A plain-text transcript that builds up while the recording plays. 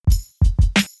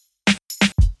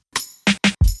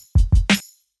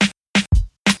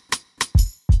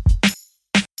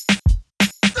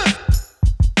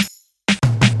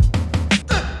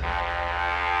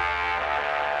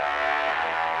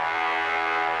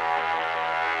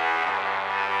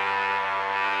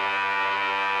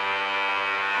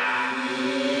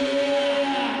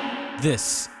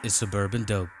This is Suburban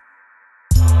Dope.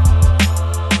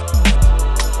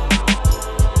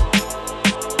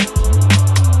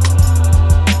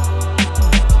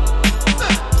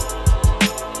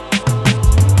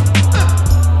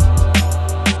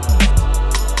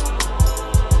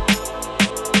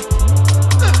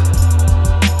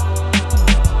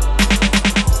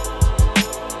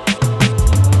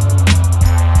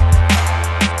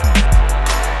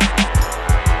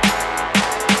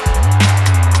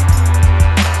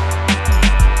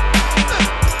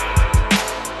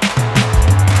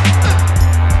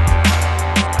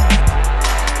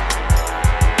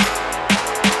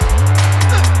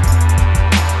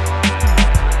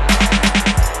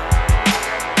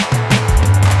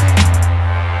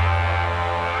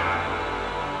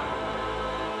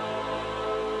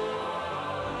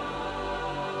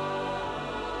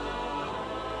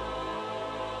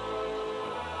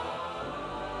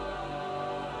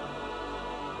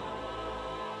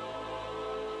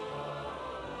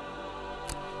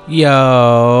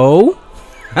 Yo.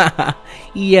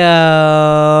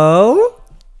 Yo.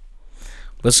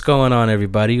 What's going on,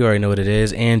 everybody? You already know what it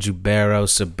is. Andrew Barrow,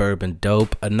 Suburban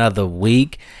Dope. Another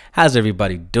week. How's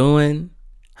everybody doing?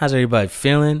 How's everybody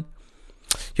feeling?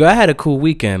 Yo, I had a cool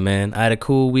weekend, man. I had a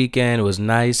cool weekend. It was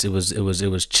nice. It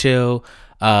was chill.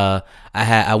 I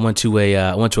went to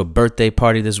a birthday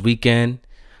party this weekend.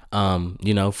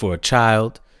 For a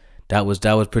child. That was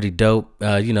pretty dope. The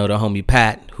homie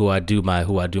Pat, who I do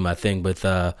my thing with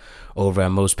over at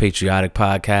Most Patriotic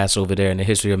Podcast over there in the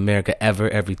history of America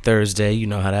every Thursday. You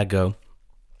know how that go.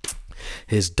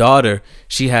 His daughter,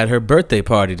 she had her birthday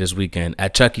party this weekend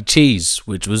at Chuck E. Cheese,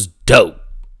 which was dope.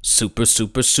 Super,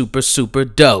 super, super, super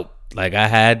dope. Like, I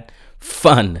had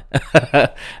fun.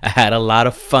 I had a lot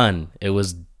of fun. It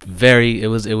was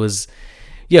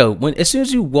when as soon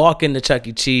as you walk into Chuck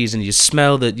E. Cheese and you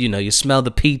smell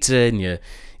the pizza and you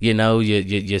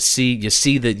see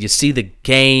the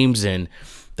games and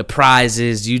the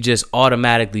prizes, you just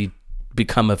automatically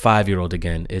become a 5-year-old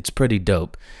again. It's pretty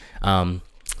dope. So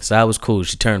that was cool.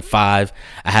 She turned 5.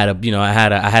 I had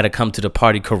to come to the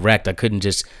party correct. I couldn't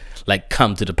just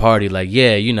come to the party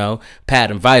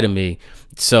Pat invited me,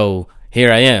 so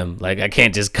here I am. I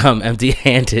can't just come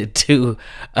empty-handed to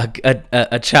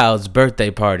a child's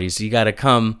birthday party. So you got to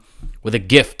come with a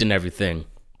gift and everything.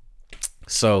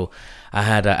 So I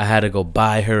had to go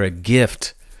buy her a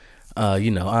gift.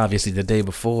 Obviously the day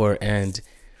before, and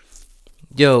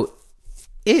it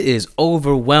is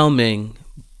overwhelming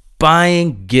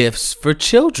buying gifts for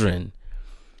children.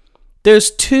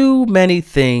 There's too many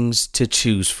things to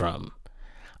choose from.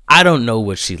 I don't know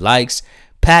what she likes.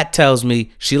 Pat tells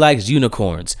me she likes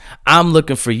unicorns. I'm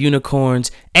looking for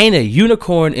unicorns. Ain't a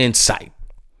unicorn in sight.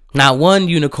 Not one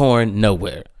unicorn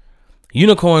nowhere.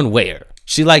 Unicorn where?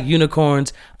 She like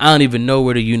unicorns. I don't even know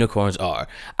where the unicorns are.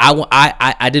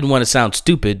 I didn't want to sound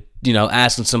stupid,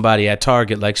 asking somebody at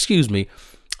Target, excuse me,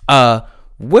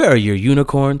 where are your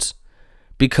unicorns?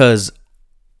 Because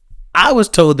I was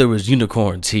told there was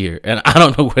unicorns here, and I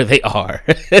don't know where they are.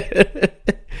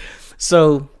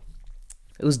 So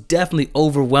it was definitely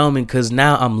overwhelming because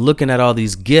now I'm looking at all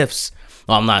these gifts.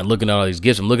 Well, I'm not looking at all these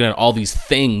gifts. I'm looking at all these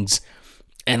things,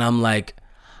 and I'm like,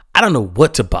 I don't know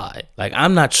what to buy.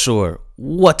 I'm not sure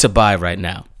what to buy right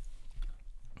now.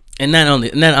 And not only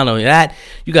that,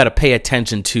 you got to pay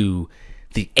attention to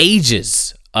the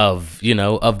ages of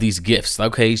these gifts.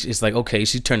 Okay, it's okay,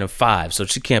 she's turning 5, so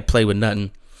she can't play with nothing,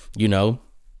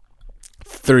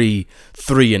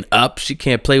 3 and up. She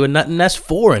can't play with nothing that's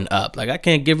 4 and up. I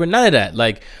can't give her none of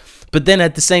that. But then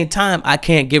at the same time, I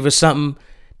can't give her something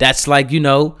that's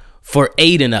for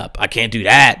 8 and up. I can't do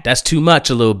that. That's too much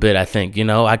a little bit, I think.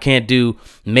 I can't do,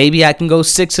 maybe I can go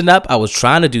 6 and up. I was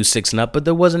trying to do 6 and up, but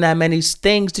there wasn't that many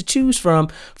things to choose from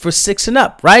for 6 and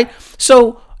up, right?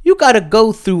 So you got to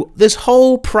go through this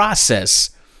whole process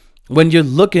when you're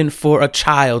looking for a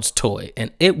child's toy,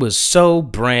 and it was so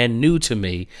brand new to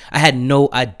me. I had no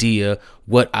idea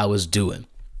what I was doing.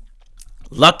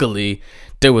 Luckily,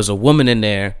 there was a woman in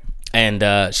there,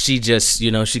 and she just,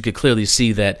 she could clearly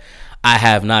see that I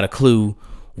have not a clue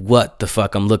what the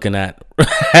fuck I'm looking at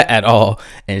at all.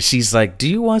 And she's like, do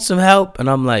you want some help? And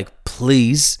I'm like,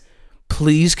 please,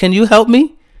 can you help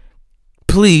me?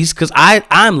 Please, because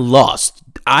I'm lost.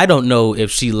 I don't know if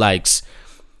she wants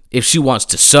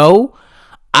to sew.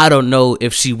 I don't know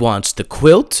if she wants the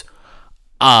quilt.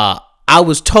 I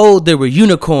was told there were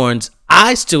unicorns.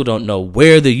 I still don't know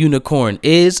where the unicorn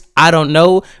is. I don't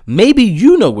know. Maybe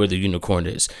you know where the unicorn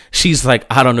is. She's like,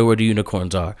 I don't know where the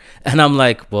unicorns are. And I'm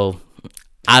like, well,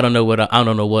 I don't know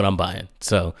what I'm buying.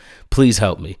 So please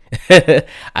help me.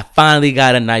 I finally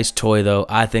got a nice toy though.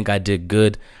 I think I did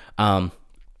good. I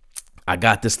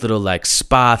got this little like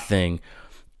spa thing,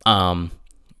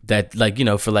 that like,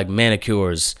 for like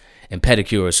manicures and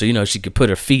pedicures. So, she could put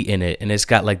her feet in it, and it's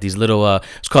got like these little,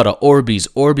 it's called a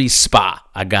Orbeez spa.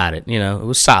 I got it, it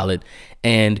was solid.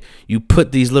 And you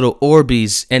put these little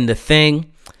Orbeez in the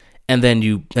thing, and then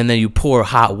you pour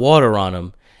hot water on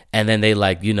them, and then they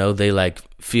like, they like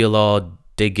feel all,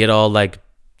 they get all like,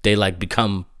 they like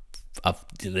become,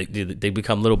 they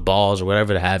become little balls or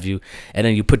whatever to have you, and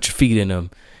then you put your feet in them,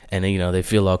 and then they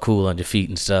feel all cool on your feet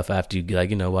and stuff after you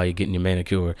like, while you're getting your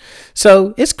manicure.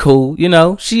 So it's cool,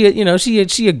 she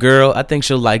a girl. I think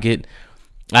she'll like it.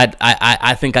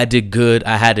 I think I did good.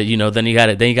 I had to, then you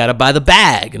gotta buy the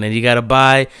bag, and then you gotta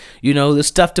buy, the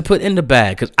stuff to put in the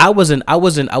bag. Cause I wasn't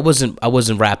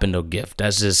wrapping no gift.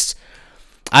 That's just,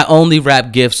 I only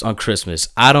wrap gifts on Christmas.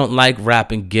 I don't like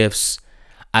wrapping gifts.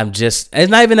 It's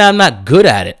not even that I'm not good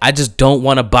at it. I just don't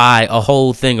want to buy a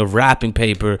whole thing of wrapping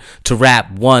paper to wrap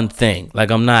one thing.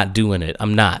 Like, I'm not doing it.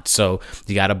 I'm not. So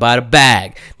you got to buy the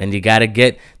bag. Then you got to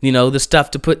get, the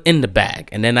stuff to put in the bag.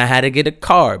 And then I had to get a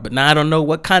card. But now I don't know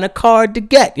what kind of card to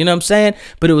get. You know what I'm saying?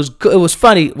 But it was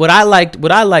funny. What I did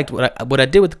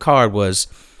with the card was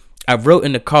I wrote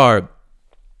in the card,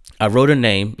 I wrote her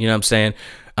name, you know what I'm saying?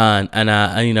 As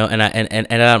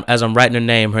I'm writing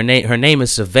her name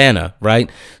is Savannah, right?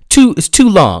 It's too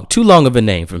long of a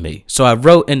name for me. So I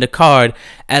wrote in the card,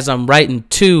 as I'm writing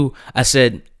I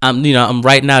said, I'm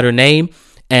writing out her name,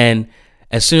 and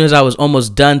as soon as I was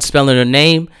almost done spelling her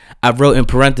name, I wrote in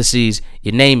parentheses,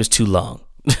 your name is too long.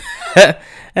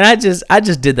 And I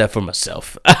just did that for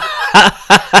myself.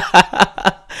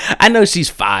 I know she's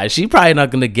 5. She probably not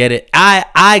gonna get it.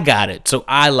 I got it, so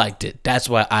I liked it. That's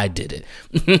why I did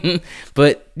it.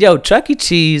 But yo, Chuck E.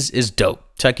 Cheese is dope.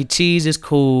 Chuck E. Cheese is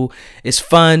cool. It's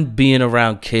fun being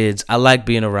around kids. I like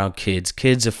being around kids.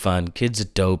 Kids are fun. Kids are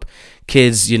dope.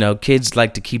 Kids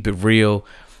like to keep it real.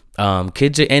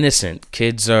 Kids are innocent.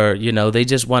 Kids are, they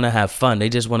just want to have fun. They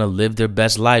just want to live their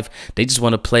best life. They just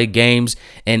want to play games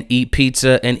and eat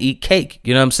pizza and eat cake.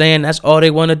 You know what I'm saying? That's all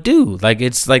they want to do. Like,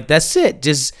 it's like, that's it.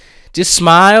 Just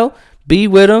smile, be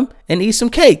with them, and eat some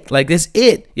cake. Like, that's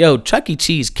it. Yo, Chuck E.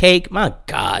 Cheese cake, my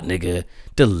God, nigga,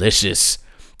 delicious.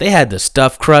 They had the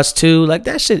stuffed crust too. Like,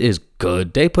 that shit is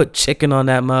good. They put chicken on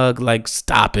that mug. Like,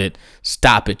 stop it,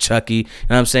 Chucky. You know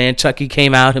what I'm saying? Chucky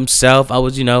came out himself. I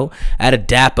was, I had to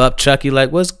dap up Chucky.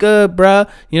 Like, what's good, bruh?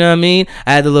 You know what I mean?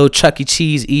 I had the little Chuck E.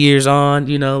 Cheese ears on.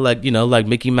 Like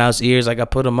Mickey Mouse ears. Like, I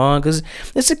put them on because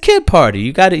it's a kid party.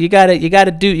 You gotta do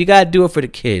it for the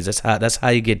kids. That's how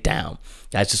you get down.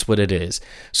 That's just what it is.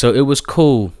 So it was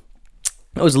cool.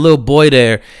 There was a little boy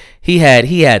there. He had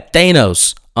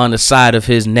Thanos on the side of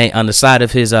his name, on the side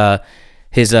of his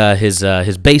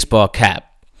baseball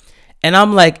cap. And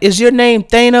I'm like, is your name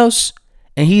Thanos?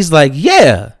 And he's like,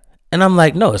 yeah. And I'm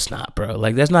like, no, it's not, bro.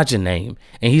 Like, that's not your name.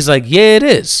 And he's like, yeah, it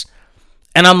is.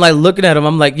 And I'm like looking at him.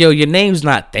 I'm like, yo, your name's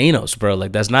not Thanos, bro.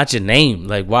 Like, that's not your name.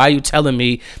 Like, why are you telling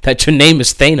me that your name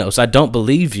is Thanos? I don't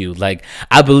believe you. Like,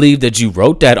 I believe that you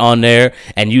wrote that on there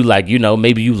and you like,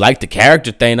 maybe you like the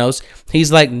character Thanos.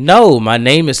 He's like, no, my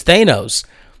name is Thanos.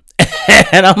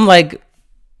 And I'm like,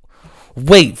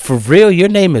 wait, for real? Your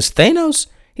name is Thanos?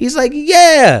 He's like,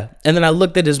 yeah. And then I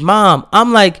looked at his mom.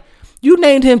 I'm like, you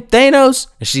named him Thanos?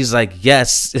 And she's like,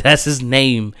 yes, that's his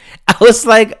name. I was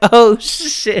like, oh,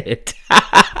 shit.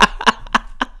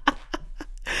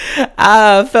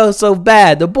 I felt so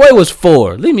bad. The boy was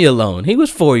 4. Leave me alone. He was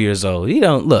 4 years old. He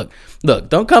don't look,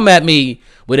 don't come at me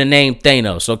with a name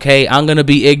Thanos, okay? I'm going to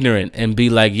be ignorant and be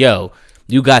like, yo,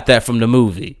 you got that from the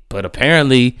movie. But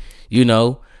apparently,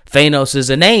 Thanos is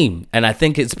a name, and I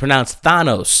think it's pronounced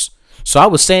Thanos. So I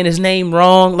was saying his name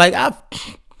wrong. Like,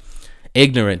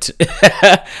 ignorant.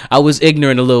 I was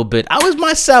ignorant a little bit. I was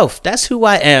myself. That's who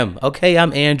I am. Okay,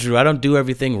 I'm Andrew. I don't do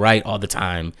everything right all the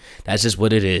time. That's just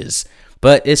what it is.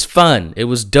 But it's fun. It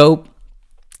was dope.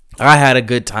 I had a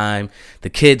good time. The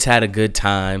kids had a good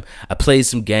time. I played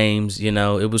some games,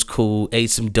 it was cool. Ate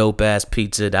some dope ass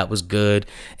pizza. That was good.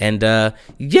 And got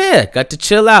to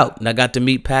chill out. And I got to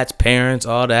meet Pat's parents,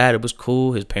 all that. It was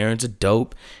cool. His parents are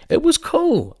dope. It was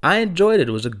cool. I enjoyed it.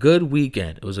 It was a good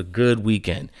weekend.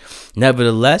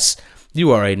 Nevertheless,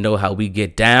 you already know how we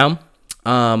get down.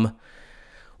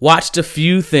 Watched a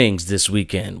few things this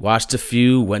weekend. Went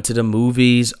to the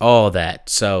movies, all that.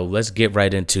 So let's get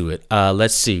right into it.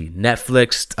 Let's see.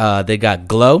 Netflix, they got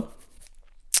Glow.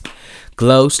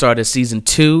 Glow started season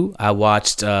 2. I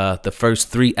watched the first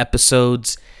 3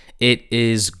 episodes. It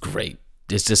is great.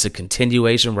 it's just a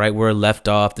continuation right where it left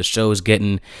off. The show is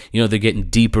getting, they're getting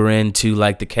deeper into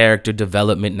like the character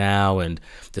development now, and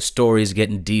the story is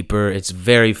getting deeper. It's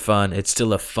very fun. It's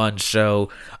still a fun show.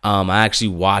 I actually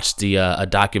watched a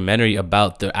documentary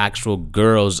about the actual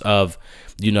girls of,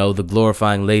 the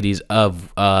glorifying ladies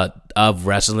of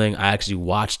wrestling. I actually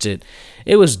watched it.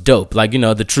 It was dope. Like,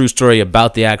 the true story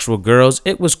about the actual girls.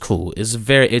 It was cool. It's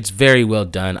very well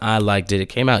done. I liked it. It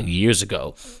came out years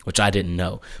ago, which I didn't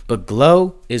know. But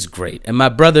Glow is great. And my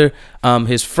brother,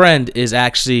 his friend is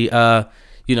actually,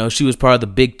 she was part of the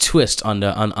big twist on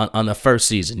the first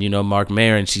season. Mark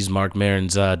Maron, she's Mark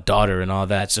Maron's daughter and all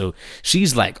that. So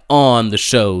she's like on the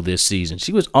show this season.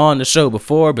 She was on the show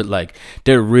before, but like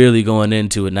they're really going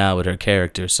into it now with her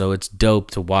character. So it's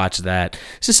dope to watch that.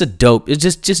 It's just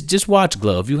it's just watch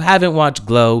Glow. If you haven't watched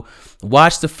Glow,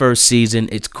 watch the first season.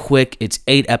 It's quick. It's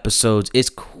 8 episodes. It's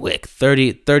quick.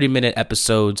 30-minute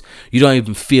episodes. You don't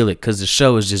even feel it because the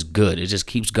show is just good. It just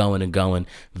keeps going and going.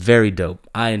 Very dope.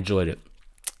 I enjoyed it.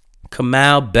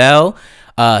 Kamal Bell,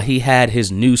 he had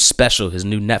his new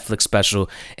Netflix special,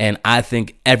 and I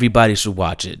think everybody should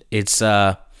watch it. It's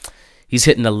he's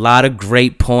hitting a lot of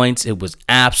great points. It was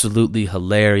absolutely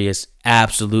hilarious,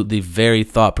 absolutely very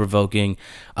thought-provoking,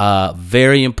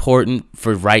 very important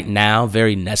for right now,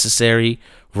 very necessary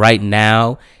right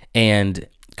now. And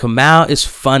Kamal is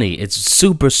funny. It's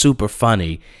super, super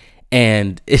funny.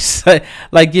 And it's like,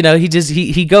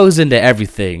 he goes into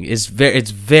everything. It's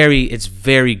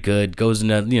very good. Goes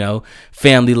into,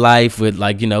 family life with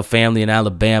family in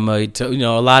Alabama.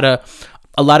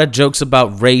 A lot of jokes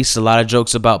about race, a lot of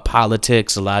jokes about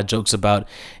politics, a lot of jokes about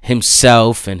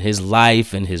himself and his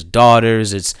life and his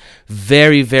daughters. It's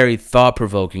very, very thought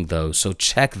provoking though. So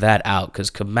check that out because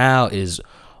Kamal is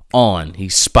on.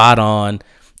 He's spot on.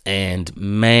 And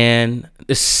man,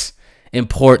 it's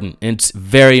important. It's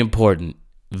very important.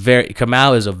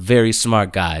 Kamal is a very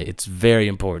smart guy. It's very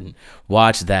important.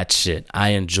 Watch that shit. I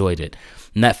enjoyed it.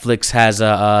 Netflix has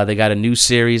they got a new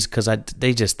series because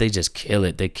they just kill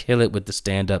it. They kill it with the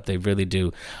stand up. They really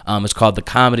do. It's called The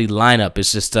Comedy Lineup.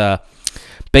 It's just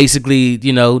basically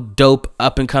dope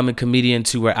up and coming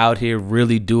comedians who are out here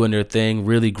really doing their thing,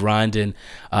 really grinding.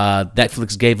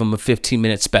 Netflix gave them a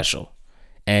 15-minute special.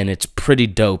 And it's pretty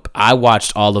dope. I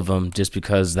watched all of them just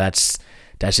because that's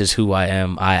just who I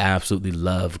am. I absolutely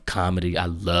love comedy. I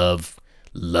love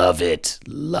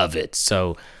it.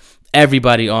 So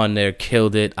everybody on there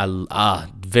killed it.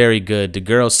 Very good. The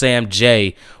girl Sam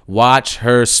J, watch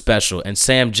her special. And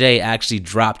Sam J actually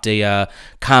dropped a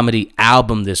comedy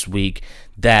album this week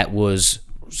that was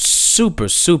super,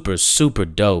 super, super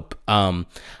dope. I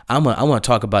want to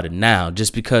talk about it now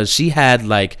just because she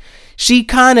had she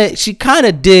kind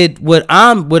of did what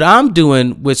I'm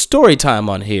doing with story time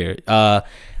on here.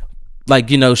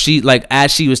 She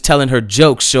as she was telling her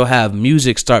jokes, she'll have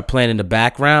music start playing in the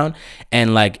background,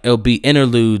 and it'll be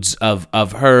interludes of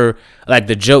her,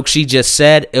 the joke she just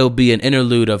said. It'll be an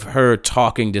interlude of her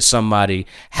talking to somebody,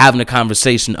 having a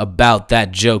conversation about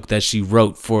that joke that she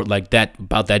wrote for about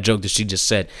that joke that she just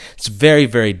said. It's very,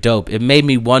 very dope. It made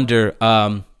me wonder.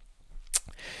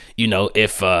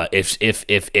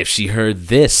 If she heard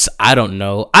this, I don't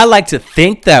know. I like to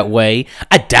think that way.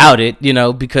 I doubt it,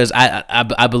 because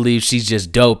I believe she's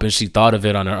just dope and she thought of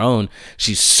it on her own.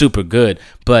 She's super good,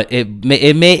 but it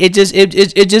made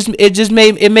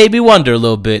me wonder a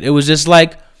little bit. It was just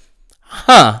like,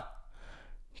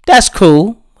 that's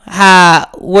cool.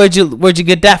 Where'd you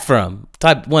get that from?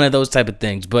 One of those type of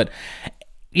things. But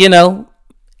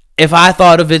if I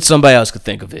thought of it, somebody else could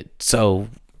think of it. So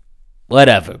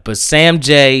whatever. But Sam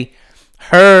J,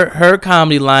 her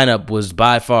comedy lineup was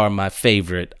by far my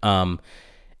favorite of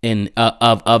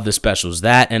the specials.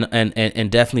 That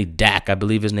and definitely Dak. I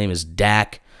believe his name is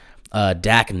Dak.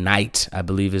 Dak Knight, I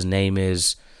believe his name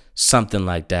is, something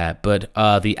like that. But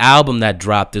the album that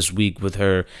dropped this week with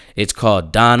her, it's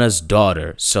called Donna's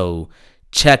Daughter. So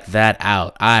check that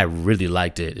out. I really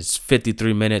liked it. It's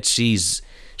 53 minutes. She's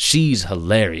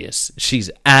hilarious. She's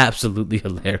absolutely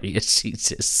hilarious.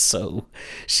 She's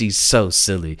so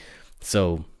silly.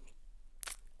 So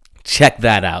check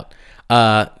that out.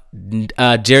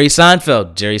 Jerry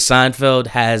Seinfeld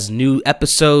has new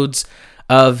episodes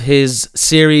of his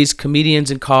series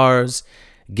Comedians in Cars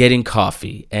Getting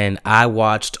Coffee, and I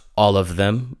watched all of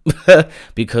them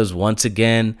because once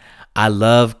again, I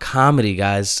love comedy,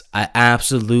 guys. I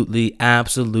absolutely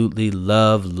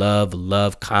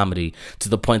love comedy to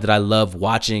the point that I love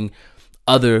watching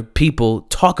other people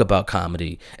talk about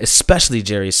comedy, especially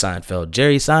Jerry Seinfeld.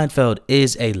 Jerry Seinfeld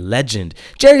is a legend.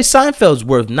 Jerry Seinfeld's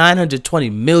worth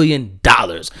 $920 million.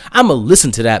 I'm going to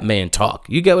listen to that man talk.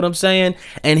 You get what I'm saying?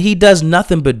 And he does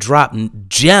nothing but drop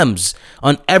gems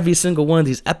on every single one of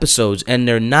these episodes, and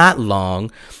they're not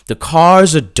long. The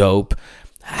cars are dope.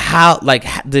 How, like,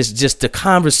 this, just the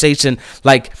conversation,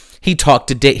 like, he talked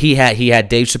to he had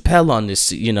Dave Chappelle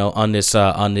on this,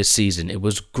 on this season. It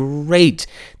was great.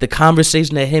 The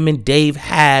conversation that him and Dave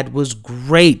had was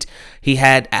great. He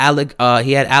had Alec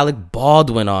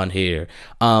Baldwin on here.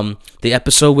 The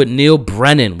episode with Neil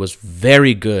Brennan was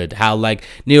very good. How, like,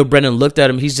 Neil Brennan looked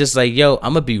at him, he's just like, yo,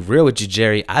 I'm gonna be real with you,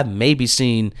 Jerry. I've maybe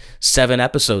seen 7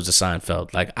 episodes of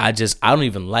Seinfeld. Like, I don't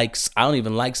even like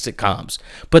sitcoms.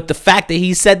 But the fact that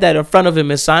he said that in front of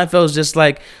him, and Seinfeld's just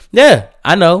like, yeah,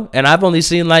 I know, and I've only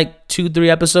seen like 2-3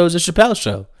 episodes of Chappelle's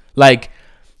Show. Like,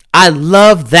 I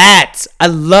love that. I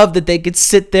love that they could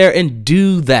sit there and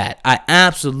do that.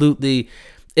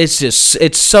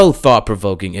 It's so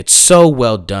thought-provoking. It's so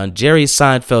well done. Jerry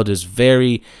Seinfeld is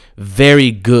very,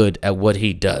 very good at what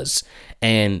he does.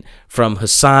 And from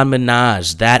Hasan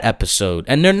Minhaj, that episode,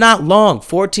 and they're not long,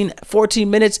 14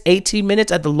 minutes, 18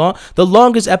 minutes at the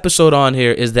longest episode on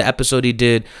here is the episode he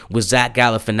did with Zach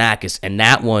Galifianakis, and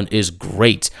that one is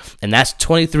great. And that's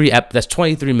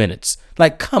 23 minutes.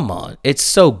 Like, come on. It's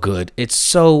so good. It's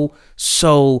so,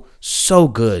 so, so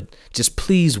good. Just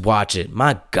please watch it.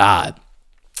 My God.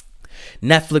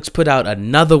 Netflix put out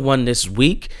another one this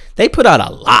week. They put out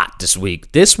a lot this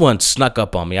week. This one snuck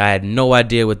up on me. I had no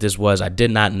idea what this was. I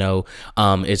did not know.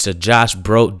 It's a Josh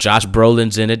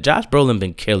Brolin's in it. Josh Brolin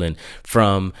been killing,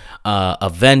 from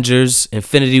Avengers,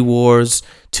 Infinity Wars,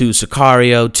 to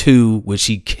Sicario 2, which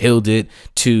he killed it,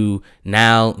 to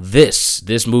now this.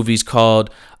 This movie's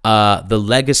called The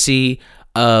Legacy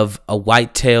of a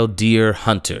White-Tailed Deer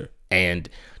Hunter. And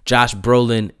Josh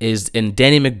Brolin is, and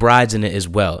Danny McBride's in it as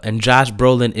well. And Josh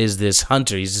Brolin is this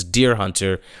hunter. He's this deer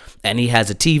hunter, and he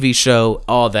has a TV show.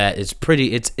 All that. It's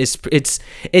pretty. It's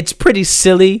pretty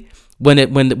silly when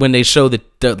they show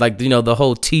the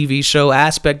whole TV show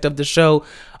aspect of the show,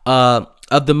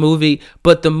 of the movie.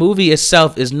 But the movie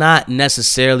itself is not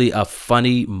necessarily a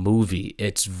funny movie.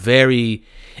 It's very.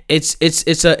 It's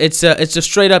a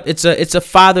straight up. It's a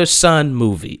father-son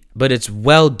movie, but it's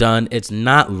well done. It's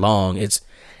not long. It's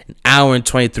an hour and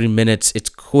 23 minutes. It's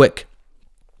quick.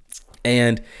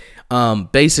 And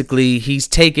basically he's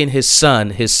taken his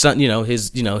son, him and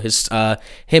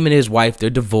his wife, they're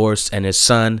divorced, and his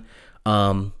son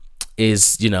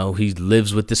is, he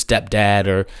lives with the stepdad,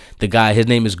 or the guy, his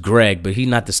name is Greg, but he's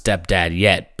not the stepdad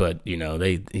yet, but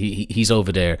he's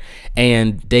over there,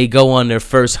 and they go on their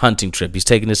first hunting trip. He's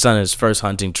taking his son on his first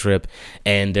hunting trip,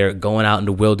 and they're going out in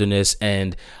the wilderness,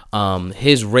 and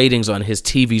his ratings on his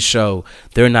TV show,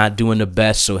 they're not doing the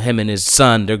best. So him and his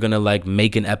son, they're gonna like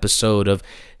make an episode of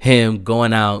him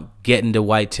going out, getting the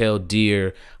white-tailed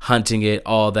deer, hunting it,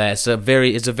 all that. It's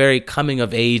a very coming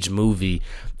of age movie.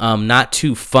 Not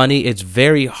too funny. It's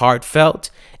very heartfelt,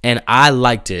 and I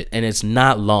liked it. And it's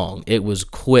not long. It was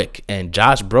quick. And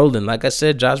Josh Brolin, like I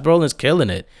said, Josh Brolin's killing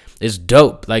it. It's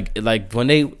dope. Like when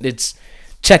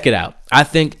check it out. I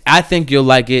think you'll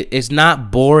like it. It's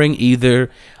not boring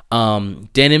either.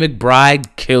 Danny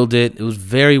McBride killed it. It was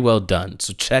very well done.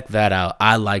 So check that out.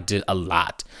 I liked it a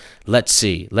lot. Let's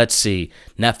see.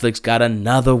 Netflix got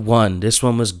another one. This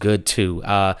one was good too.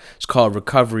 It's called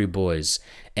Recovery Boys,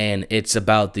 and it's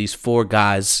about these 4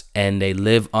 guys, and they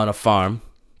live on a farm.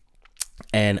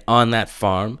 And on that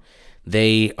farm,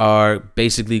 they are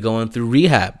basically going through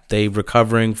rehab. They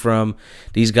recovering from,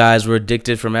 these guys were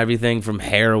addicted from everything from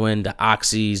heroin to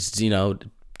oxys,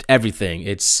 everything.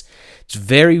 It's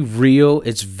very real.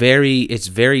 It's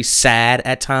very sad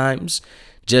at times,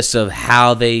 just of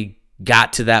how they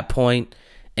got to that point,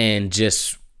 and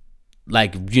just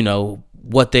like,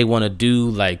 what they want to do.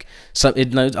 Like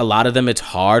a lot of them, it's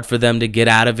hard for them to get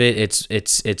out of it.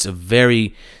 It's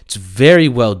very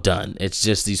well done. It's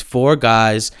just these 4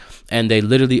 guys, and they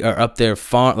literally are up there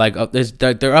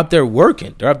they're up there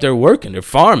working. They're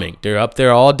farming. They're up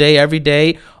there all day, every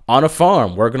day on a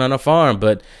farm, working on a farm.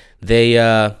 But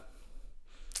they're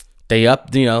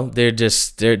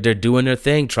doing their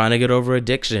thing, trying to get over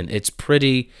addiction. It's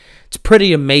pretty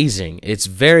amazing. It's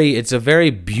a very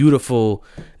beautiful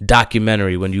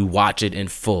documentary when you watch it in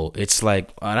full. It's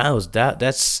like,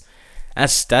 that's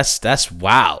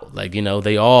wow. Like,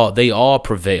 they all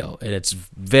prevail, and it's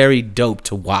very dope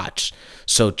to watch.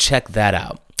 So check that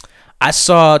out. I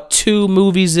saw 2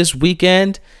 movies this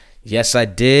weekend. Yes, I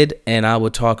did, and I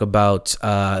will talk about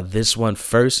this one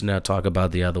first, and I'll talk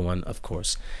about the other one, of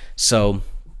course. So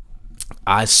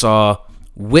I saw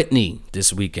Whitney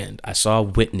this weekend. I saw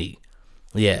Whitney.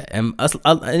 Yeah, and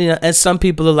and some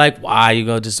people are like, "Why you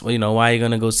gonna why are you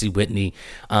gonna go see Whitney?"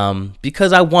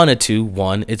 Because I wanted to.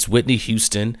 One, it's Whitney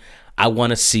Houston. I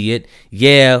want to see it.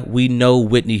 Yeah, we know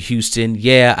Whitney Houston.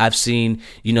 Yeah, I've seen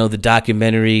the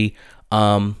documentary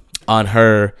on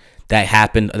her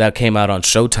that came out on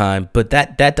Showtime. But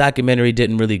that documentary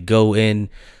didn't really go in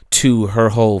to her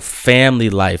whole family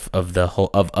life of the whole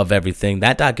of everything.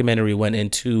 That documentary went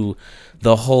into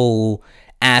the whole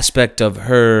aspect of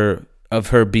her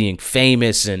being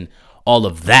famous and all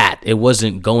of that. It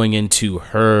wasn't going into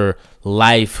her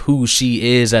life, who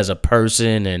she is as a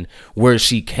person and where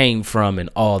she came from and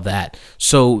all that.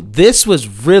 So this was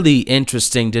really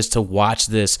interesting just to watch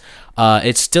this.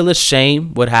 It's still a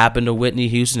shame what happened to Whitney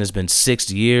Houston. It's been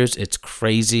 6 years. It's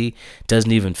crazy.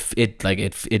 Doesn't even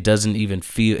it doesn't even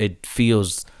feel, it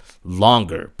feels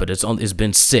longer, but it's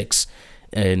been 6,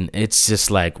 and it's just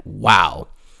like, wow.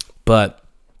 But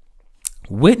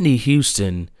Whitney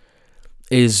Houston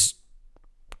is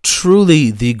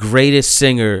truly the greatest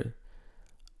singer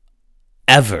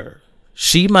ever.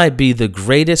 She might be the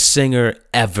greatest singer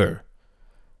ever.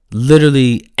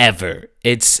 Literally ever.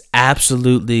 It's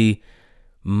absolutely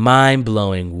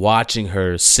mind-blowing watching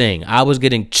her sing. I was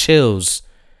getting chills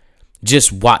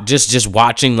just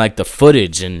watching like the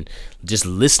footage and just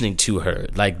listening to her.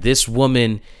 Like, this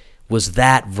woman was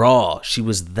that raw. She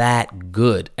was that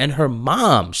good. And her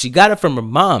mom, she got it from her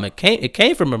mom. It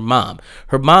came from her mom.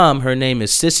 Her name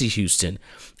is Cissy Houston.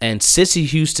 And Cissy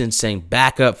Houston sang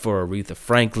backup for Aretha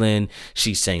Franklin.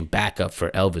 She sang backup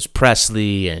for Elvis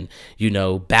Presley, and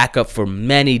backup for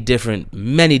many different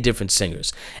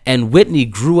singers. And Whitney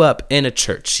grew up in a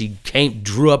church. She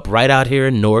grew up right out here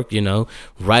in Newark,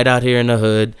 right out here in the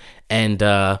hood.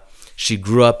 And she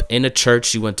grew up in a church.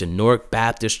 She went to Newark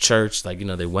Baptist Church. They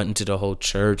went into the whole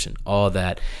church and all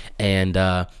that. And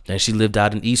then she lived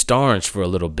out in East Orange for a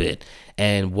little bit.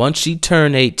 And once she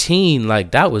turned 18,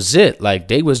 that was it.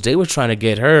 They were trying to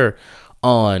get her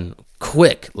on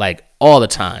quick, all the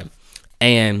time.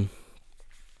 And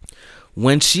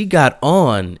when she got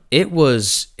on, it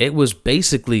was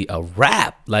basically a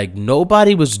wrap.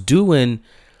 Nobody was doing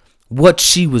what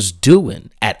she was doing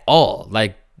at all.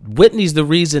 Whitney's the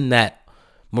reason that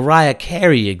Mariah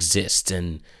Carey exists,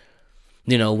 and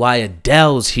why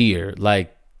Adele's here.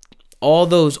 All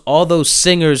those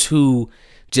singers who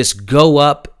just go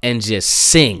up and just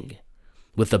sing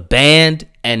with a band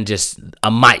and just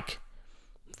a mic.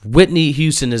 Whitney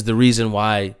Houston is the reason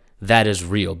why that is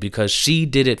real, because she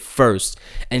did it first,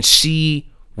 and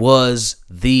she was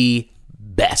the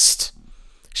best.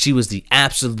 She was the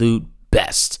absolute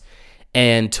best.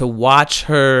 And to watch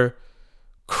her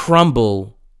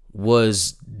crumble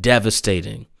was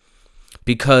devastating,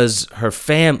 because her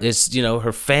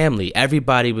family,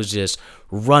 everybody was just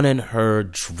running her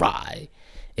dry.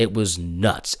 It was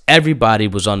nuts. Everybody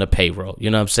was on the payroll.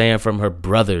 You know what I'm saying? From her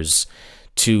brothers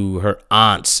to her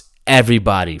aunts,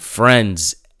 everybody,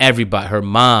 friends, everybody, her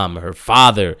mom, her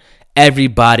father,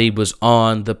 everybody was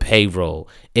on the payroll.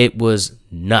 It was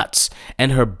nuts.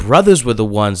 And her brothers were the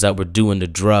ones that were doing the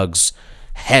drugs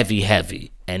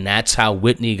heavy. And that's how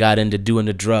Whitney got into doing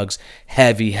the drugs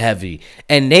heavy.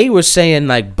 And they were saying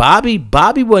Bobby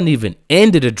wasn't even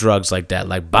into the drugs like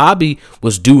that. Bobby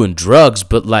was doing drugs,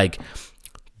 but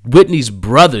Whitney's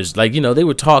brothers, they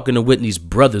were talking to Whitney's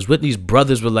brothers. Whitney's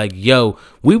brothers were like, yo,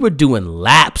 we were doing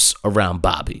laps around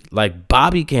Bobby.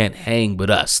 Bobby can't hang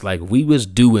with us. We was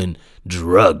doing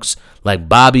drugs.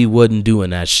 Bobby wasn't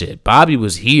doing that shit. Bobby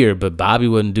was here, but Bobby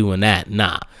wasn't doing that.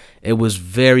 Nah. It was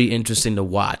very interesting to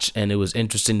watch, and it was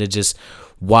interesting to just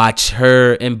watch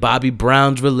her and Bobby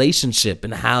Brown's relationship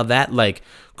and how that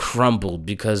crumbled,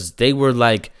 because they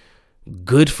were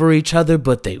good for each other,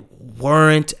 but they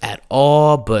weren't at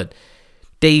all. But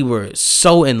they were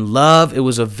so in love. It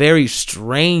was a very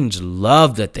strange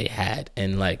love that they had.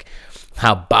 And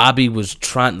how Bobby was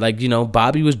trying,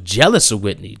 Bobby was jealous of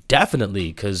Whitney, definitely,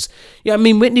 because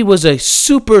Whitney was a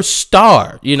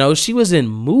superstar. She was in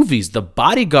movies. The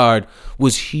Bodyguard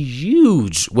was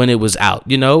huge when it was out.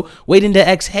 Waiting to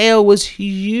Exhale was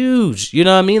huge. You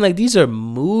know what I mean? These are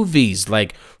movies,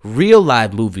 real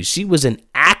live movies. She was an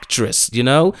actress,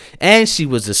 and she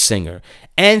was a singer,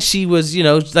 and she was, it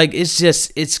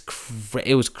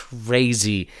was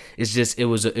crazy. It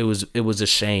was a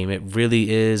shame. It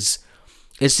really is.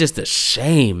 It's just a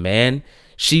shame, man.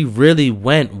 She really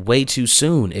went way too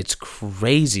soon. It's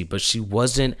crazy, but she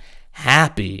wasn't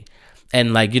happy.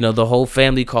 And the whole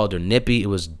family called her Nippy. It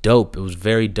was dope. It was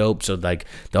very dope. So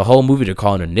the whole movie, they're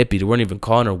calling her Nippy. They weren't even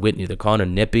calling her Whitney. They're calling her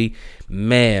Nippy.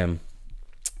 Man,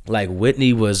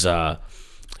 Whitney was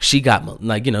She got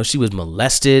like, you know, she was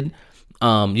molested.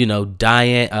 You know,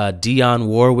 Dionne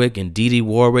Warwick and Dee Dee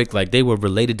Warwick, like they were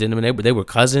related to them. They were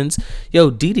cousins. Yo,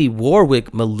 Dee Dee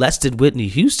Warwick molested Whitney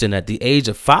Houston at the age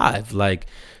of 5. Like,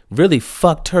 really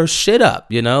fucked her shit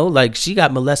up. You know, like she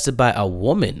got molested by a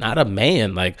woman, not a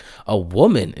man, like a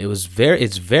woman. It's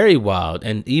very wild.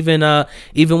 And even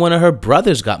one of her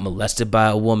brothers got molested by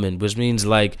a woman, which means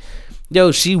like,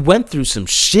 yo, she went through some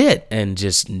shit and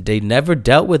just they never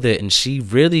dealt with it, and she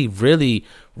really, really,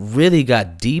 really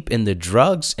got deep in the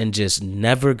drugs and just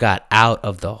never got out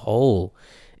of the hole.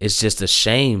 It's just a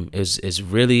shame. It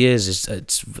really is.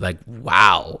 It's like,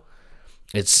 wow.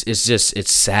 It's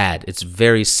sad. It's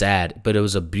very sad, but it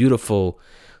was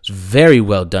very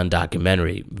well done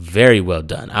documentary. Very well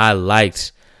done. I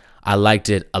liked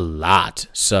it a lot.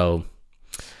 So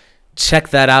check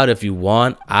that out if you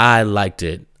want. I liked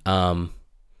it.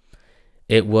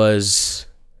 It was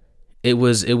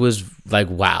like,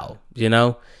 wow, you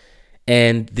know?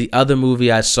 And the other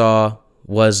movie I saw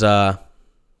was Ant-Man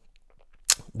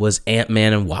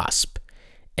and Wasp.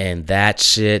 And that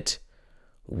shit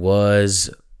was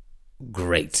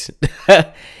great.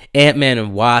 Ant-Man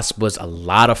and Wasp was a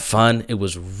lot of fun. It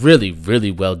was really,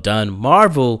 really well done.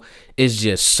 Marvel is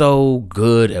just so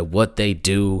good at what they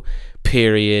do,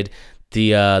 period.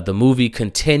 The movie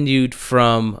continued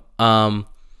from where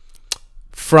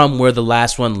the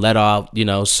last one let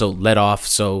off.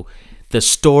 So the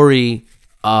story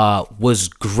was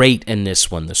great in this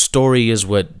one. The story is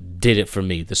what did it for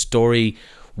me. The story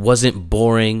wasn't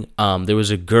boring. There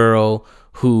was a girl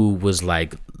who was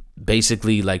like,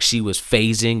 basically like she was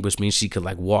phasing, which means she could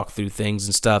like walk through things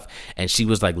and stuff, and she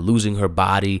was like losing her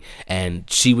body, and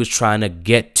she was trying to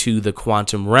get to the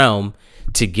quantum realm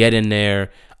to get in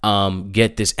there,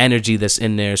 get this energy that's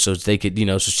in there so they could,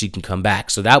 so she can come back.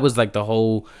 So that was like the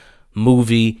whole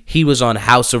movie. He was on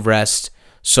house arrest,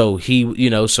 so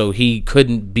he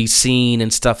couldn't be seen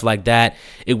and stuff like that.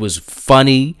 It was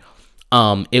funny.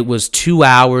 It was 2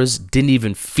 hours, didn't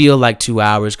even feel like 2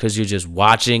 hours because you're just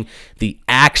watching. The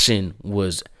action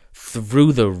was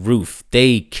through the roof.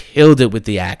 They killed it with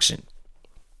the action.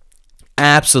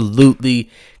 Absolutely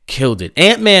killed it.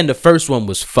 Ant-Man, the first one,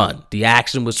 was fun. The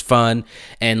action was fun,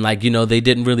 and like, they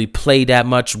didn't really play that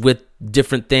much with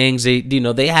different things.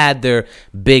 They had their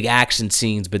big action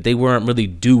scenes, but they weren't really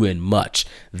doing much.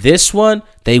 This one,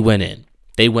 they went in.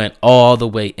 They went all the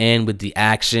way in with the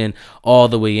action, all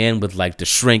the way in with like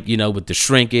the with the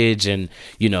shrinkage and,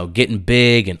 getting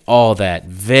big and all that.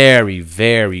 Very,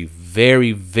 very,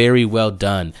 very, very well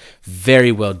done.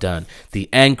 Very well done. The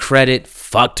end credit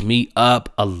fucked me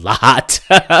up a lot.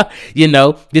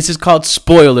 This is called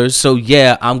spoilers. So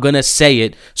yeah, I'm going to say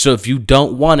it. So if you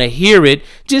don't want to hear it,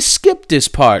 just skip this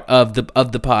part of the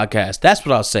podcast. That's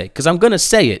what I'll say, because I'm going to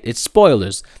say it. It's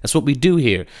spoilers. That's what we do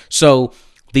here. So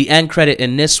the end credit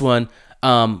in this one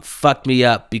fucked me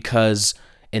up, because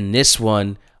in this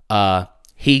one,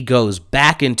 he goes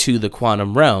back into the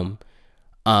quantum realm.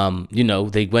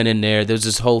 They went in there. There's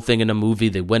this whole thing in the movie.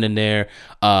 They went in there.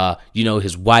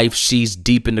 His wife, she's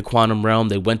deep in the quantum realm.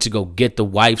 They went to go get the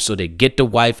wife, so they get the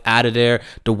wife out of there.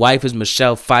 The wife is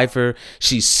Michelle Pfeiffer.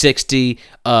 She's 60.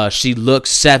 She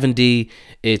looks 70.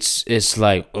 It's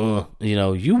like,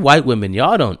 you white women,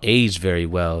 y'all don't age very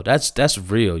well. That's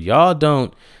real. You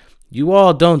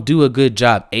all don't do a good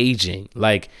job aging.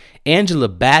 Like, Angela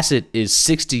Bassett is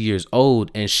 60 years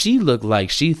old and she looked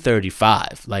like she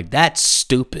 35. Like, that's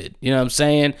stupid. You know what I'm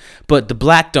saying? But the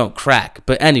black don't crack.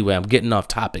 But anyway, I'm getting off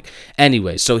topic.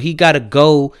 Anyway, so he got to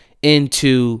go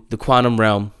into the quantum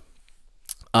realm.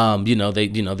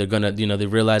 They're gonna, they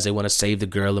realize they want to save the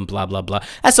girl and blah blah blah.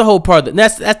 That's the whole part.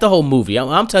 That's the whole movie.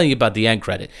 I'm telling you about the end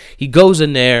credit. He goes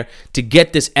in there to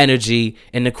get this energy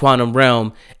in the quantum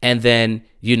realm, and then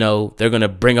they're gonna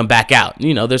bring him back out.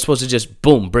 They're supposed to just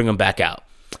boom, bring him back out,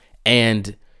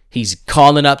 and he's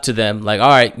calling up to them like, all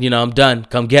right, I'm done.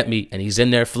 Come get me. And he's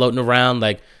in there floating around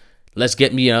like, let's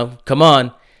get me, come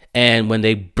on. And when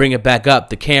they bring it back up,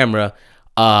 the camera,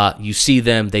 you see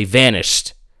them, they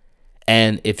vanished.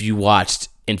 And if you watched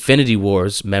Infinity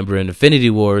Wars, remember in Infinity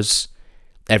Wars,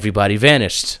 everybody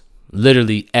vanished.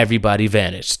 Literally everybody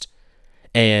vanished.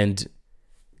 And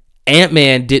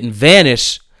Ant-Man didn't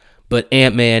vanish, but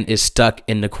Ant-Man is stuck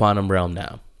in the quantum realm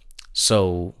now.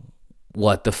 So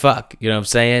what the fuck? You know what I'm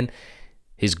saying?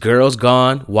 His girl's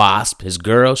gone. Wasp, his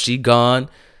girl, she gone.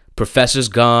 Professor's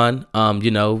gone.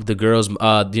 The girls,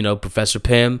 Professor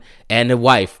Pym and the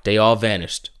wife, they all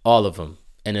vanished. All of them.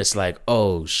 And it's like,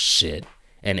 oh, shit.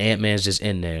 And Ant-Man's just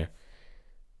in there.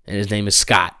 And his name is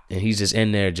Scott. And he's just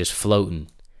in there just floating.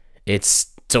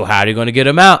 It's So how are they going to get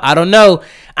him out? I don't know.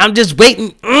 I'm just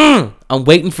waiting. I'm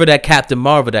waiting for that Captain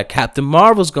Marvel. That Captain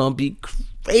Marvel's going to be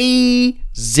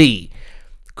crazy.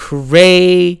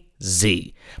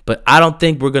 Crazy. But I don't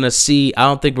think we're going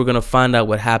to find out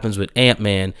what happens with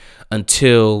Ant-Man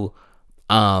until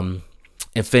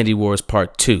Infinity Wars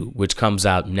Part 2, which comes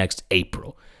out next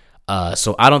April.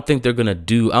 So I don't think they're going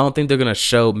to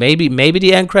show, maybe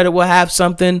the end credit will have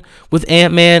something with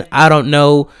Ant-Man. I don't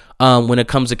know when it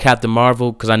comes to Captain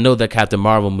Marvel, because I know that Captain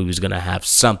Marvel movie is going to have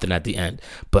something at the end.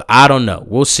 But I don't know.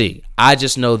 We'll see. I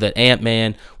just know that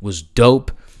Ant-Man was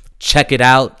dope. Check it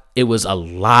out. It was a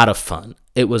lot of fun.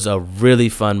 It was a really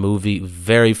fun movie,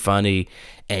 very funny,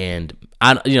 and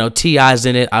T.I.'s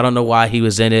in it. I don't know why he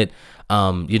was in it.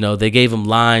 They gave him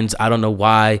lines. I don't know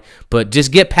why, but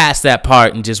just get past that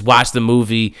part and just watch the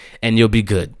movie and you'll be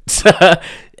good.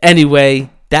 Anyway,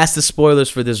 that's the spoilers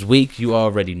for this week. You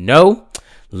already know.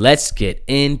 Let's get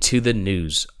into the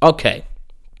news. Okay.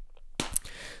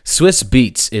 Swizz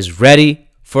Beatz is ready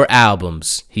for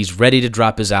albums. He's ready to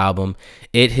drop his album.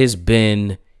 It has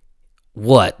been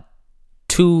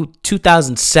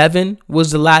 2007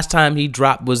 was the last time he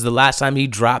dropped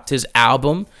his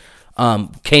album.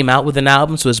 Came out with an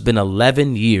album, so it's been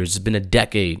 11 years. It's been a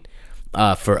decade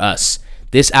for us.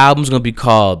 This album's going to be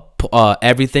called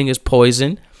Everything is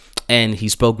Poison, and he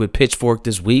spoke with Pitchfork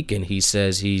this week, and he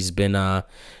says he's been,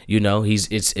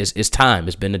 it's time.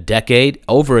 It's been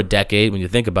over a decade when you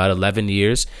think about it, 11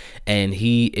 years, and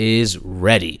he is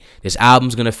ready. This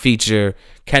album's going to feature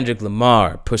Kendrick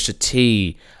Lamar, Pusha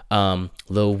T,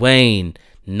 Lil Wayne,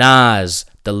 Nas,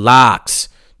 The Lox,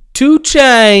 2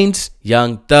 Chainz,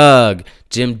 Young Thug,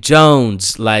 Jim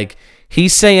Jones. Like,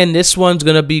 he's saying this one's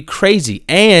gonna be crazy.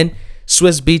 And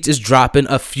Swizz Beatz is dropping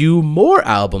a few more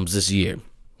albums this year,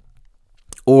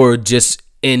 or just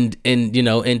in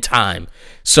time.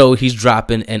 So he's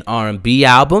dropping an R&B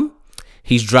album.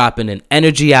 He's dropping an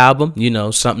energy album,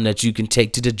 something that you can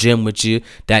take to the gym with you.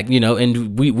 That,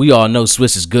 and we all know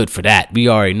Swizz is good for that. We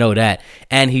already know that.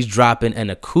 And he's dropping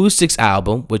an acoustics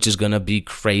album, which is going to be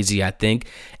crazy, I think.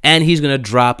 And he's going to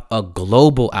drop a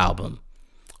global album.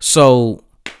 So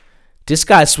this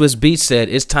guy, Swizz Beatz, said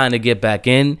it's time to get back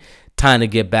in, time to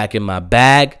get back in my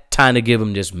bag, time to give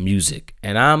him this music.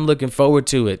 And I'm looking forward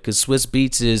to it because Swizz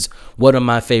Beatz is one of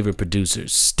my favorite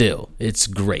producers still. It's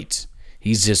great.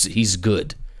 He's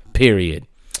good, period.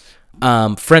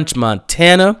 French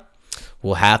Montana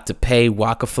will have to pay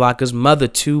Waka Flocka's mother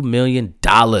 $2 million.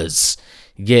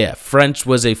 Yeah, French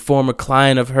was a former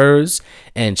client of hers,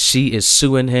 and she is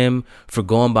suing him for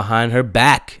going behind her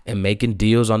back and making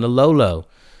deals on the low.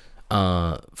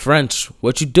 French,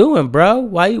 what you doing, bro?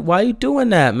 Why you doing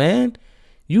that, man?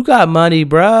 You got money,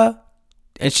 bro,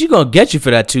 and she gonna get you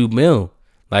for that $2 million.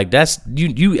 Like, that's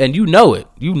you and you know it.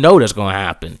 You know that's gonna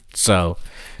happen. So,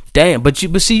 damn. But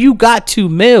see, you got $2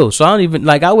 million. So I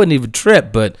wouldn't even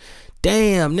trip. But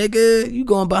damn, nigga, you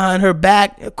going behind her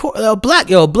back? Of course, a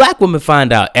black woman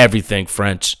find out everything,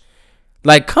 French.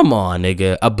 Like, come on,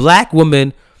 nigga. A black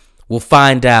woman will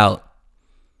find out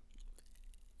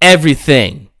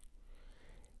everything.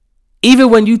 Even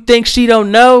when you think she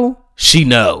don't know, she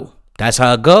know. That's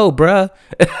how it go, bruh.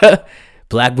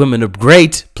 Black women are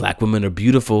great. Black women are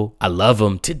beautiful. I love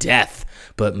them to death.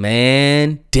 But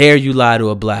man, dare you lie to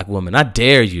a black woman. I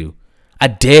dare you. I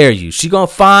dare you. She gonna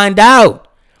find out.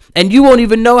 And you won't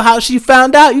even know how she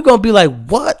found out. You gonna be like,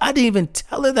 what? I didn't even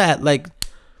tell her that. Like,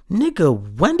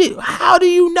 nigga, how do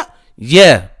you know?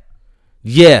 Yeah.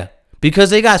 Because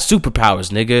they got superpowers,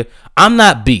 nigga. I'm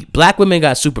not beat. Black women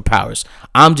got superpowers.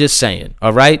 I'm just saying,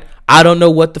 all right? I don't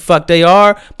know what the fuck they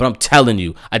are, but I'm telling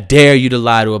you, I dare you to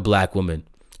lie to a black woman.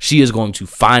 She is going to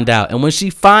find out. And when she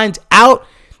finds out,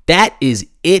 that is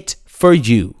it for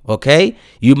you, okay?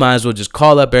 You might as well just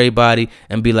call up everybody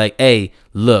and be like, hey,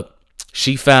 look,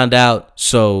 she found out,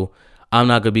 so I'm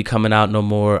not going to be coming out no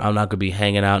more. I'm not going to be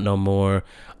hanging out no more.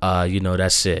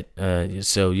 That's it.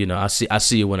 So, I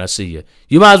see you when I see you.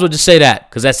 You might as well just say that,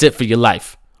 because that's it for your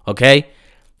life, okay?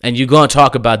 And you're going to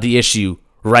talk about the issue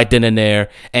right then and there,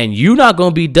 and you're not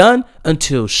going to be done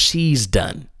until she's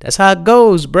done. That's how it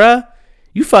goes, bruh.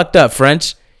 You fucked up,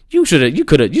 French. You should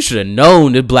have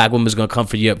known that black woman's going to come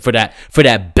for you for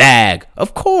that bag.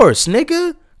 Of course,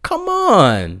 nigga. Come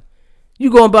on. You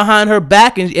going behind her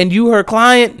back and you her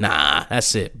client? Nah,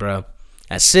 that's it, bro.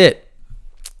 That's it.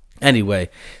 Anyway,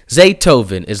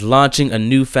 Zaytoven is launching a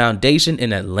new foundation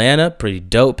in Atlanta. Pretty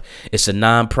dope. It's a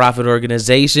nonprofit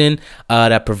organization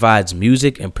that provides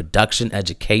music and production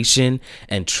education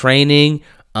and training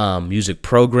music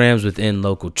programs within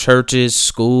local churches,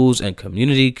 schools, and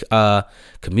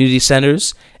community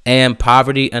centers, and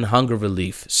poverty and hunger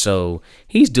relief. So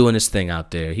he's doing his thing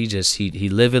out there. He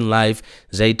living life.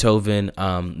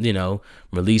 Zaytoven,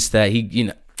 released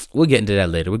that. We'll get into that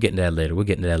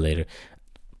later.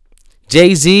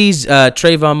 Jay-Z's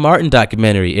Trayvon Martin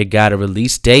documentary. It got a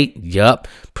release date. Yup.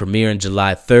 Premiering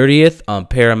July 30th on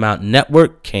Paramount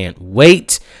Network. Can't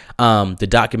wait. The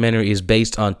documentary is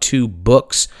based on 2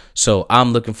 books, so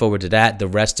I'm looking forward to that. The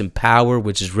Rest in Power,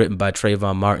 which is written by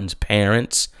Trayvon Martin's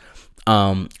parents.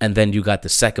 And then you got the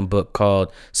second book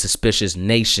called Suspicious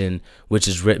Nation, which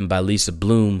is written by Lisa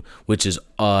Bloom, which is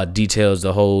details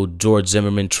the whole George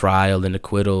Zimmerman trial and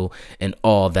acquittal and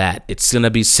all that. It's going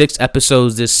to be 6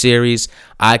 episodes this series.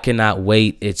 I cannot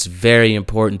wait. It's very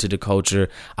important to the culture.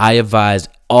 I advise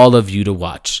all of you to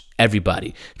watch,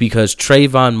 everybody, because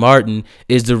Trayvon Martin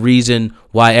is the reason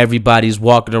why everybody's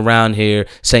walking around here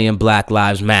saying Black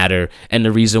Lives Matter and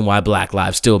the reason why Black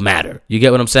Lives still matter. You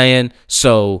get what I'm saying?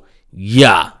 So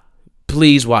yeah,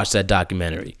 please watch that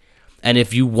documentary. And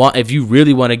if you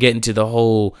really want to get into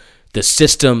the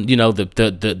system,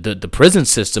 the prison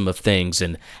system of things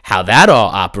and how that all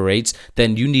operates,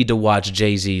 then you need to watch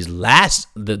Jay-Z's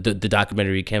the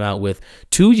documentary he came out with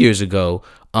 2 years ago,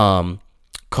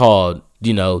 called,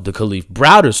 the Kalief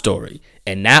Browder story.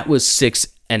 And that was 6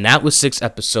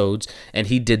 episodes, and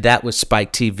he did that with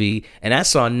Spike TV, and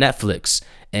that's on Netflix.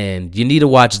 And you need to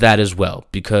watch that as well,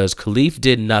 because Kalief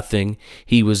did nothing.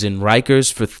 He was in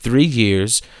Rikers for 3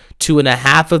 years.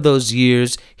 2.5 of those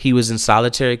years, he was in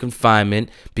solitary confinement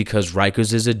because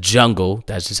Rikers is a jungle.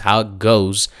 That's just how it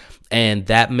goes. And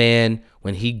that man,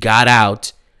 when he got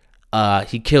out,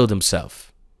 he killed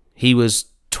himself. He was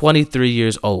 23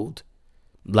 years old.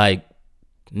 Like,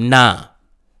 nah.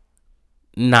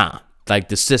 Like,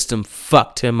 the system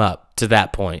fucked him up to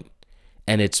that point.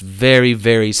 And it's very,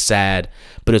 very sad,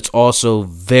 but it's also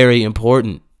very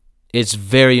important. It's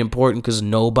very important because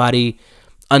nobody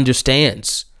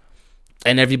understands.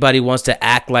 And everybody wants to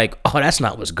act like, oh, that's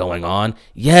not what's going on.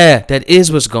 Yeah, that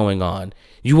is what's going on.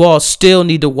 You all still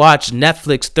need to watch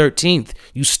Netflix 13th.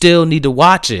 You still need to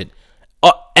watch it.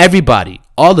 Everybody,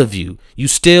 all of you, you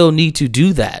still need to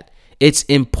do that. It's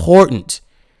important.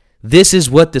 This is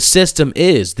what the system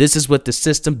is. This is what the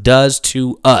system does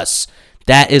to us.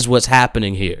 That is what's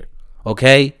happening here.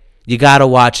 Okay? You gotta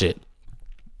watch it.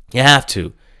 You have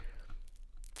to.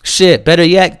 Shit, better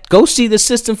yet, go see the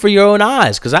system for your own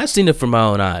eyes, because I've seen it for my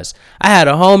own eyes. I had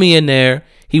a homie in there.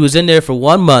 He was in there for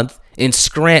 1 month in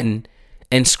Scranton,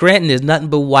 and Scranton is nothing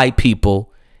but white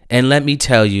people. And let me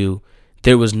tell you,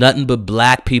 there was nothing but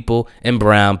black people and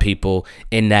brown people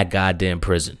in that goddamn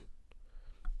prison.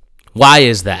 Why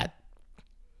is that?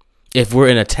 If we're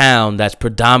in a town that's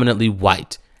predominantly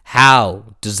white,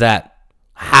 how?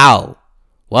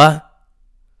 What?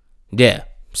 Yeah,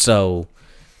 so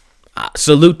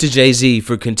salute to Jay-Z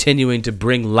for continuing to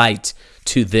bring light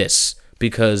to this,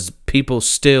 because people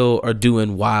still are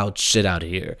doing wild shit out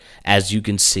here, as you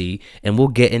can see, and we'll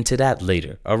get into that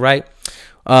later, all right?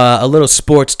 A little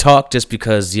sports talk, just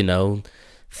because,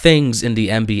 things in the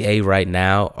NBA right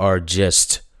now are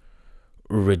just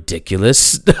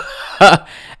ridiculous.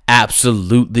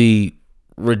 Absolutely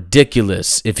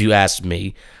ridiculous, if you ask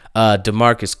me.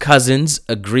 DeMarcus Cousins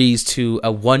agrees to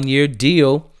a 1-year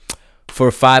deal for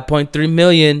 $5.3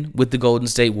 million with the Golden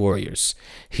State Warriors.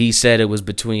 He said it was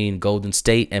between Golden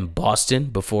State and Boston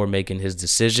before making his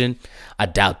decision. I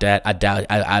doubt that.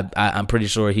 I'm pretty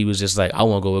sure he was just like, I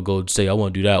want to go with Golden State. I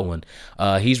want to do that one.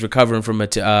 He's recovering from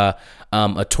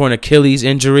a torn Achilles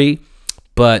injury,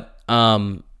 but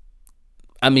my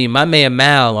man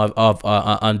Mal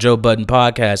on Joe Budden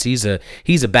podcast,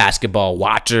 he's a basketball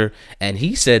watcher, and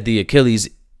he said the Achilles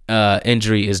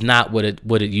injury is not what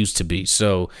it used to be.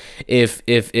 So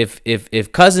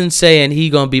if Cousins saying he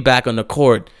gonna be back on the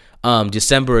court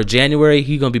December or January,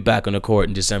 he gonna be back on the court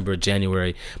in December or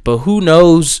January. But who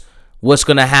knows what's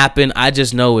gonna happen? I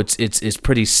just know it's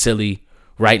pretty silly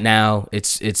right now.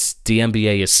 It's the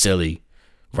NBA is silly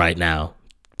right now.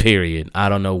 Period. I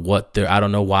don't know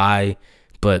why.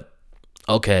 But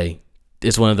okay,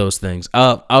 it's one of those things.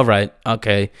 All right.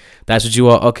 Okay. That's what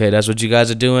you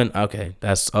guys are doing. Okay.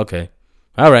 That's okay.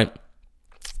 All right.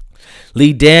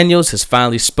 Lee Daniels has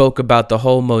finally spoke about the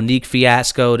whole Monique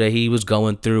fiasco that he was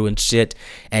going through and shit.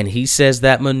 And he says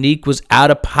that Monique was out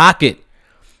of pocket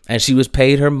and she was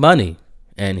paid her money.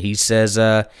 And he says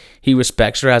he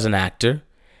respects her as an actor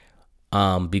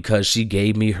because she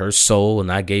gave me her soul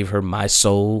and I gave her my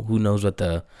soul. Who knows what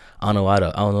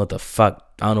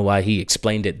I don't know why he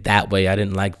explained it that way. I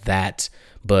didn't like that,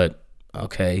 but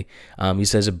Okay. He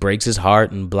says it breaks his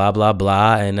heart and blah, blah,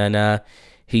 blah. And then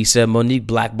he said Monique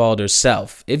blackballed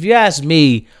herself. If you ask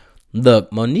me,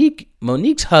 look,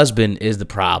 Monique's husband is the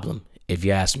problem, if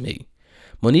you ask me.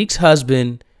 Monique's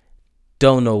husband,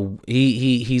 don't know.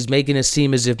 He's making it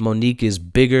seem as if Monique is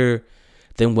bigger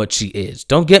than what she is.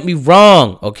 Don't get me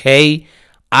wrong, okay?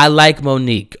 I like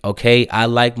Monique, okay? I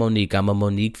like Monique. I'm a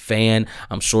Monique fan.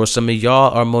 I'm sure some of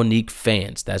y'all are Monique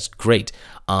fans. That's great.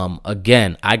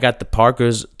 Again, I got the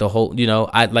Parkers, the whole,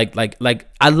 I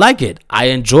I like it. I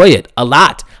enjoy it a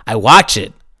lot. I watch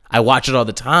it. I watch it all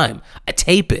the time. I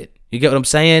tape it. You get what I'm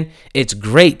saying? It's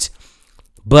great.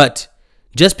 But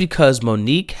just because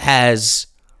Monique has,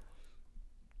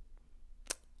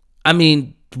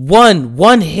 one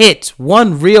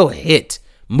real hit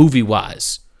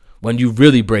movie-wise, when you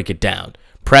really break it down.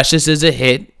 Precious is a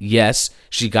hit, yes.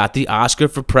 She got the Oscar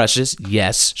for Precious,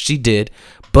 yes, she did.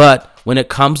 But when it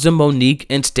comes to Monique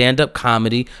and stand-up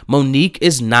comedy, Monique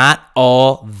is not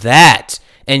all that.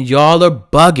 And y'all are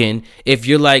bugging if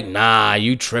you're like, nah,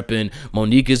 you tripping.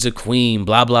 Monique is a queen,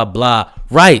 blah, blah, blah.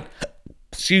 Right.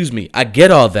 Excuse me. I get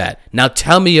all that. Now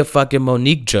tell me a fucking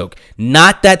Monique joke.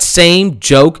 Not that same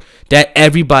joke that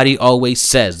everybody always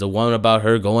says. The one about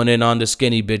her going in on the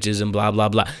skinny bitches and blah, blah,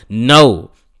 blah.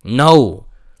 No.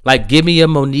 Like, give me a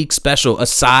Monique special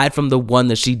aside from the one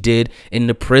that she did in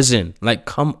the prison. Like,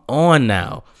 come on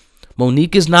now.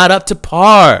 Monique is not up to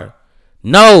par.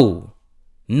 No.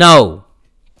 And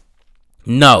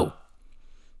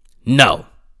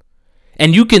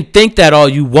you can think that all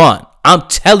you want. I'm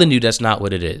telling you that's not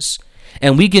what it is.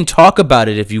 And we can talk about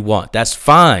it if you want. That's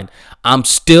fine. I'm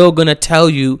still going to tell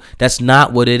you that's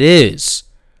not what it is.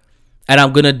 And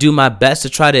I'm going to do my best to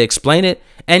try to explain it.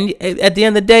 And at the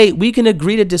end of the day, we can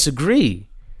agree to disagree.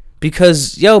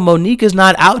 Because, Monique is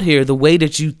not out here the way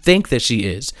that you think that she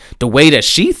is. The way that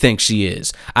she thinks she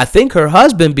is. I think her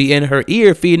husband be in her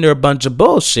ear feeding her a bunch of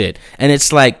bullshit. And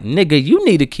it's like, nigga, you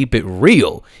need to keep it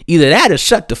real. Either that or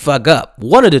shut the fuck up.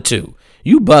 One of the two.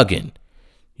 You bugging.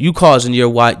 You causing your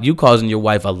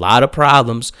wife a lot of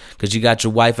problems because you got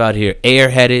your wife out here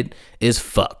airheaded as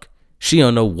fuck. She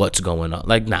don't know what's going on.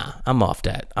 Like, nah, I'm off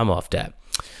that.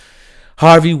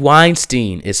 Harvey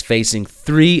Weinstein is facing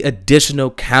 3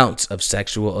 additional counts of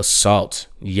sexual assault.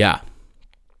 Yeah.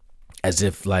 As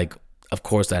if, of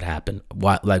course that happened.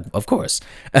 Why? Of course.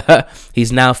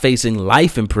 He's now facing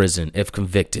life in prison if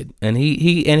convicted. And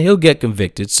he'll get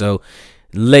convicted. So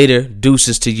later,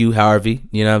 deuces to you, Harvey.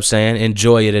 You know what I'm saying?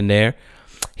 Enjoy it in there.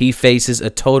 He faces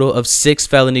a total of 6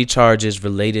 felony charges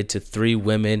related to 3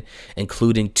 women,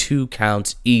 including 2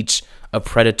 counts each of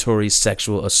predatory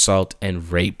sexual assault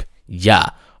and rape. Yeah,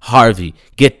 Harvey,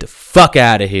 get the fuck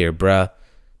out of here, bruh.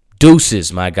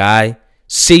 Deuces, my guy.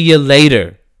 See you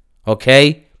later.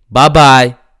 Okay?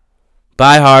 Bye-bye.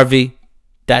 Bye, Harvey.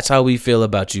 That's how we feel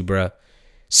about you, bruh.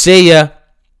 See ya.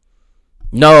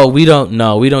 No, we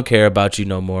don't care about you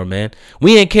no more, man.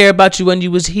 We ain't care about you when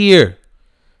you was here.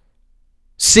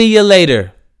 See you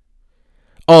later.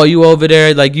 Oh, you over there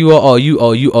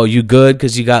you good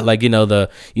because you got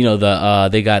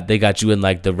they got you in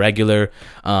like the regular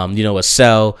a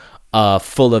cell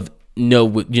full of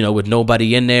with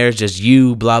nobody in there, it's just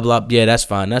you, blah blah. Yeah, that's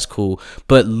fine, that's cool.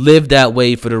 But live that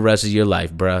way for the rest of your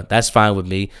life, bruh. That's fine with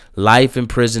me. Life in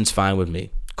prison's fine with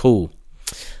me. Cool.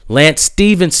 Lance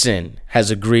Stevenson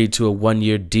has agreed to a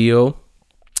 1-year deal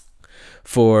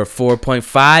for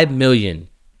 $4.5 million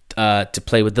to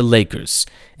play with the Lakers,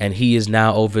 and he is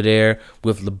now over there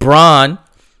with LeBron,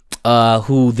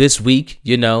 who this week,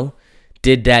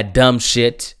 did that dumb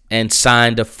shit and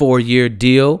signed a 4-year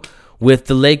deal with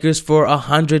the Lakers for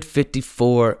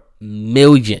 $154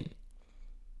 million.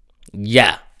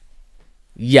 Yeah.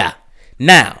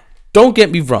 Now, don't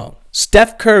get me wrong.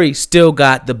 Steph Curry still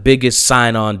got the biggest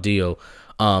sign-on deal,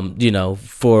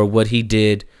 for what he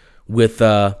did with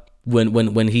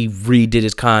when he redid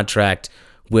his contract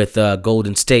with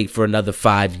Golden State for another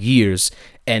 5 years,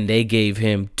 and they gave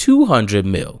him $200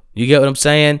 million. You get what I'm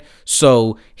saying?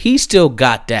 So he still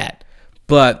got that.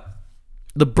 But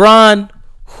LeBron,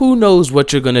 who knows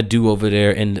what you're gonna do over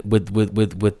there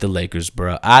with the Lakers,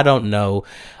 bro? I don't know.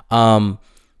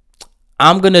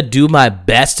 I'm going to do my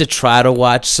best to try to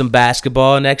watch some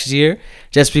basketball next year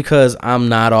just because I'm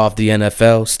not off the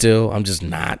NFL still. I'm just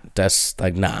not. That's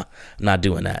like, nah, I'm not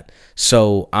doing that.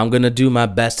 So I'm going to do my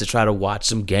best to try to watch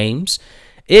some games.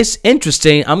 It's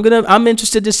interesting. I'm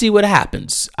interested to see what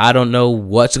happens. I don't know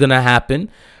what's going to happen.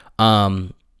 I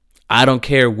don't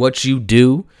care what you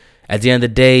do. At the end of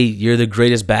the day, you're the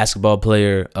greatest basketball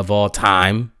player of all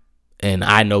time. And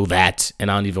I know that.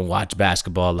 And I don't even watch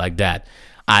basketball like that.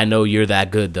 I know you're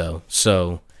that good, though.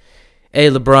 So Hey,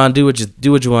 LeBron, do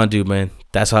what you want to do, man.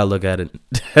 That's how I look at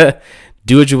it.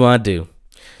 Do what you want to do.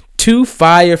 Two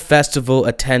Fire Festival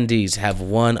attendees have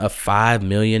won a $5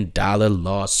 million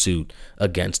lawsuit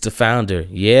against the founder.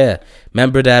 Yeah.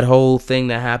 Remember that whole thing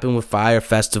that happened with Fire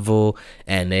Festival,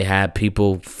 and they had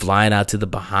people flying out to the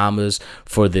Bahamas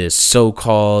for this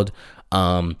so-called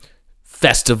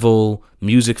festival,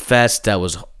 music fest that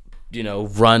was,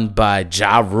 run by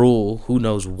Ja Rule. Who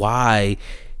knows why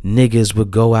niggas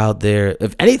would go out there,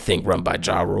 if anything, run by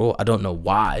Ja Rule. I don't know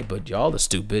why, but y'all are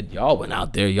stupid. Y'all went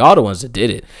out there. Y'all the ones that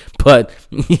did it. But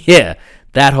yeah,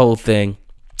 that whole thing.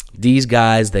 These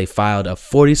guys, they filed a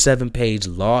 47-page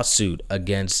lawsuit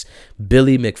against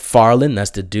Billy McFarland. That's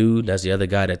the dude. That's the other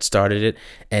guy that started it.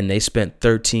 And they spent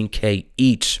 $13K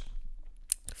each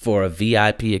for a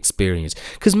VIP experience.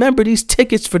 Because remember, these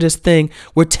tickets for this thing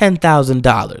were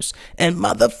 $10,000. And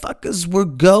motherfuckers were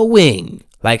going.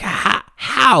 Like,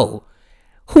 how?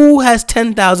 Who has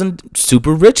 10,000?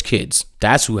 Super rich kids.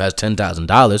 That's who has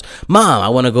 $10,000. Mom, I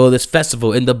want to go to this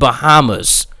festival in the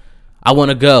Bahamas. I want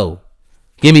to go.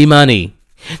 Give me money.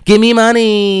 Give me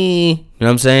money. You know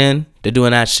what I'm saying? They're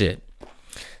doing that shit.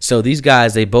 So these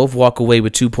guys, they both walk away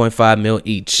with 2.5 mil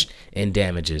each in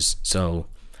damages. So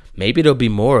maybe there'll be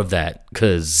more of that,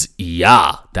 because,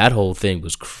 that whole thing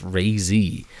was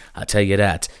crazy. I'll tell you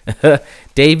that.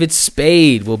 David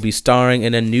Spade will be starring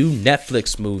in a new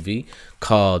Netflix movie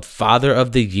called Father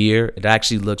of the Year. It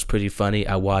actually looks pretty funny.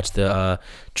 I watched the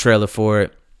trailer for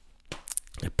it.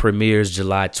 It premieres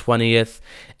July 20th,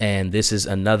 and this is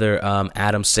another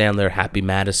Adam Sandler Happy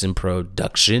Madison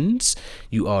Productions.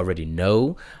 You already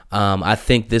know. I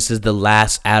think this is the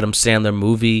last Adam Sandler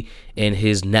movie in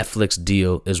his Netflix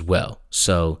deal as well.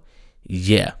 So,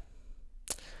 yeah.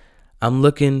 I'm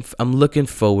looking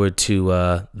forward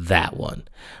to that one.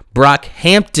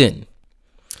 Brockhampton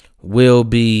will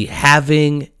be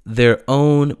having their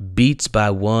own Beats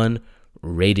by One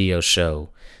radio show.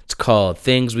 It's called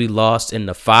Things We Lost in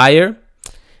the Fire,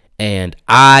 and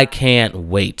I can't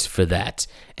wait for that.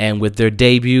 And with their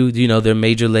debut, their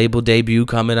major label debut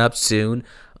coming up soon,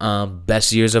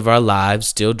 Best Years of Our Lives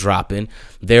still dropping.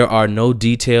 There are no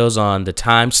details on the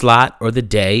time slot or the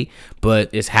day,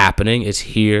 but it's happening. It's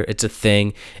here. It's a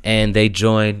thing. And they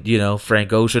joined,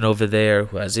 Frank Ocean over there,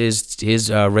 who has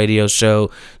his radio show.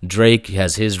 Drake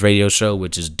has his radio show,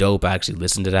 which is dope. I actually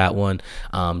listened to that one.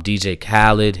 DJ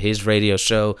Khaled, his radio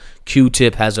show.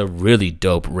 Q-Tip has a really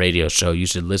dope radio show. You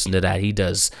should listen to that. He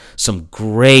does some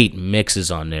great mixes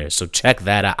on there. So check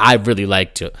that out. I really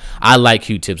like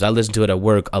Q-Tips. I listen to it at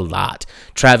work a lot.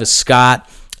 Travis Scott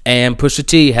and Pusha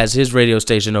T has his radio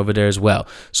station over there as well.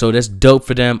 So that's dope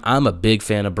for them. I'm a big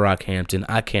fan of Brockhampton.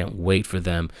 I can't wait for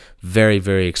them. Very,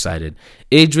 very excited.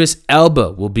 Idris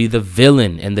Elba will be the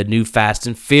villain in the new Fast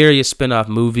and Furious spinoff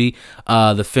movie,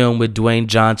 the film with Dwayne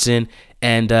Johnson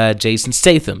and Jason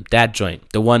Statham. That joint.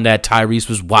 The one that Tyrese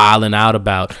was wilding out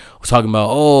about. Talking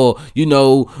about,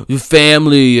 your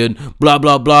family and blah,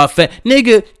 blah, blah.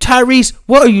 Nigga, Tyrese,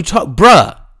 what are you talking?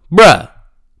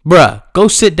 Bruh, go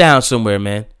sit down somewhere,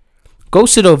 man. Go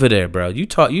sit over there, bro. You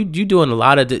doing a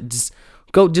lot of this.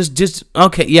 Just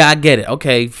okay. Yeah, I get it.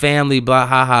 Okay, family, blah,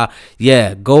 haha.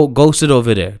 Yeah, go sit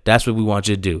over there. That's what we want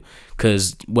you to do.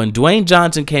 Because when Dwayne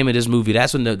Johnson came in this movie,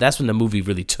 that's when the movie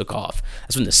really took off.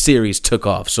 That's when the series took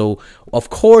off. So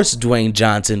of course Dwayne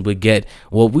Johnson would get.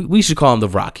 Well, we should call him The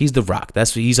Rock. He's The Rock.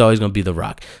 He's always gonna be The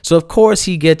Rock. So of course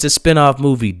he gets a spinoff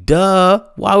movie. Duh.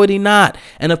 Why would he not?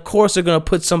 And of course they're gonna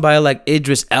put somebody like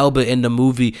Idris Elba in the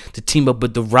movie to team up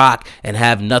with The Rock and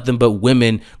have nothing but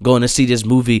women going to see this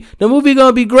movie. The movie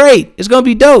gonna be great. It's gonna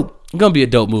be dope. It's going to be a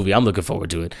dope movie. I'm looking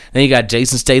forward to it. Then you got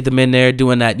Jason Statham in there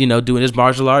doing that, doing his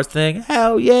martial arts thing.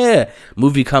 Hell yeah.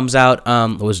 Movie comes out,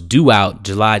 was due out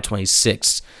July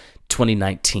 26th,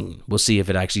 2019. We'll see if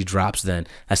it actually drops then.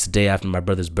 That's the day after my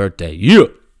brother's birthday. Yeah.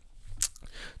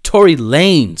 Tory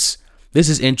Lanez. This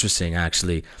is interesting,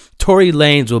 actually. Tory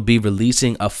Lanez will be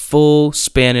releasing a full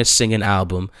Spanish singing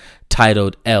album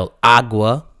titled El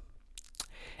Agua.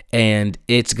 And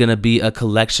it's going to be a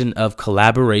collection of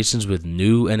collaborations with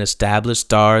new and established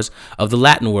stars of the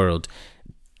Latin world.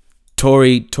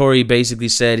 Tory basically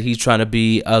said he's trying to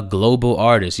be a global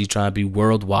artist. He's trying to be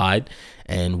worldwide.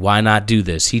 And why not do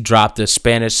this? He dropped a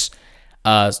Spanish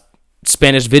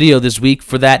video this week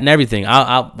for that and everything.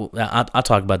 I'll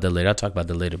talk about that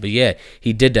later. But yeah,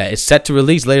 he did that. It's set to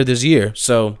release later this year.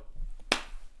 So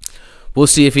we'll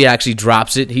see if he actually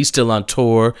drops it. He's still on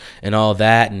tour and all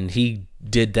that. And he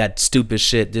did that stupid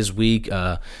shit this week,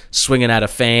 swinging at a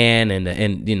fan, and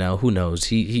who knows?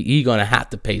 He gonna have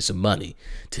to pay some money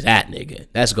to that nigga.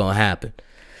 That's gonna happen.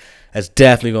 That's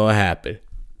definitely gonna happen.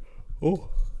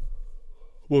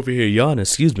 Over here yawning,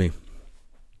 excuse me.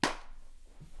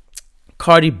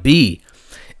 Cardi B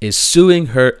is suing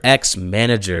her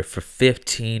ex-manager for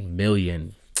 $15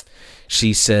 million.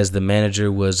 She says the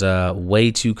manager was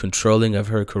way too controlling of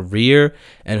her career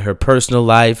and her personal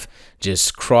life,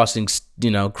 just crossing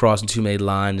too many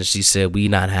lines. And she said, "We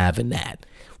not having that.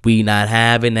 We not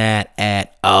having that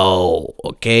at all."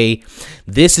 Okay,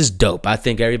 this is dope. I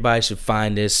think everybody should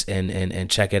find this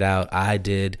and check it out. I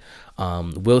did.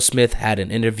 Will Smith had an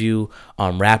interview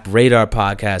on Rap Radar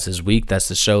podcast this week. That's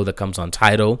the show that comes on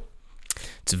Tidal.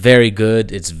 It's very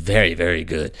good. It's very, very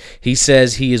good. He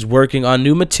says he is working on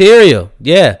new material.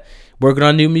 Yeah, working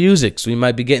on new music. So we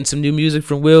might be getting some new music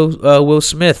from Will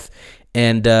Smith.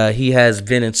 And he has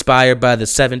been inspired by the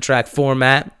 7-track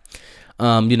format,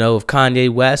 of Kanye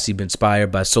West. He's been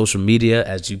inspired by social media.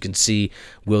 As you can see,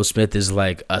 Will Smith is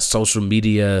like a social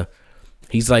media.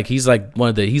 He's like one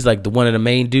of the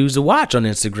main dudes to watch on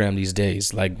Instagram these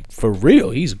days. Like, for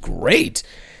real, he's great.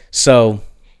 So.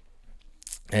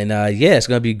 And it's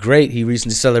gonna be great. He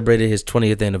recently celebrated his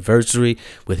 20th anniversary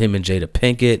with him and Jada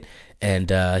Pinkett,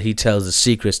 and he tells the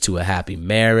secrets to a happy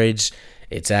marriage.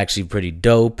 It's actually pretty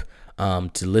dope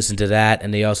to listen to that.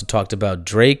 And they also talked about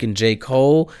Drake and J.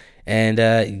 Cole. And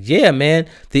man,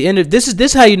 this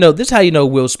is how you know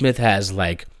Will Smith has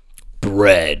like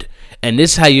bread, and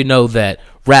this is how you know that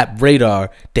Rap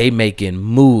Radar, they making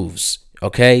moves.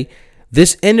 Okay,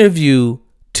 this interview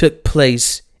took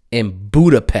place in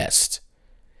Budapest.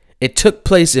 It took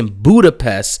place in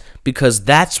Budapest because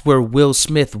that's where Will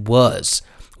Smith was.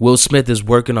 Will Smith is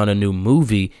working on a new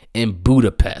movie in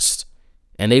Budapest.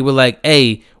 And they were like,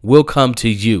 "Hey, we'll come to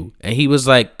you." And he was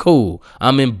like, "Cool,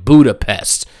 I'm in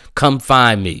Budapest. Come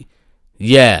find me."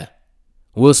 Yeah,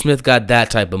 Will Smith got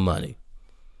that type of money.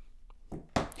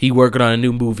 He working on a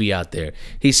new movie out there.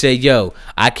 He said, "Yo,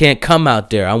 I can't come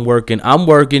out there. I'm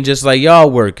working just like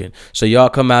y'all working. So y'all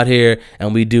come out here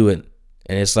and we do it."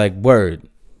 And it's like, word.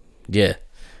 Yeah,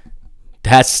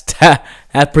 that's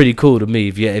pretty cool to me.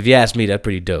 If you ask me, that's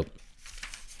pretty dope.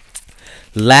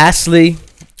 Lastly,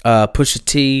 Pusha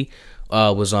T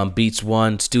was on Beats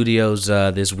One Studios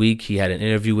this week. He had an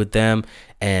interview with them,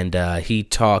 and he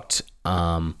talked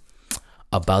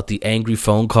about the angry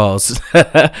phone calls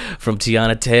from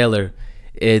Tiana Taylor.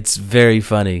 It's very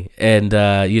funny, and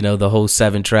the whole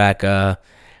 7-track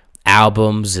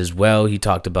albums as well. He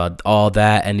talked about all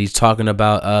that, and he's talking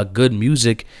about good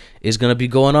music is going to be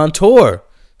going on tour.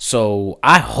 So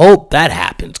I hope that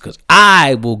happens, because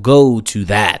I will go to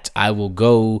that. I will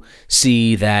go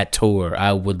see that tour.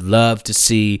 I would love to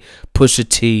see Pusha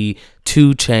T,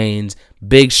 2 Chainz,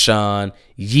 Big Sean,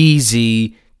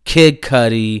 Yeezy, Kid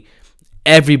Cudi,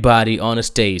 everybody on a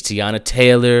stage. Tiana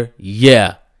Taylor,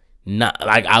 yeah. Not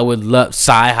like I would love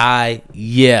Sci-Hi,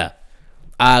 yeah.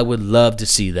 I would love to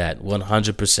see that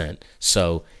 100%.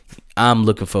 So I'm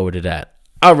looking forward to that.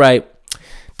 All right.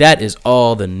 That is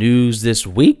all the news this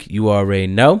week. You already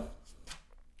know.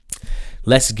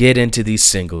 Let's get into these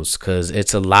singles, because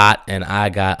it's a lot, and I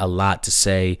got a lot to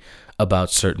say about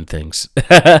certain things.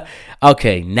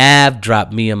 Okay, Nav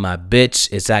dropped Me and My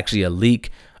Bitch. It's actually a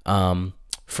leak from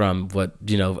what,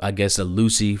 I guess a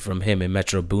Lucy from him and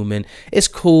Metro Boomin. It's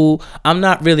cool. I'm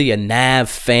not really a Nav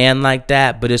fan like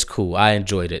that, but it's cool. I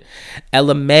enjoyed it.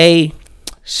 Ella Mai,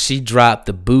 she dropped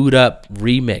the Boo'd Up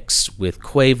remix with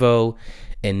Quavo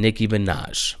and Nicki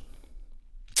Minaj.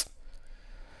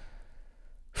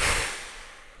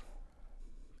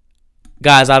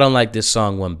 Guys, I don't like this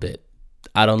song one bit.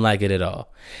 I don't like it at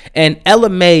all. And Ella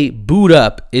Mai Boo'd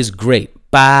Up is great.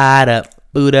 Boo'd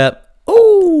up, boot up,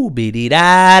 ooh, beady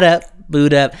da up,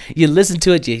 boot up. You listen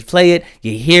to it, you play it,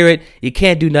 you hear it, you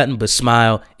can't do nothing but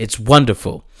smile. It's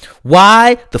wonderful.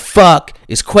 Why the fuck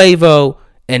is Quavo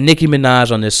and Nicki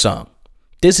Minaj on this song?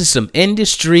 This is some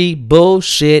industry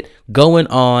bullshit going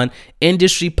on,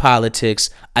 industry politics.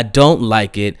 I don't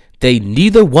like it.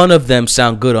 Neither one of them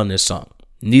sound good on this song.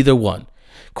 Neither one.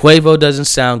 Quavo doesn't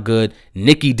sound good.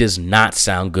 Nicki does not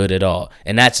sound good at all.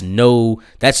 And that's no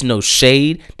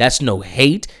shade. That's no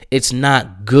hate. It's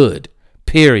not good.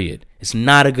 Period. It's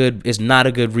not a good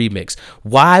remix.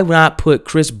 Why not put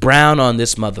Chris Brown on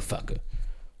this motherfucker?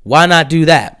 Why not do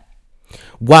that?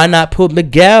 Why not put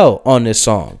Miguel on this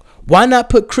song? Why not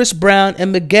put Chris Brown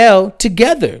and Miguel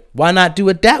together? Why not do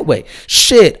it that way?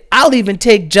 Shit, I'll even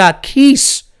take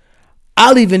Jacquees.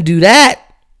 I'll even do that.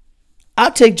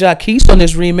 I'll take Jacquees on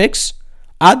this remix.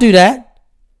 I'll do that.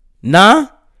 Nah?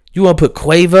 You want to put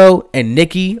Quavo and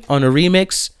Nicki on a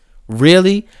remix?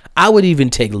 Really? I would even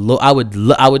take I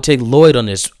would take Lloyd on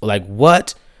this. Like,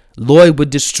 what? Lloyd would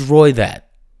destroy that.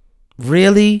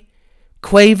 Really?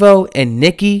 Quavo and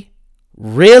Nicki?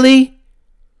 Really?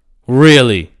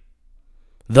 Really?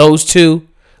 Those two?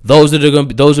 Those are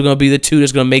gonna be the two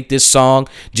that's gonna make this song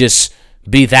just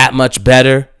be that much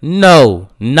better? No,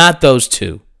 not those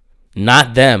two.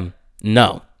 Not them.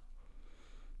 No.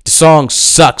 The song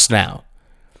sucks now.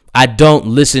 I don't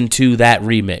listen to that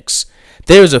remix.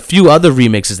 There's a few other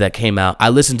remixes that came out. I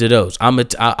listened to those.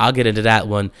 I'll get into that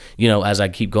one, as I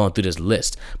keep going through this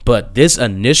list. But this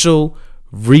initial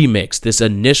remix, this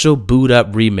initial boot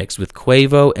up remix with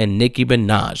Quavo and Nicki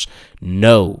Minaj,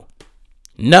 no.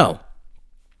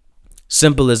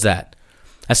 Simple as that.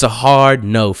 That's a hard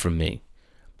no from me.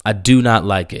 I do not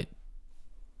like it.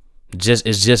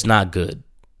 It's just not good.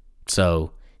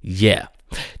 So, yeah.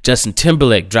 Justin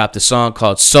Timberlake dropped a song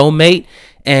called Soulmate.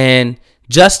 And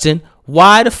Justin,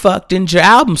 why the fuck didn't your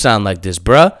album sound like this,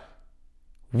 bruh?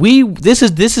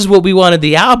 This is what we wanted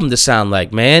the album to sound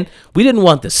like, man. We didn't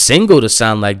want the single to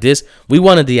sound like this. We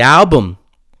wanted the album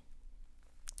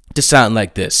to sound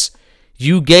like this.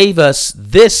 You gave us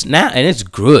this now, and it's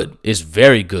good. It's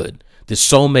very good. The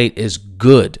Soulmate is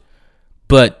good.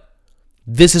 But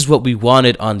this is what we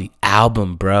wanted on the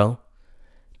album, bro.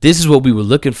 This is what we were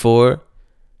looking for.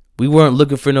 We weren't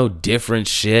looking for no different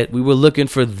shit. We were looking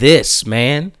for this,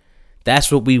 man.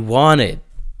 That's what we wanted.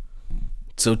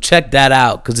 So check that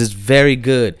out, because it's very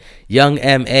good. Young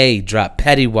M.A. dropped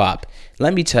Petty Wop.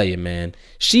 Let me tell you, man,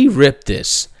 she ripped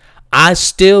this. I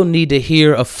still need to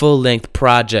hear a full-length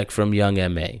project from Young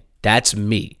M.A. That's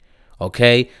me,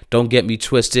 okay? Don't get me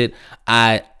twisted.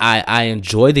 I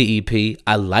enjoy the EP.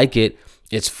 I like it.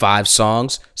 It's 5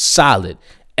 songs, solid.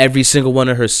 Every single one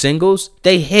of her singles,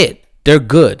 they hit. They're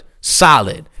good,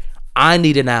 solid. I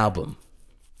need an album.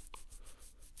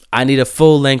 I need a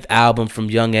full-length album from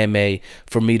Young M.A.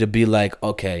 for me to be like,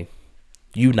 okay,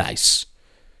 you nice.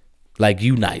 Like,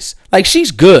 you nice. Like,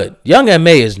 she's good. Young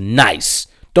M.A. is nice.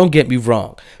 Don't get me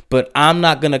wrong. But I'm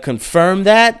not going to confirm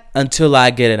that until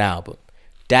I get an album.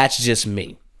 That's just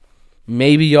me.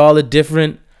 Maybe y'all are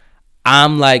different.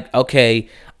 I'm like, okay,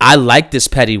 I like this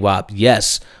Petty Wop,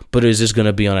 yes. But is this going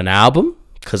to be on an album?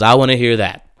 Because I want to hear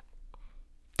that.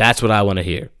 That's what I want to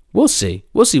hear. We'll see.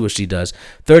 We'll see what she does.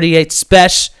 38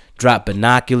 Special dropped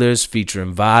Binoculars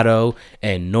featuring Vado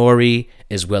and Nori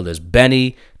as well as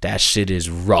Benny. That shit is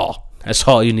raw. That's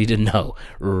all you need to know.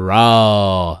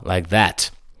 Raw. Like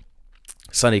that.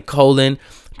 Sonny Colon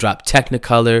dropped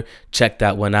Technicolor. Check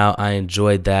that one out. I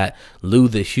enjoyed that. Lou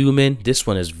the Human. This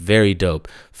one is very dope.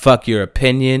 Fuck Your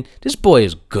Opinion. This boy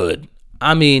is good.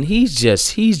 I mean,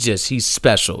 he's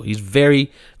special. He's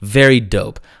very, very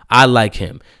dope. I like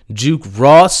him. Juke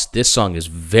Ross, this song is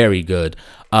very good.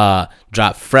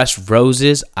 Dropped Fresh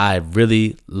Roses. I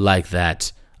really like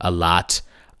that a lot.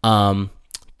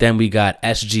 Then we got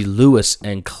SG Lewis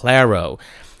and Claro.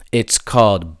 It's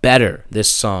called Better,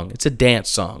 this song. It's a dance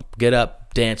song. Get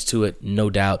up, dance to it, no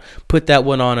doubt. Put that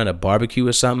one on at a barbecue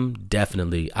or something.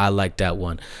 Definitely. I like that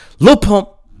one. Lil Pump,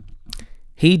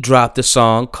 he dropped a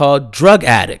song called Drug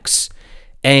Addicts.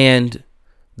 And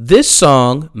this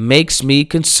song makes me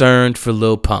concerned for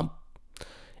Lil Pump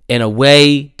in a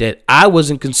way that I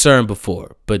wasn't concerned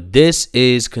before. But this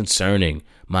is concerning,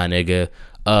 my nigga.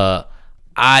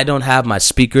 I don't have my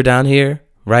speaker down here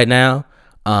right now.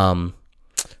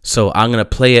 So I'm going to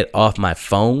play it off my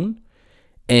phone.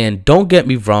 And don't get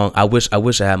me wrong, I wish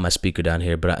I had my speaker down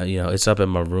here, but it's up in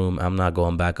my room. I'm not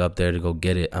going back up there to go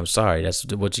get it. I'm sorry. That's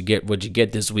what you get. What you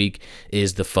get this week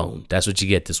is the phone. That's what you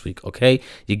get this week, okay?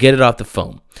 You get it off the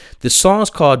phone. The song's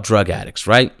called Drug Addicts,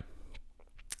 right?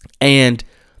 And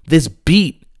this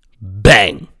beat,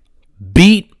 bang.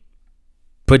 Beat,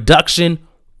 production,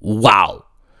 wow.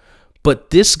 But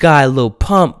this guy, Lil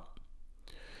Pump,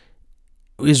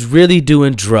 is really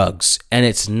doing drugs, and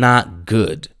it's not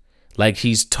good. Like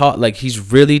he's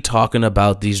really talking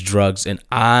about these drugs, and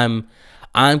I'm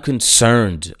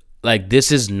concerned. Like,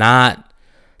 this is not,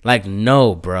 like,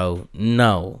 no, bro.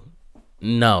 No,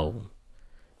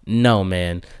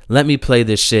 man. Let me play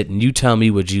this shit, and you tell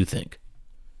me what you think.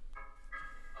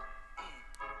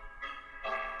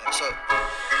 So,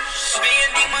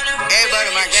 everybody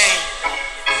in my game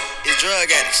is drug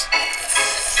addicts.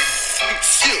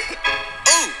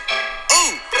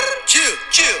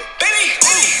 Chill, baby.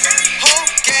 Whole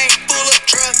gang full of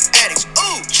drug addicts.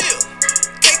 Chill.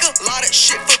 Take a lot of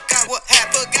shit, forgot what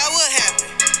happened. I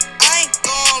ain't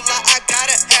gon' lie, I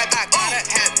gotta have it.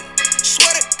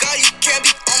 Swear to God, you can't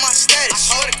be on my status.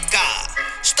 I swear to God.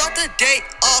 Start the day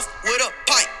off with a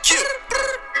pint. Chill.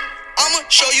 I'ma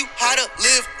show you how to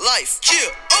live life. Chill.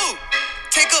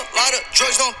 Take a lot of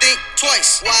drugs, don't think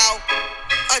twice. Wow.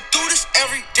 I do this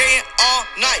every day and all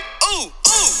night. Whole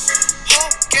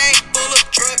gang full of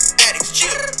drug addicts.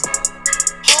 Chill.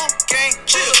 Whole gang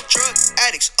chill. Drug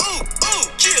addicts.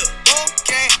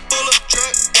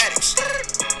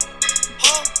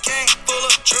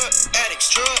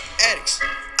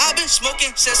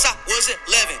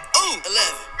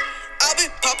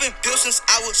 popping pills since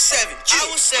I was 7.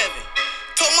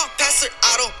 Told my pastor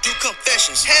I don't do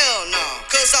confessions. Hell no.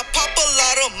 Cause I pop a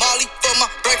lot of Molly for my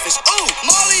breakfast. Ooh,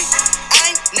 Molly. I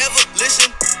ain't never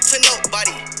listened to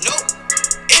nobody. Nope.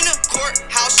 In the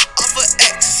courthouse off of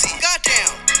ecstasy.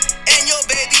 Goddamn. And your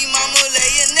baby mama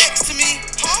laying next to me.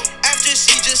 Huh? After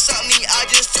she just sucked me, I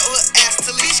just told her ass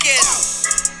to leave. Get out.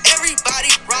 Everybody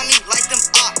around me like them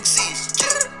oxys.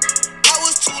 I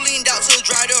was too leaned out to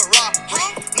dry the rock.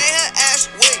 Made her ass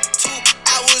wait 2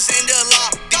 hours in the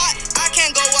lot. God, I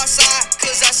can't go outside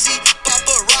cause I see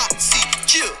paparazzi.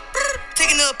 Chill.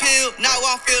 Taking a pill, now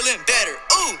I'm feeling better.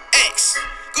 Ooh, X.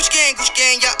 Gucci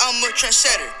gang, yeah, I'm a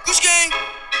trendsetter. Gucci gang.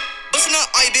 Bustin'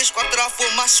 up on your bitch, wiped it off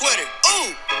with my sweater.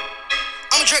 Ooh.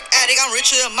 I'm a drug addict, I'm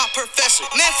richer than my professor.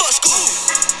 Man, fuck school.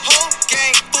 Whole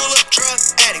gang full of drug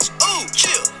addicts. Ooh,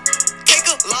 chill. Take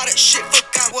a lot of shit,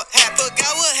 forgot what happened.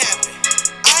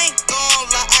 I ain't gon'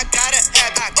 lie, I gotta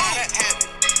have it.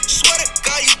 Swear to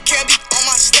God, you can't be on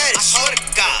my status. I swear to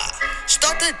God.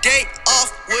 Start the day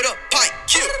off with a pint.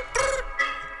 Chill.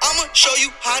 I'ma show you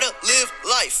how to live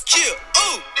life. Chill.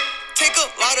 Ooh. Take a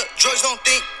lot of drugs, don't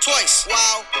think twice.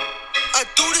 Wow. I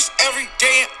do this every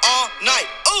day and all night.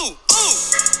 Ooh.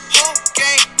 Whole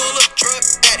gang full of drug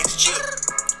addicts. Chill.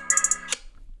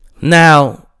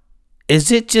 Now,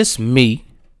 is it just me,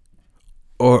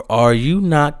 or are you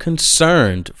not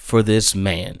concerned for this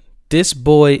man? This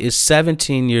boy is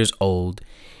 17 years old.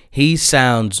 He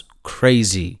sounds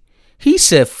crazy. He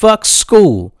said, fuck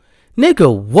school.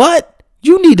 Nigga, what?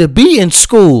 You need to be in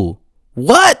school.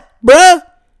 What, bruh?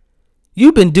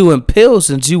 You've been doing pills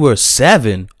since you were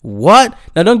 7. What?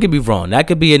 Now, don't get me wrong. That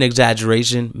could be an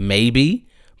exaggeration, maybe.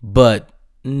 But,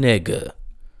 nigga,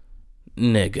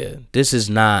 this is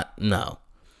not, no.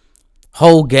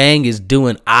 Whole gang is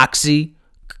doing oxy.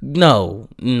 No,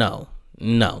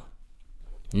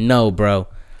 bro.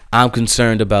 I'm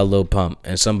concerned about Lil Pump,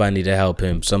 and somebody need to help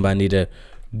him. Somebody need to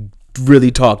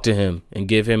really talk to him and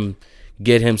get him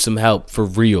some help for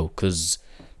real. Cause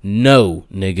no,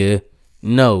 nigga,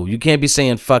 no, you can't be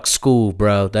saying fuck school,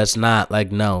 bro. That's not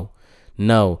like no.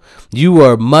 You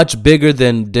are much bigger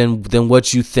than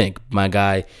what you think, my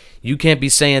guy. You can't be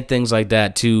saying things like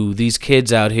that to these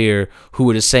kids out here who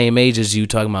are the same age as you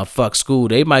talking about fuck school.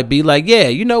 They might be like, yeah,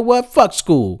 you know what? Fuck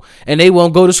school. And they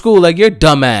won't go to school like you're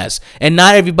dumbass. And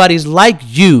not everybody's like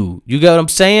you. You get what I'm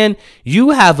saying?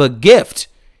 You have a gift.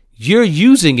 You're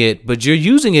using it, but you're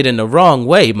using it in the wrong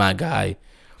way, my guy.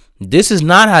 This is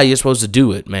not how you're supposed to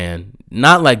do it, man.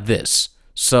 Not like this.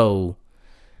 So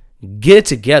get it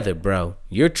together, bro.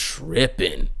 You're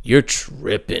tripping.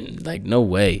 Like, no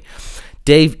way.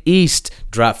 Dave East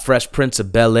dropped Fresh Prince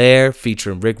of Bel-Air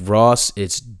featuring Rick Ross.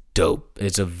 It's dope.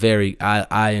 It's a very,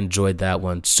 I enjoyed that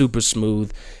one. Super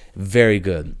smooth. Very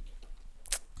good.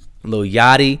 Lil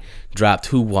Yachty dropped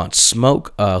Who Want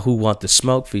the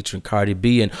Smoke featuring Cardi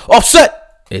B and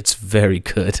Offset. It's very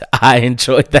good. I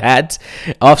enjoyed that.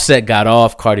 Offset got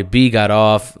off. Cardi B got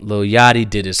off. Lil Yachty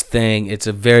did his thing. It's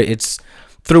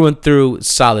through and through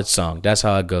solid song. That's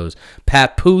how it goes.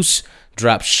 Papoose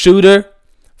dropped Shooter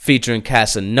featuring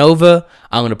Casanova.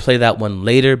 I'm going to play that one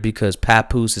later because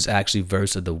Papoose is actually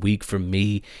verse of the week for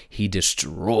me. He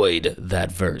destroyed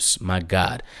that verse. My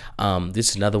God. This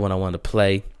is another one I want to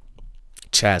play.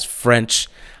 Chaz French.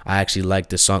 I actually like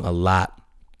this song a lot.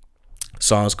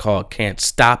 Song's called Can't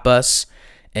Stop Us.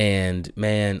 And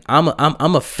man, I'm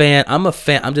a fan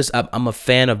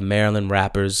of Maryland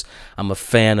rappers. I'm a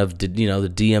fan of the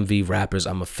DMV rappers.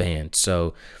 I'm a fan.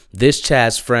 So this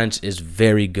Chaz French is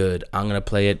very good. I'm gonna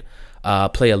play it,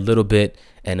 play a little bit,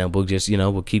 and then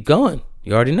we'll keep going.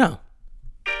 You already know.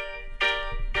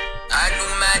 I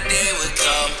knew my day would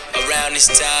come around this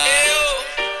time.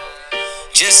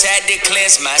 Just had to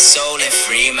cleanse my soul and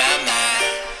free my mind.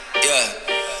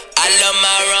 Yeah. I love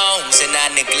my wrongs and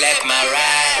I neglect my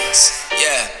rights,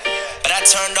 yeah. But I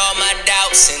turned all my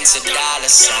doubts into dollar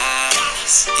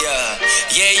signs, yeah.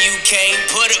 Yeah, you can't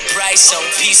put a price on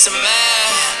peace of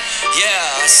mind,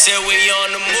 yeah. I said we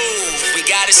on the move, we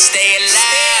gotta stay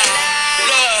alive.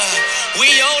 Look,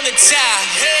 we on the top,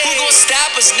 who gon'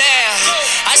 stop us now?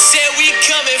 I said we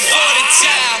coming for the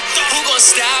top, who gon'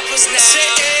 stop us now? Say,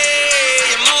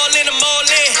 hey, I'm all in,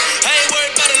 I ain't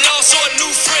worried about a loss or a new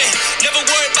friend. Never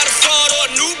worried about a fraud or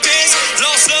a new biz.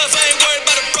 Lost love, I ain't worried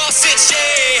about a raw sense,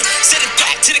 yeah. Set it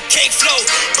back to the cake flow.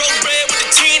 Broke bread with the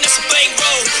team, that's a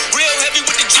bankroll. Real heavy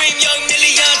with the dream, young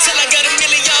million. Till I got a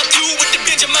million through with the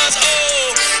Benjamins,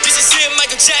 oh. This is here,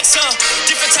 Michael Jackson.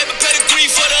 Different type of pedigree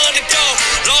for the underdog.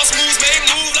 Lost moves, made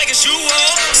move like it's you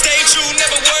all. Stay true,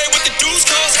 never worry what the dues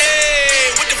cost.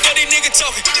 Hey, what the funny nigga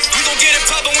talking? We gon' get it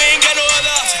poppin', we ain't got no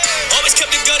other option. Always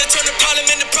kept the gutter, turn the problem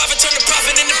into profit, turn the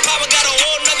profit into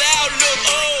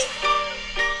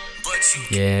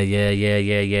Yeah.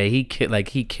 He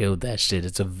killed that shit.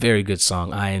 It's a very good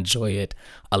song. I enjoy it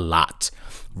a lot.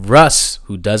 Russ,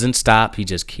 who doesn't stop, he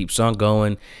just keeps on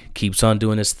going, keeps on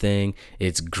doing his thing.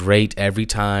 It's great every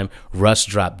time. Russ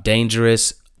dropped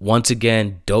Dangerous. Once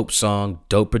again, dope song,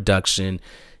 dope production.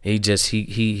 He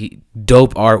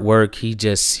dope artwork.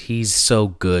 He's so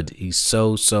good. He's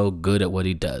so good at what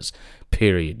he does.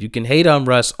 Period. You can hate on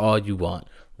Russ all you want.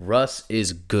 Russ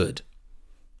is good.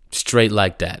 Straight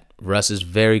like that. Russ is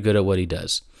very good at what he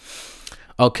does.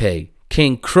 Okay,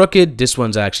 King Crooked. This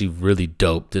one's actually really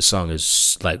dope. This song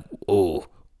is like, oh.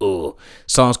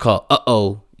 Song's called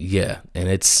Uh-Oh, yeah. And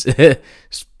it's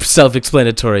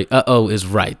self-explanatory. Uh-oh is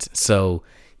right. So,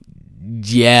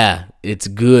 yeah, it's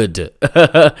good.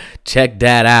 Check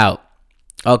that out.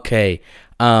 Okay.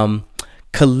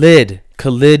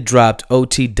 Khalid dropped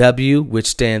OTW, which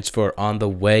stands for On the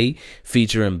Way,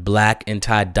 featuring Black and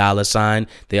Ty Dolla $ign.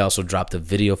 They also dropped a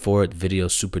video for it.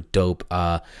 Video's super dope.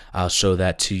 I'll show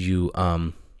that to you.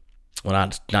 Well,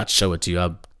 not show it to you.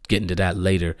 I'll get into that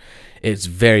later. It's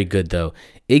very good though.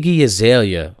 Iggy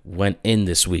Azalea went in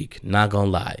this week. Not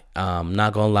gonna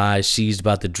lie. She's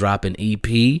about to drop an EP.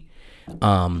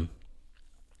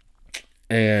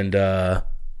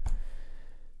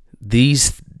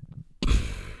 These.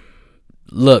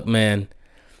 Look, man,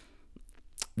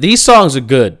 these songs are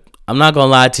good. I'm not going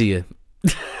to lie to you.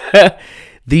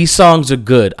 These songs are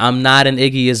good. I'm not an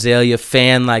Iggy Azalea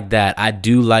fan like that. I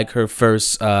do like her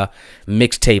first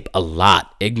mixtape a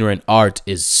lot. Ignorant Art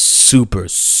is super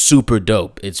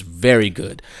dope. It's very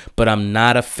good. But I'm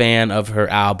not a fan of her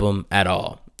album at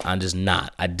all. I'm just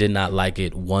not. I did not like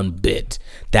it one bit.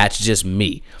 That's just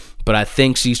me. But I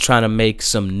think she's trying to make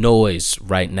some noise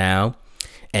right now.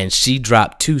 And she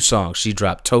dropped 2 songs. She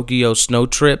dropped Tokyo Snow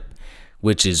Trip,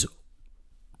 which is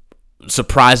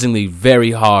surprisingly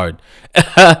very hard.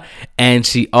 And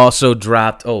she also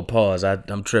dropped,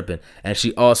 I'm tripping. And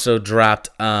she also dropped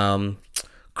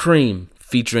Cream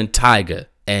featuring Tyga.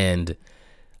 And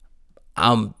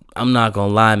I'm not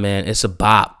gonna lie, man, it's a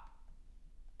bop.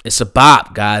 It's a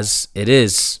bop, guys. It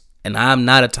is. And I'm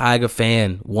not a Tyga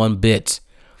fan one bit.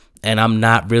 And I'm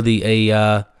not really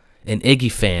an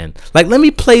Iggy fan. Like, let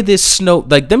me play this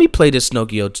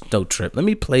Tokyo Snow Trip. Let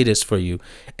me play this for you,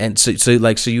 and so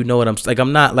you know what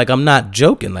I'm not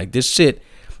joking. Like, this shit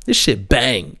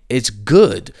bang. It's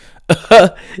good.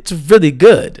 It's really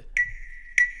good.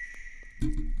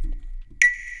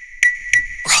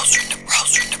 Rose from the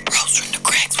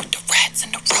cracks with the rats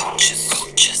and the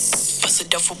roaches. Bust a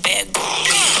duffel bag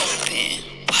open.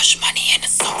 Wash money in the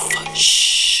sofa.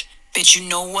 Shh. Bitch, you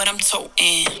know what I'm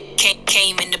toting.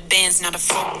 Came in the Benz, not a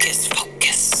focus.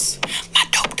 My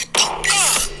dope the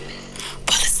dopest.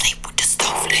 Fall asleep with the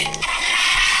stove lit.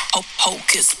 Oh,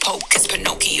 hocus pocus,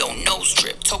 Pinocchio nose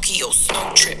drip. Tokyo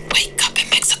snow trip. Wake up in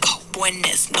Mexico.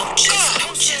 Buenas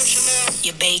noches.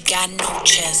 Your bae got no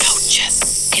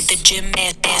chest. Hit the gym,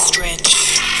 ass stretch.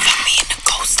 Fuck me in the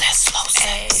ghost, that slow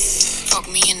sex. Fuck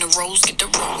me in the rose, get the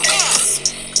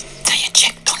Rolex. Tell your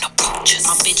check, don't approach us.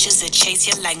 My bitches that chase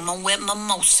you like Moet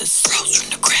mimosas. Rose from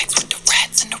the cracks with the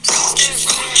rats and the roaches.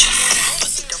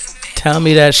 Tell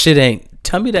me that shit ain't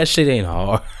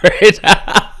hard.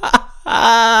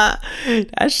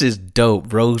 That shit's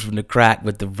dope. Rose from the crack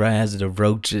with the rats and the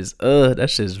roaches. That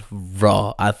shit's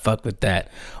raw. I fuck with that.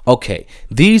 Okay,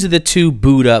 these are the 2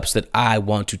 boot ups that I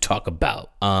want to talk about.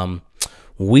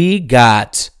 We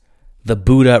got the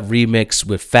boot up remix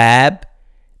with Fab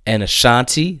and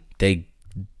Ashanti. They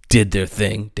did their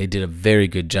thing. They did a very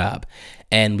good job.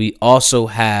 And we also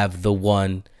have the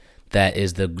one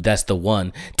that's the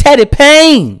one. Teddy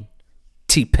Payne.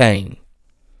 T-Pain.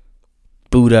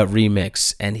 Boot up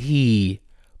remix. And he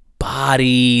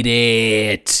bodied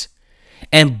it.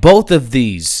 And both of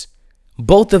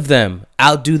them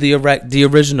outdo the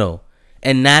original.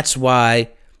 And that's why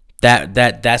that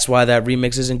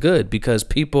remix isn't good, because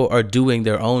people are doing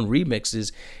their own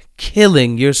remixes,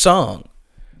 killing your song.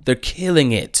 They're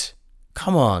killing it.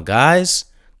 Come on, guys.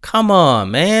 Come on,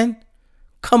 man.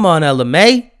 Come on, Ella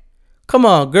May. Come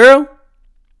on, girl.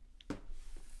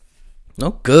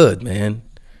 No good, man.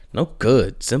 No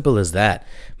good. Simple as that.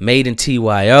 Made in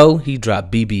TYO. He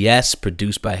dropped BBS,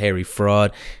 produced by Harry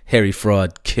Fraud. Harry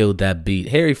Fraud killed that beat.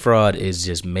 Harry Fraud is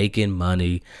just making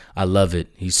money. I love it.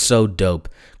 He's so dope.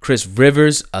 Chris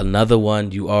Rivers, another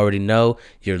one you already know.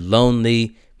 You're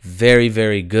Lonely. Very,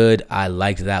 very good. I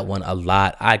liked that one a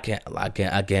lot. I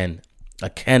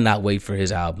cannot wait for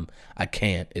his album. I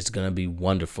can't. It's going to be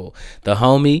wonderful. The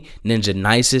homie, Ninja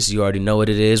Nicest, you already know what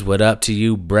it is. What up to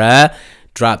you, bruh?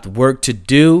 dropped Work to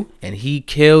Do, and he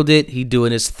killed it. He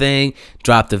doing his thing.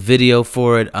 Dropped a video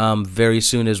for it very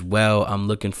soon as well. I'm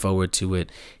looking forward to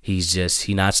it. He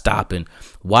not stopping.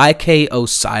 YK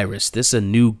Osiris. This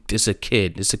a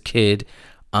kid.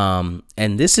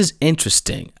 And this is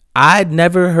interesting. I'd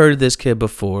never heard of this kid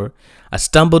before. I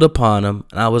stumbled upon him,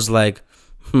 and I was like,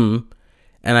 and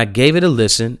I gave it a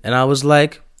listen, and I was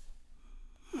like,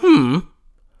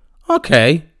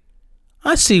 okay,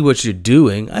 I see what you're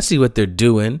doing. I see what they're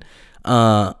doing.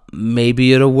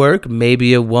 Maybe it'll work.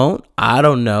 Maybe it won't. I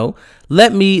don't know.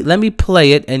 Let me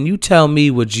play it, and you tell me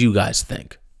what you guys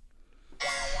think.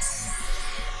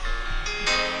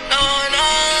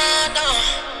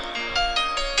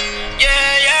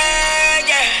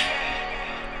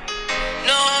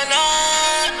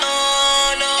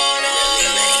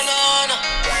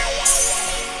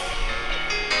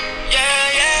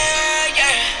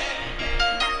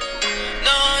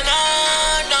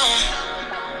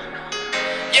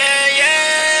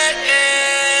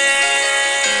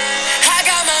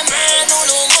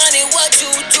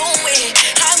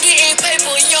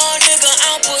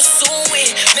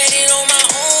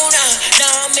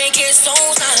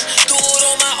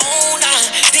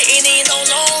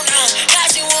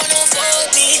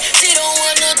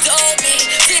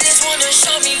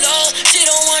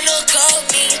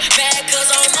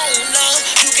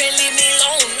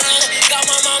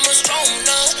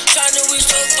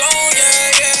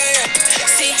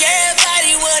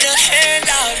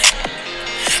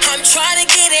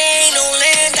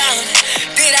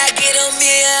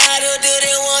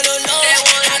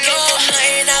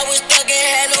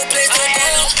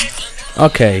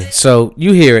 Okay, so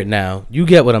you hear it now. You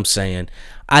get what I'm saying.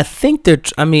 I think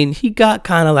he got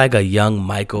kind of like a young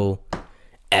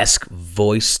Michael-esque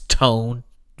voice tone,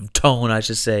 I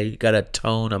should say. He got a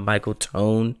Michael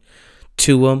tone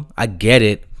to him. I get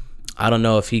it. I don't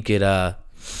know if he could,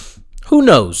 who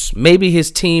knows? Maybe his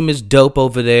team is dope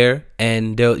over there,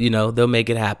 and they'll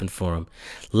make it happen for him.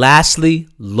 Lastly,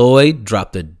 Lloyd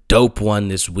dropped a dope one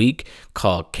this week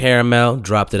called Caramel.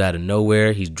 Dropped it out of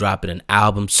nowhere. He's dropping an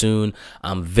album soon.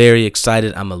 I'm very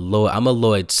excited. I'm a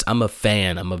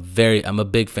fan. I'm a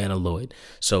big fan of Lloyd.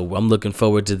 So I'm looking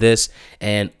forward to this.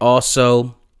 And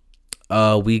also,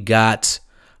 we got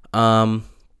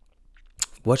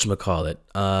whatchamacallit?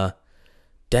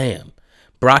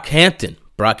 Brockhampton.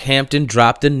 Brockhampton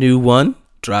dropped a new one.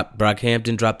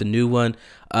 Brockhampton dropped a new one,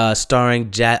 featuring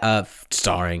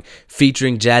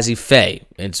Jazzy Faye.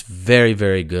 It's very,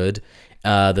 very good.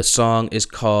 The song is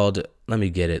called. Let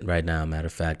me get it right now. Matter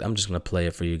of fact, I'm just gonna play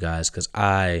it for you guys because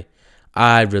I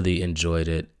really enjoyed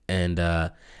it. And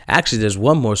actually, there's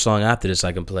one more song after this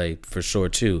I can play for sure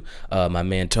too. My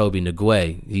man Toby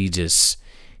Nagwe,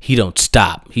 he don't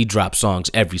stop. He drops songs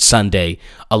every Sunday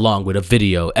along with a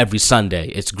video every Sunday.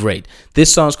 It's great.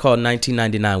 This song's called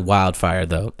 1999 Wildfire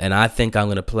though, and I think I'm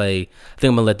gonna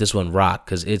let this one rock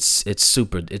because it's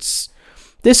super. This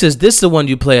is the one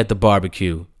you play at the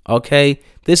barbecue. Okay,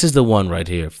 this is the one right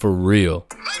here for real.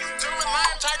 Ladies and gentlemen,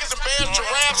 lion, tigers and bears,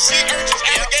 giraffes, sea urchins,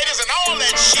 alligators, and all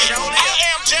that shit.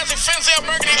 I am Jazzy Fenzel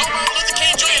Burgundy, Omar Luther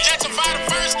King Jr. Jackson 5 the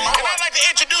First, and I'd like to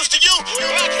introduce to you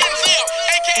Block Henzel,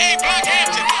 aka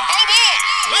Blockhampton. Oh boy,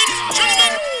 ladies and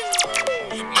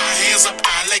gentlemen. My hands up,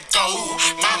 I let go.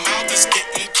 My mouth is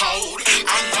getting cold.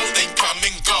 I know they come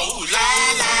and go. La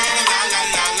la la la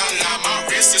la la la. My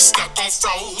wrist is stuck on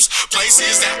froze.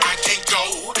 Places that I can't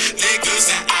go.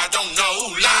 Niggas that I don't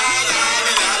know. La la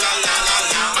la la la la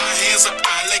la. My hands up,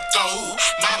 I let go.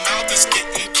 My mouth is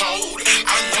getting cold.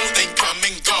 I know they come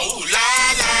and go. La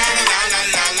la la la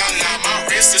la la la. My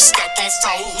wrist is stuck on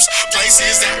froze.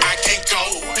 Places that I can't go.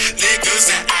 Niggas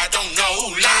that I don't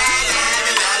know. La la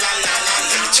la la la la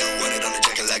la. 200 on the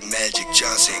jacket like Magic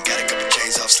Johnson. Got a couple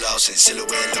chains off Slauson.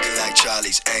 Silhouette looking like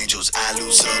Charlie's Angels. I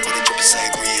lose up with a drip of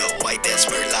sangria. White that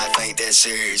smirk life ain't that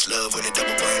serious. Love when it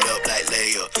double burn up like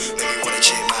Leia. Make me wanna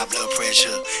check my blood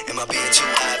pressure. Am I being too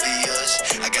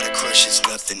obvious? I got a crush, it's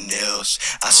nothing else.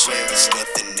 I swear it's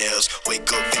nothing else.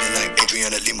 Wake up feeling like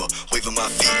Adriana Lima. Waving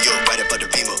my feet, yo, right up at the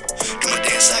beamer. Do my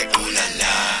dance like ooh la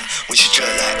la. When she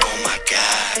drill like oh my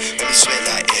god. Make me sweat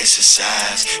like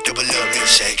exercise. Double up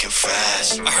milkshake and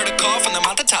fries. I heard a call from the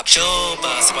mountaintop, sure,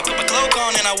 so I put my cloak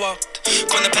on and I walked.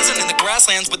 Con the peasant in the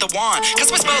grasslands with the wand. Cast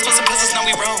my spells with some peasants, now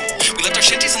we roam. We left our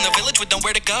shanties in the village with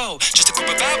nowhere to go. Just a group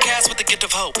of outcasts with the gift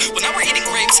of hope. Well, now we're eating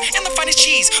grapes and the finest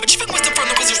cheese. Achieving wisdom from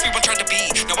the wizards we once tried to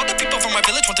be. Now all the people from my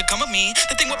village want to come with me.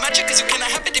 The thing with magic is you cannot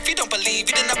have it if you don't believe.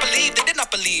 You did not believe, they did not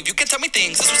believe. You can tell me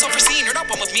things, this was unforeseen. You're not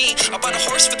one with me. I bought a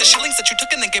horse with the shillings that you took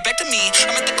and then gave back to me.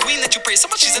 I met the queen that you praised so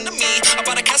much she's into me. I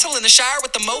bought a castle in the Shire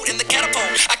with the moat and the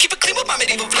catapult. I keep it clean with my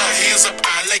medieval flow. My hands up,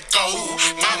 I let go.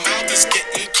 My mouth is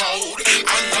getting cold.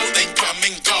 I know they come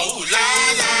and go. La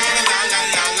la la la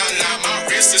la la la. My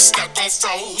wrist is stuck on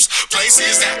froze.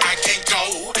 Places that I can't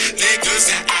go.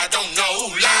 Niggas that I don't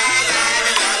know. La la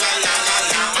la la la la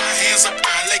la. My hands up,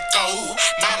 I let go.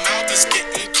 My mouth is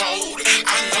getting cold.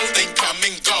 I know they come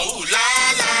and go. La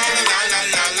la la la la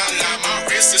la la la. My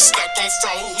wrist is stuck on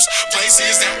froze.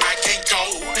 Places that I can't go.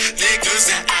 Niggas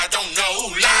that I don't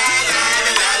know. La la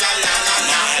la la la la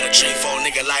la. I had a dream for a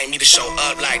nigga like me to show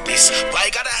up like this. Why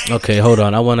you gotta? Okay, hold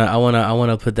on. I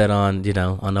wanna put that on,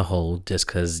 on the hold, just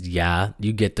cause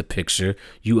you get the picture.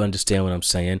 You understand what I'm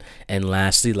saying. And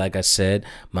lastly, like I said,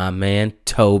 my man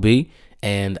Toby,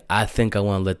 and I think I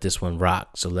want to let this one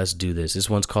rock. So let's do this. This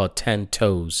one's called 10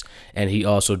 Toes, and he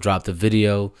also dropped the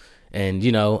video. And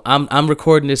I'm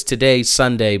recording this today,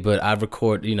 Sunday, but I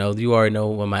record. You already know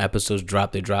when my episodes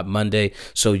drop. They drop Monday,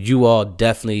 so you all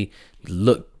definitely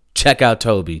check out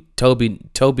Toby.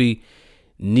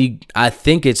 I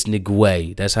think it's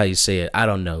Nigwe. That's how you say it. I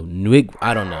don't know.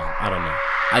 I don't know.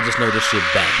 I just know this shit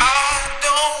bang.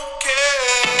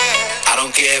 I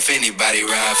don't care if anybody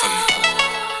ride for me.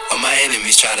 All my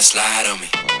enemies try to slide on me.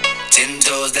 10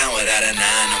 toes down without a 9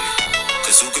 on me.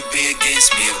 Cause who could be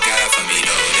against me if God for me?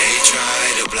 No, they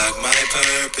try to block my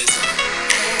purpose.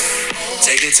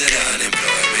 Take it to the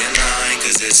unemployment line,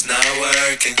 cause it's not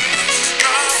working.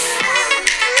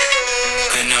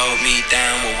 Couldn't hold me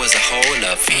down, what was a hold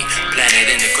up? Feet planted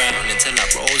in the ground until I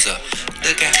rose up.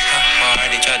 Look at how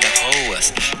hard they tried to hold us.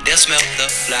 They'll smell the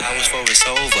flowers before it's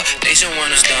over. They should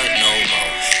wanna stunt no more.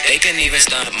 They can even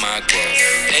stunt my growth.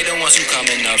 They the ones who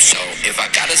coming up, so if I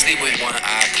gotta sleep with one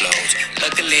eye closed,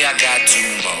 luckily I got 2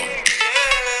 more.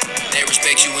 They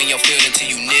respect you in your field until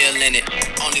you kneel in it.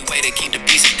 Only way to keep the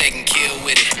beast is they can kill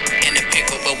with it. In the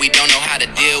pickle, but we don't know how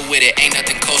to deal with it. Ain't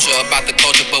nothing kosher about the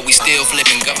culture, but we still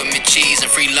flipping government cheese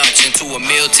and free lunch into a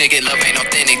meal ticket. Love ain't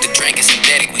authentic, the drink is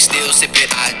synthetic, we still sip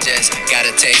it. I just got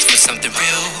a taste for something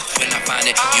real. When I find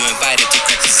it, you invited to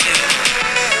cut the seal.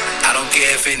 I don't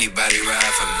care if anybody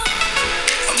ride for me.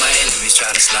 All my enemies try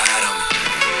to slide on me.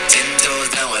 10 toes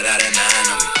down without a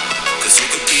 9 on me. Cause who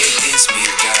could be against me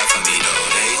if God for me? No,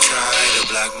 they try to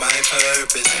block my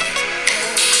purpose.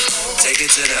 Take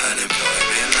it to the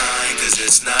unemployment line, cause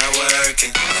it's not working.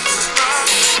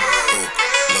 Ooh,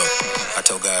 look, I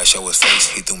told God show his face,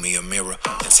 he threw me a mirror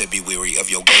and said be weary of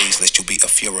your gaze, lest you be a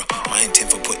furor. My intent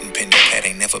for putting pen to pad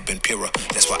ain't never been purer.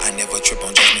 That's why I never trip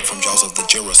on judgment from jaws of the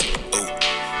jurors. Ooh,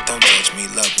 don't judge me,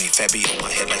 love me. Fat be on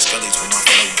my head like Scully's when my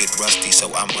flow get rusty,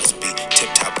 so I must be tip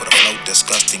top with a flow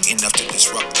disgusting enough to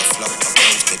disrupt the flow of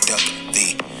those that duck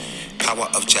the power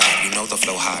of job. You know the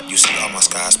flow hot, you see all my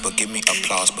skies, but give me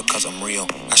applause because I'm real.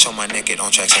 I show my naked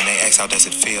on tracks and they ask how does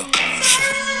it feel.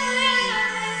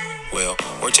 Well,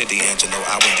 word to D'Angelo,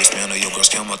 I would dismantle your girl's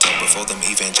camel toe before them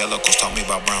evangelicals taught me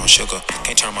about brown sugar.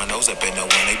 Can't turn my nose up at no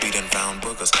one, they be done found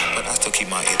boogers, but I still keep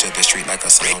my ear to the street like a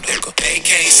sound digger. They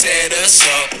can't set us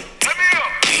up,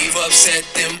 we've upset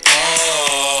them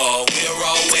all. We're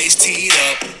always teed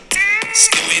up,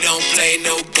 still we don't play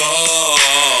no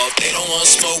golf. They don't want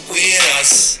smoke with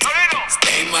us,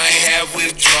 they might have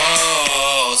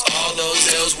withdrawals. All those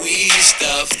L's we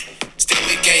stuff, still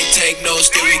we can't take no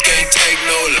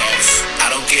loss. I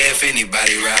don't care if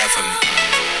anybody ride for me.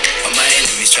 All my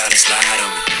enemies try to slide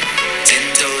on me.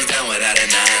 10 toes down without a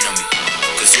 9 on me.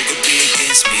 Cause who could be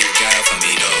against me if God for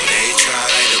me? No, they try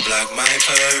to block my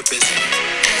purpose.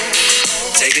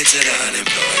 Take it to the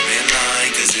unemployment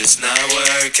line, cause it's not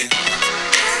working.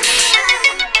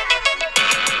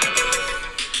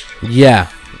 Yeah.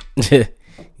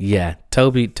 Yeah.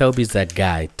 Toby's that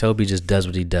guy. Toby just does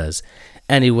what he does.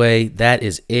 Anyway, that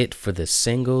is it for the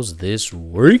singles this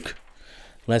week.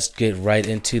 Let's get right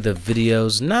into the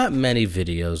videos. Not many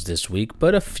videos this week,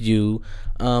 but a few.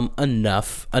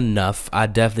 Enough. I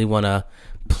definitely want to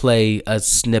play a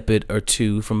snippet or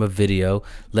two from a video.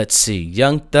 Let's see.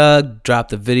 Young Thug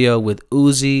dropped a video with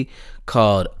Uzi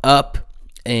called Up,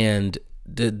 and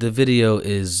the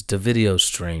video's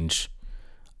strange.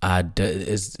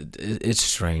 It's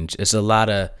strange. It's a lot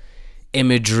of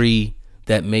imagery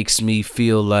that makes me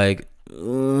feel like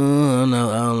no,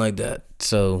 I don't like that.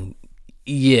 So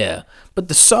yeah, but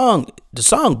the song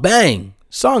bang.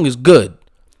 Song is good,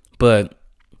 but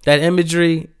that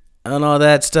imagery, and all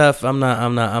that stuff. I'm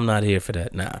not here for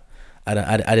that. Nah,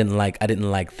 I didn't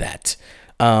like that.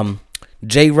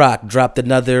 J Rock dropped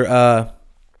another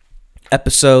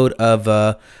episode of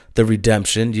the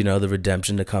Redemption. The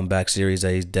Redemption, the comeback series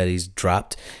that he's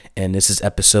dropped, and this is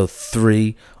episode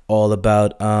 3, all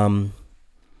about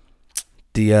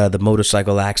the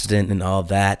motorcycle accident and all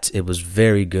that. It was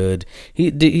very good.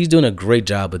 He's doing a great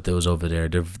job with those over there.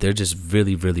 They're just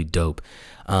really, really dope.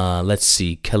 Let's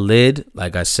see. Khalid,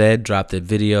 like I said, dropped a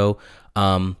video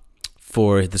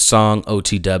for the song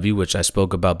OTW, which I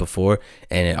spoke about before,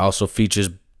 and it also features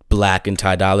Black and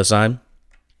Ty Dolla $ign.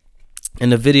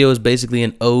 And the video is basically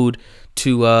an ode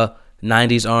to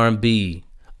 90s R&B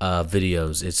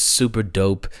videos. It's super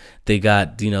dope. They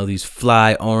got these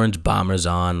fly orange bombers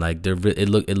on, like it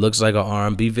looks like an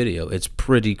R&B video. It's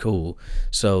pretty cool.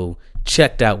 So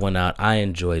check that one out. I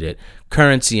enjoyed it.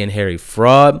 Currency and Harry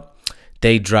Fraud,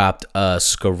 they dropped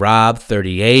Scarab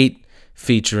 38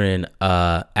 featuring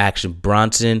Action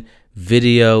Bronson.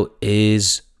 Video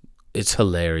it's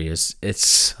hilarious. It's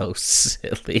so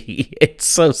silly. It's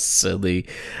so silly.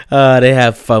 They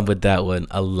have fun with that one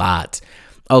a lot.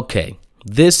 Okay.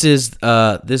 This is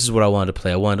what I wanted to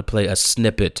play. I wanted to play a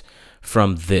snippet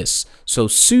from this. So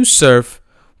Sue Surf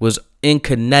was in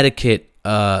Connecticut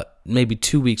maybe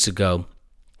 2 weeks ago.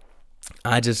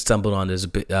 I just stumbled on this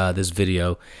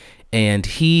video, and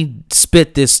he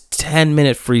spit this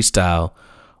 10-minute freestyle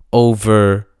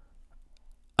over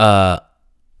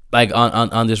like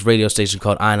on this radio station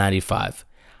called I-95.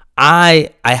 I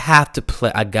have to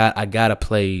play. I gotta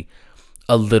play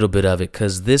a little bit of it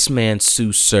because this man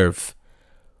Sue Surf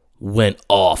went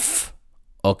off.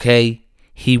 Okay,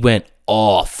 he went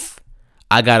off.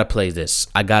 I gotta play this.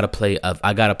 I gotta play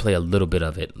a little bit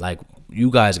of it. Like, you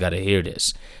guys gotta hear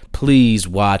this. Please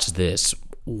watch this.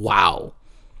 Wow.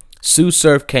 Sue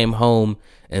Surf came home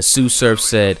and Sue Surf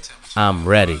said, "I'm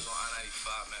ready."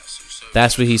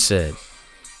 That's what he said.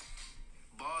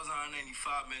 Bars on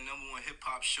 95, man, #1 hip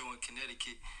hop show in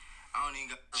Connecticut. I don't even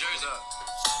got Jersey up.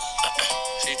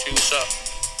 CT, what's up?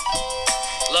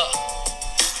 Look.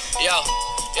 Yo.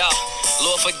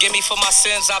 Lord, forgive me for my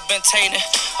sins, I've been tainted.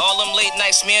 All them late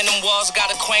nights, me and them walls got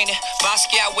acquainted.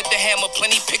 Basquiat with the hammer,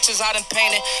 plenty pictures I done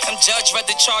painted. Them judge read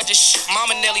the charges, shit,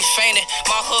 mama nearly fainted.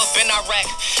 My hood been Iraq,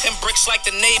 and bricks like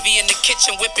the Navy. In the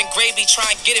kitchen whipping gravy, try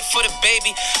and get it for the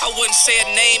baby. I wouldn't say a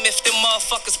name if them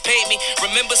motherfuckers paid me.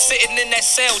 Remember sitting in that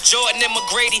cell, Jordan and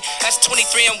McGrady. That's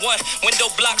 23 and 1, window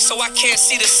blocked so I can't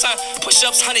see the sun.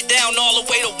 Push-ups 100 down all the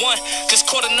way to 1. Just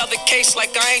caught another case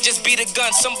like I ain't just beat a gun.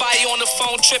 Somebody on the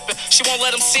phone tripping, she won't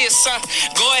let them see it, son.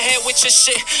 Go ahead with your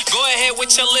shit, go ahead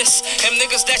with your list. Them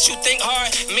niggas that you think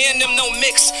hard, me and them no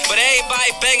mix. But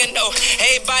everybody banging though,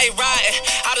 everybody riding.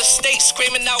 Out of state,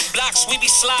 screaming out blocks, we be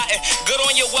sliding. Good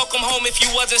on your welcome home if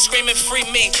you wasn't screaming free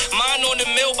me. Mine on the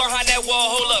mill behind that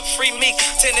wall, hold up, free me.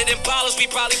 Tinted Impalas, we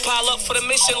probably pile up for the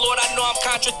mission. Lord, I know I'm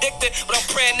contradicted, but I'm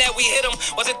praying that we hit him.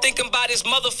 Wasn't thinking about his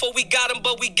mother before we got him,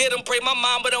 but we get him. Pray my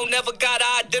mom, but don't never gotta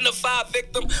identify a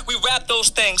victim. We rap those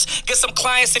things, get some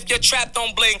clients if you're trapped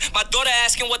on bling. My daughter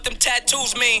asking what them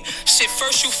tattoos mean. Shit,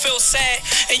 first you feel sad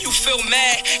and you feel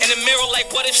mad. In the mirror like,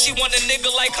 what if she want a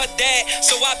nigga like her dad?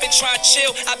 So I've been trying to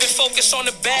chill, I've been focused on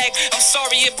the bag. I'm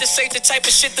sorry if this ain't the type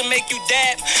of shit to make you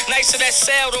dab. Nice of that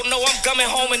cell, don't know I'm coming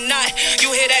home or not.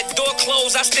 You hear that door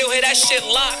close, I still hear that shit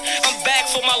locked. I'm back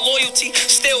for my loyalty,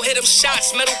 still hit them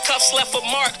shots. Metal cuffs left a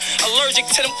mark, allergic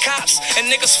to them cops.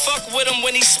 And niggas fuck with him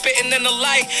when he spitting in the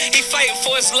light. He fighting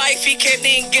for his life, he can't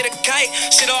even get a kite.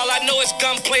 Shit, all I know is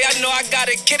gunplay, I know I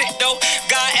gotta get it though.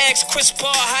 God asked Chris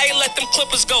Paul how he let them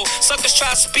clippers go. Suckers try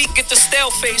to speak, get the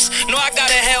stale face. No, I got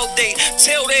a hell date.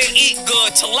 Till they eat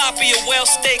good, tilapia, well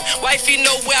steak. Wifey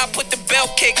know where I put the bell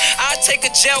cake. I take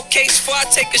a gel case before I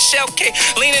take a shell cake.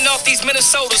 Leaning off these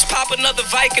Minnesotas, pop another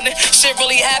Viking. Shit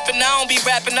really happen, I don't be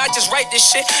rapping, I just write this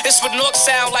shit. It's for North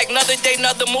sound like another day,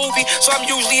 another movie. So I'm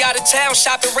usually out of town,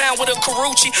 shopping around with a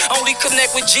Carucci. Only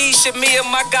connect with G, shit, me and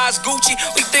my guys Gucci.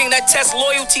 We think that test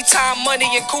loyalty, time, money,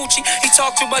 and coochie. He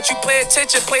talk too much, you pay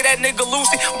attention, play that nigga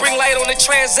loosely. Bring light on the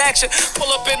transaction,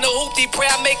 pull up in the hoopty, pray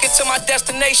I make it to my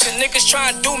destination. Niggas try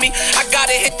and do me, I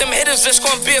gotta hit them hitters, it's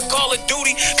gonna be a Call of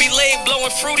Duty. Be laid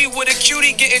blowing fruity with a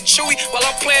cutie, getting chewy. While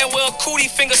I'm playing with a cootie,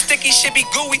 finger sticky, shit be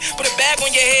gooey. Put a bag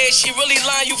on your head, she really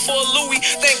line you for a Louis.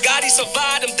 Thank God he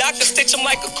survived, them doctors stitch him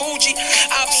like a Coogee.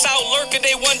 Ops out lurking,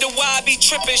 they wonder why I be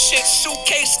tripping. Shit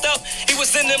suitcase up, he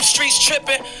was in them streets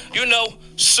tripping. You know,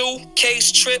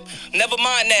 suitcase trip, never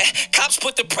mind that. Cops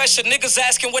put the pressure, niggas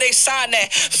asking where they sign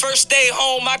at. First day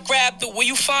home, I grabbed the, where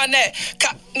you find that?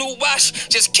 New wash,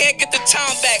 just can't get the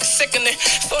time back. Sickening.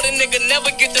 Thought a nigga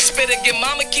never get to spit again.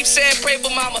 Mama keeps saying pray for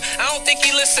mama. I don't think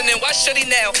he listening. Why should he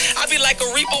now? I be like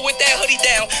a reaper with that hoodie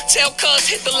down. Tell cuz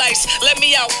hit the lights. Let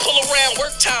me out. Pull around.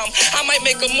 Work time. I might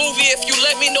make a movie if you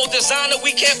let me know designer.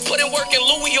 We can't put in work in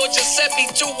Louis or Giuseppe.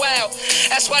 Too wild.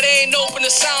 That's why they ain't open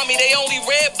to sign me. They only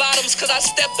red bottoms cause I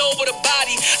stepped over the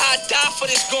body. I die for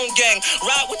this goon gang.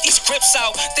 Ride with these grips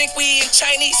out. Think we eating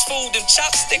Chinese food. Them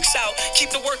chopsticks out.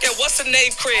 Keep the work at what's the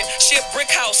name crib. Shit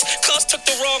brick house. Cuz took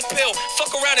the wrong pill.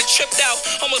 Fuck around and tripped out.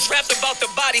 Almost rapped about the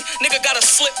body. Nigga got a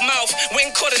slip mouth. Went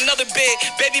and caught another bid.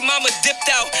 Baby mama dipped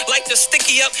out. Like the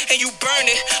sticky up and you burn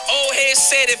it. Old head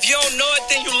said if you don't know it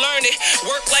then you learn it.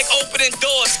 Work like opening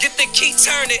doors. Get the key,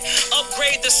 turn it.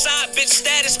 Upgrade the side bitch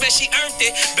status, man, she earned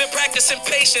it. Been practicing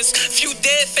patience. Few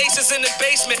dead faces in the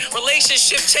basement.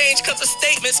 Relationship change cause of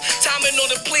statements. Timing on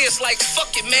the plea is like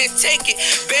fuck it, man, take it.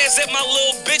 Bands at my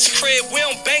little bitch crib. We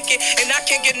don't bank it. And I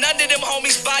can't get none of them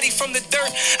homies' body from the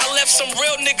dirt. I left some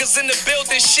real niggas in the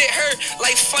building. Shit hurt.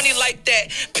 Like funny like that.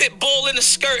 Pit bull in the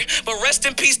skirt. But rest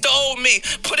in peace to old me.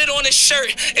 Put it on his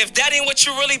shirt. If that ain't what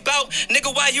you really bout,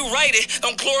 nigga, why you write it?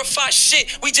 Don't glorify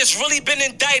shit. We just really been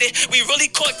indicted. We really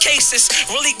caught cases.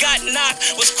 Really got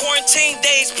knocked. Was quarantine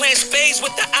days. Playing spades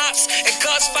with the ops. And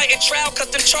cuz fighting trial cause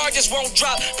them charges won't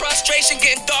drop. Prostration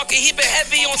getting darker. He been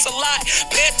heavy on a lot.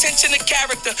 Pay attention to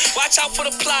character. Watch out for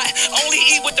the plot. Only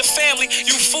eat with the family.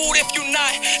 You food if you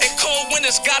not. And cold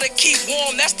winters gotta keep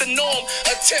warm. That's the norm.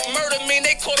 Attempt murder mean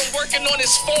they caught him working on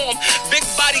his form. Big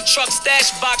body truck,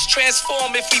 stash box,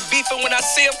 transform. If he beefing when I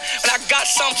see him, but I got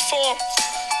something for him.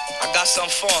 I got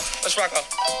something for him. Let's rock up.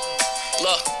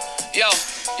 Look, yo,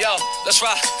 let's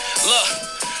rock. Look.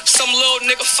 Some little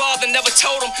nigga father never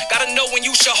told him. Gotta know when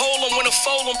you should hold him, when to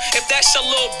fold him. If that's your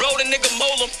little bro, the nigga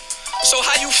mold him. So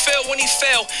how you feel when he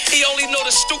fell? He only know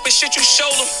the stupid shit you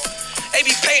showed him. They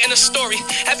be painting a story,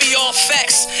 that be all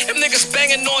facts. Them niggas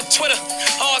banging on Twitter,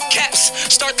 all caps.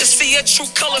 Start to see your true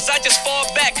colors, I just fall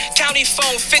back. County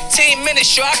phone, 15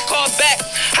 minutes, yo, I call back.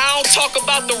 I don't talk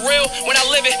about the real when I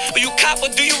live it. But you cop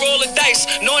or do you roll the dice,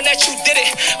 knowing that you did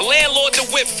it? Landlord the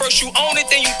whip, first you own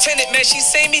it, then you tenant. Man, she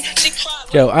see me, she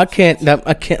cried. Yo, I can't, like,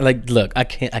 look, I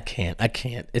can't.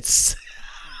 It's...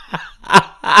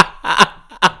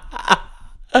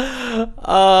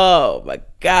 Oh my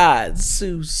God,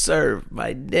 Sue Surf,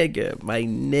 my nigga.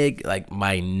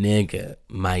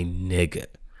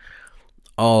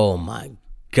 Oh my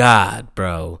God,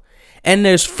 bro. And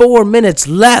there's 4 minutes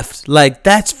left. Like,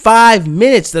 that's 5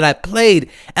 minutes that I played,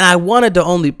 and I wanted to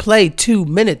only play 2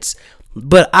 minutes.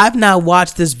 But I've now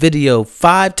watched this video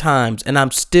 5 times, and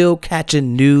I'm still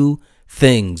catching new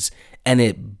things, and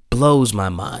it blows my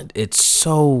mind. It's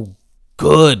so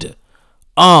good.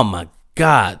 Oh my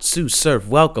God, Sue Surf,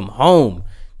 welcome home,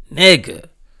 nigga.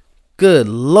 Good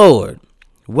Lord,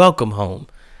 welcome home.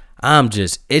 I'm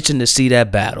just itching to see that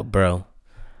battle, bro.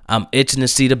 I'm itching to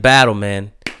see the battle,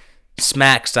 man.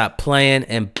 Smack, stop playing,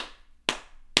 and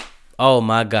oh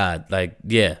my God, like,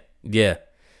 yeah.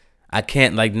 I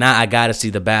can't, like, now I gotta see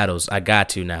the battles. I got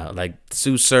to now. Like,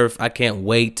 Sue Surf, I can't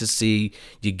wait to see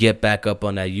you get back up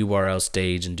on that URL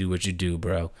stage and do what you do,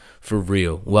 bro. For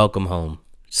real, welcome home.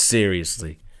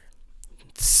 Seriously.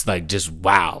 It's like just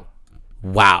wow.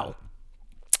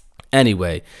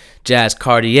 Anyway, Jazz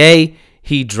Cartier,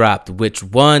 he dropped Which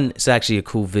One. It's actually a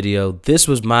cool video. This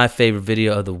was my favorite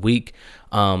video of the week.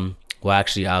 I'll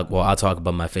talk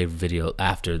about my favorite video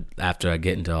after I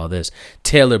get into all this.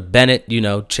 Taylor Bennett,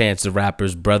 Chance the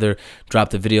Rapper's brother,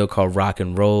 dropped a video called Rock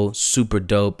and Roll. Super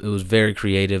dope. It was very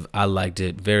creative. I liked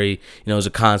it. Very, it was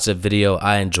a concept video.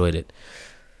 I enjoyed it.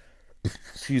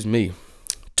 Excuse me.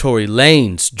 Tory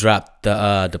Lanez dropped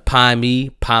the Pa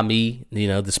Mi,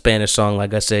 the Spanish song,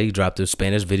 like I say. He dropped a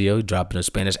Spanish video. He dropped a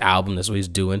Spanish album. That's what he's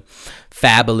doing.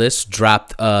 Fabulous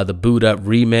dropped the Boot Up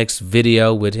remix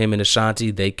video with him and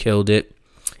Ashanti. They killed it.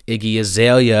 Iggy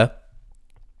Azalea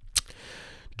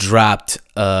dropped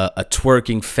a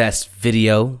Twerking Fest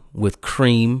video with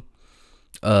Cream.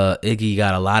 Iggy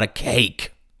got a lot of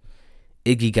cake.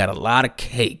 And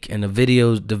the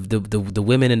videos, the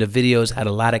women in the videos had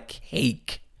a lot of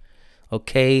cake.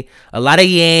 Okay, a lot of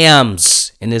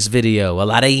yams in this video. A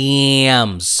lot of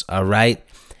yams. All right,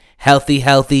 healthy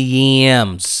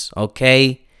yams.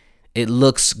 Okay, it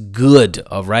looks good.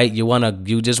 All right,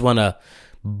 you just wanna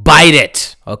bite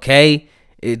it. Okay,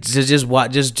 it's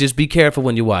just be careful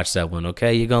when you watch that one.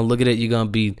 Okay, you're gonna look at it. You're gonna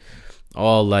be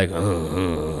all like, you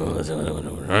know what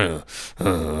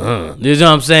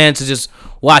I'm saying? So just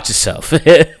watch yourself.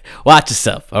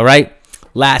 All right.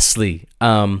 Lastly,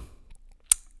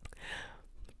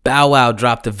 Bow Wow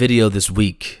dropped a video this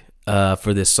week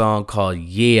for this song called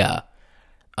Yeah.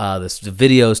 The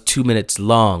video is 2 minutes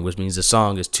long, which means the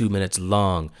song is 2 minutes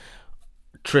long.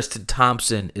 Tristan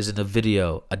Thompson is in the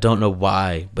video. I don't know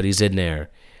why, but he's in there.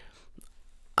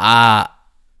 I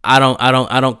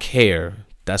don't care.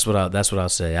 That's what I'll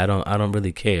say. I don't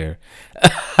really care.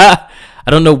 I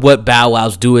don't know what Bow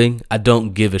Wow's doing. I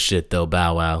don't give a shit though,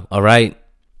 Bow Wow. All right?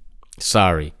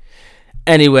 Sorry.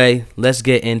 Anyway, let's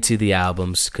get into the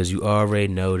albums because you already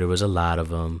know there was a lot of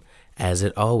them, as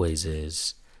it always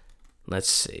is. Let's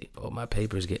see. Oh, my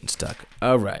paper's getting stuck.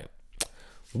 All right.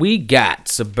 We got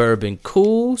Suburban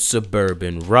Cool,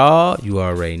 Suburban Raw, you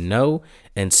already know,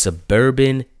 and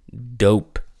Suburban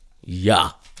Dope.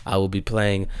 Yeah. I will be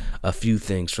playing a few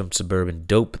things from Suburban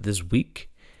Dope this week.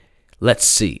 Let's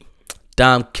see.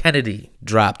 Dom Kennedy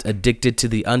dropped Addicted to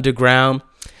the Underground.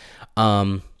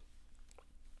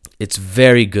 It's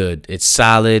very good. It's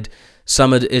solid.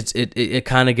 Some of it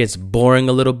kind of gets boring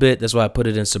a little bit. That's why I put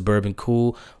it in Suburban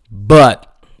Cool.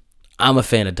 But I'm a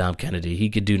fan of Dom Kennedy. He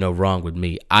could do no wrong with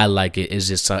me. I like it.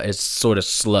 It's sort of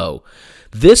slow.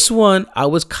 This one I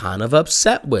was kind of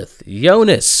upset with.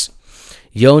 Jonas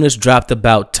dropped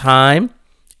About Time,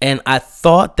 and I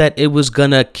thought that it was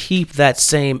gonna keep that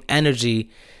same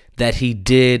energy that he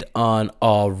did on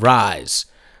All Rise,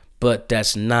 but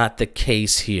that's not the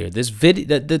case here. This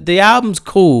video, the album's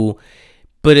cool,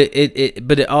 but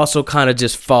it also kind of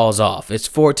just falls off. It's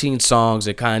 14 songs.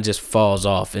 It kind of just falls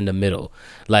off in the middle.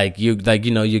 You're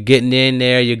getting in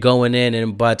there, you're going in,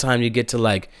 and by the time you get to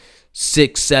like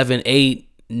 6, 7, 8,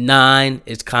 9,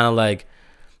 it's kind of like,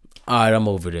 all right, I'm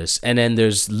over this. And then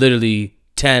there's literally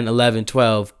 10, 11,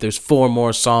 12. There's 4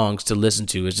 more songs to listen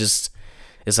to. It's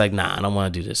like, nah, I don't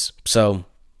want to do this. So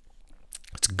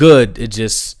it's good. It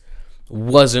just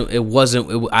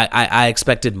I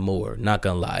expected more, not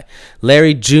gonna lie.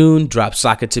 Larry June dropped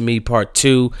Sock It To Me Part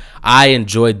 2. I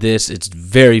enjoyed this. It's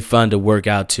very fun to work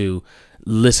out to.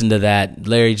 Listen to that.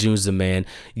 Larry June's the man.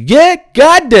 Yeah,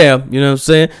 goddamn. You know what I'm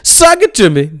saying? Sock It To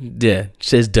Me. Yeah,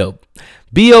 shit's dope.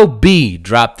 B.O.B.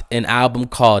 dropped an album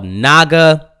called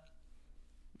Naga.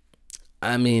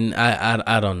 I mean,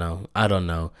 I don't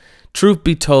know. Truth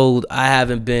be told, I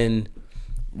haven't been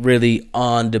really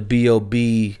on the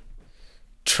B.O.B.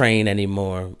 train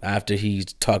anymore after he's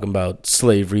talking about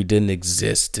slavery didn't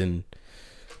exist and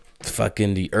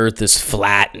fucking the earth is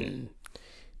flat, and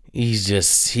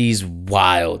he's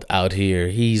wild out here.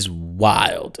 He's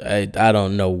wild. I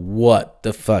don't know what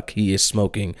the fuck he is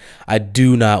smoking. I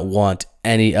do not want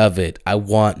any of it. I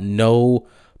want no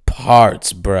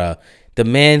parts, bruh. The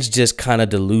man's just kind of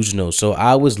delusional. So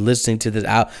I was listening to this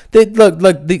album.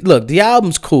 Look, the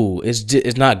album's cool.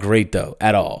 It's not great though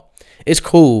at all. It's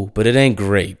cool, but it ain't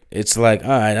great. It's like, all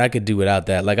right, I could do without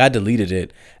that. Like, I deleted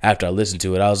it after I listened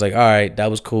to it. I was like, all right, that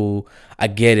was cool. I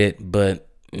get it, but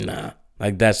nah.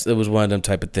 Like, it was one of them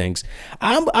type of things.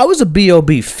 I was a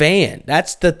B.O.B. fan.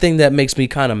 That's the thing that makes me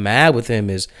kind of mad with him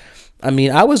is, I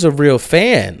mean, I was a real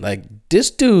fan. Like,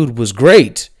 this dude was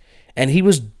great, and he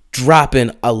was dropping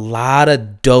a lot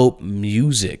of dope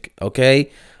music,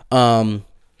 okay? Hi,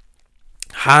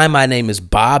 My Name is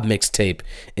Bob mixtape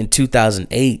in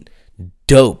 2008.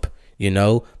 Dope, you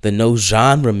know, the No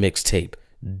Genre mixtape,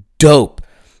 dope.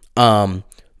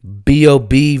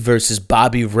 B.O.B. versus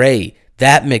Bobby Ray,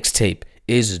 that mixtape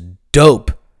is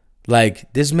dope.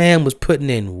 Like, this man was putting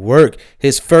in work.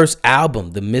 His first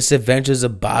album, The Misadventures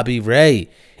of Bobby Ray,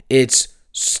 it's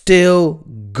still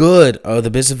good. Or The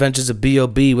Misadventures of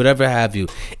B.O.B., whatever have you.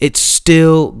 It's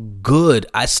still good.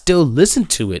 I still listen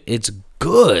to it. It's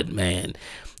good, man.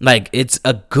 Like, it's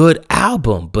a good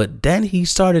album, but then he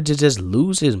started to just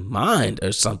lose his mind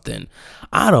or something.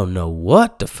 I don't know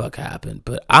what the fuck happened,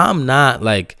 but I'm not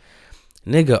like,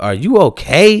 nigga, are you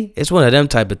okay? It's one of them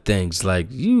type of things. Like,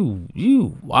 you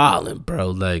wildin',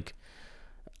 bro. Like,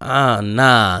 nah, I'm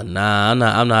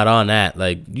not on that.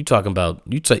 Like, you talking about,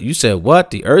 you said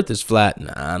what? The earth is flat?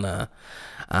 Nah,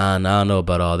 I don't know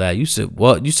about all that. You said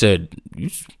what? You said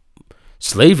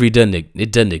slavery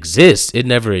doesn't exist. It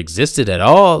never existed at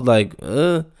all. Like,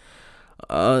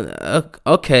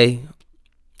 okay,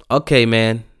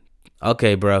 man,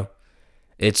 okay, bro.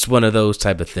 It's one of those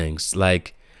type of things.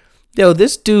 Like, yo,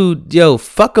 this dude,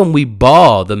 Fuck 'Em We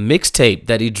Ball, the mixtape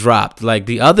that he dropped, like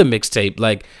the other mixtape,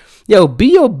 like,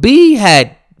 B.O.B.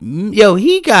 had,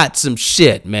 he got some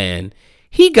shit, man.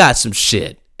 He got some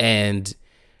shit, and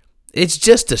it's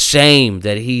just a shame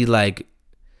that he like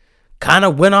kind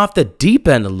of went off the deep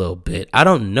end a little bit. I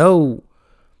don't know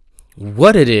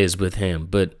what it is with him,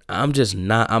 but I'm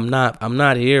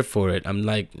not here for it. I'm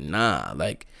like, nah,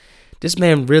 like, this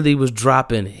man really was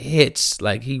dropping hits.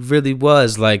 Like, he really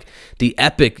was. Like, the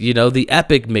epic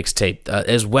mixtape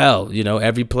as well.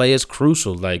 Every play is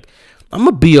crucial. Like, I'm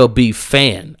a B.O.B.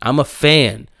 fan. I'm a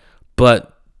fan.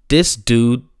 But this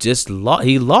dude just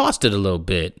he lost it a little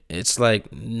bit. It's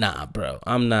like, nah, bro.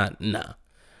 I'm not, nah.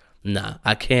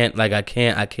 I can't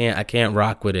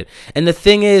rock with it. And the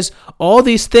thing is, all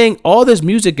this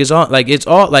music is on, like, it's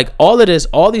all, like, all of this,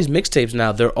 all these mixtapes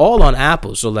now, they're all on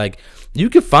Apple. So, like, you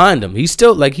can find them. He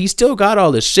still got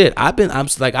all this shit. I've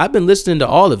been listening to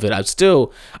all of it. I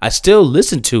still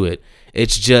listen to it.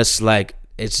 It's just like,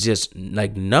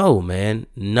 no, man,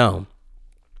 no.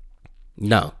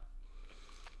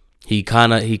 He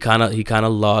kind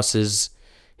of lost his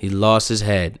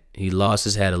head. He lost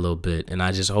his head a little bit, and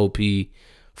I just hope he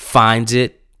finds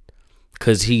it,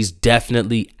 because he's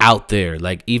definitely out there.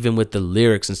 Like, even with the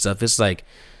lyrics and stuff, it's like,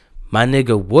 my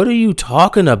nigga, what are you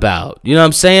talking about? You know what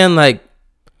I'm saying? Like,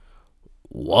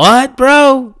 what,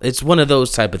 bro? It's one of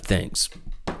those type of things.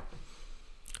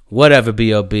 Whatever,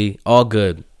 B.O.B., all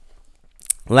good.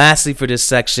 Lastly, for this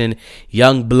section,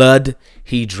 Young Blood,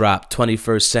 he dropped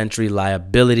 21st Century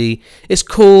Liability. It's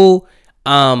cool.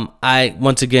 I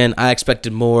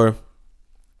expected more.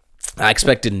 I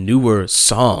expected newer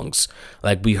songs.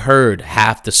 Like, we heard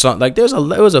half the song. Like, there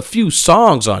was a few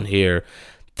songs on here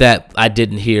that I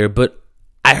didn't hear, but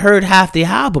I heard half the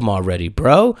album already,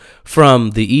 bro.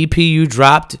 From the EP you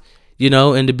dropped,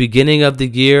 in the beginning of the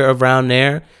year, around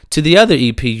there, to the other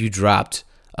EP you dropped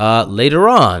later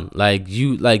on. I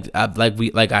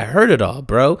heard it all,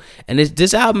 bro. And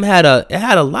this album had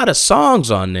a lot of songs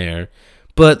on there.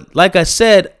 But like I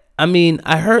said, I mean,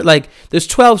 I heard, like, there's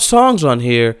 12 songs on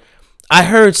here. I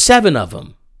heard 7 of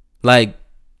them. Like,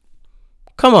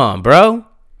 come on, bro.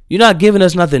 You're not giving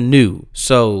us nothing new.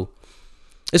 So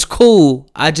it's cool.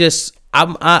 I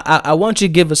want you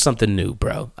to give us something new,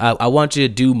 bro. I want you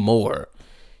to do more.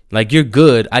 Like, you're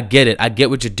good. I get it. I get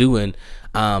what you're doing.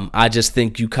 I just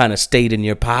think you kind of stayed in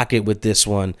your pocket with this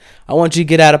one. I want you to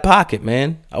get out of pocket,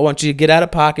 man. I want you to get out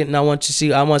of pocket, and I want to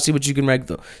see what you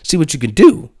can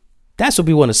do. That's what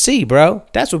we want to see, bro.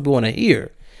 That's what we want to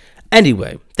hear.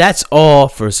 Anyway, that's all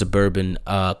for Suburban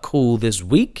Cool this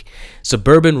week.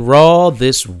 Suburban Raw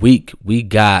this week, we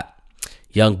got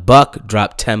Young Buck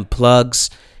dropped 10 plugs.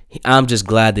 I'm just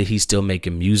glad that he's still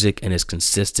making music and it's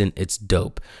consistent. It's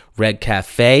dope. Red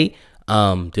Cafe.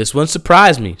 This one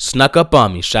surprised me, snuck up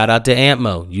on me. Shout out to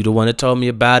Antmo. You the one that told me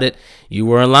about it. You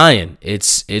weren't lying.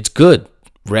 It's good.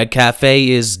 Red Cafe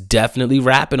is definitely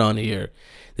rapping on here.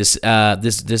 This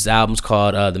album's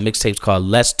called the mixtape's called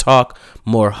Less Talk,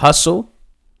 More Hustle.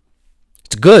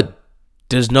 It's good.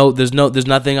 There's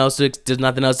nothing else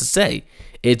to say.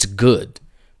 It's good.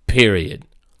 Period.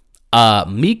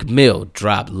 Meek Mill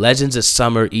dropped Legends of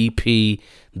Summer EP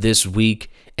this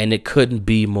week, and it couldn't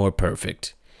be more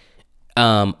perfect.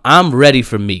 I'm ready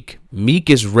for Meek. Meek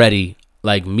is ready.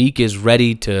 Like, Meek is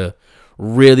ready to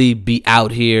really be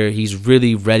out here. He's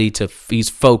really ready to. He's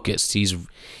focused.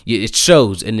 It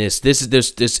shows in this.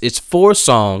 It's 4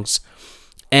 songs,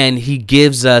 and he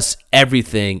gives us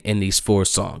everything in these 4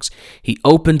 songs. He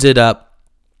opens it up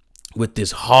with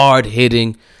this hard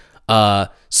hitting,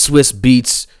 Swiss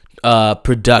Beats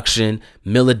production.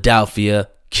 Philadelphia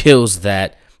kills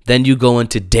that. Then you go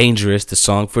into Dangerous, the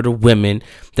song for the women.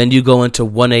 Then you go into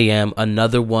 1 a.m.,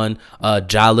 another one.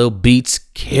 Jalil Beats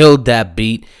killed that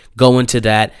beat. Go into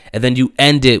that. And then you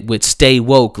end it with Stay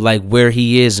Woke, like where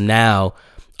he is now,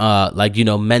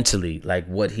 mentally, like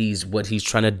what he's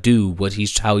trying to do,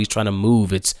 how he's trying to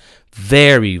move. It's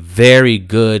very, very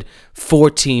good.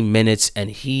 14 minutes, and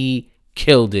he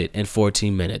killed it in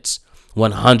 14 minutes.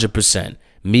 100%.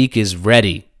 Meek is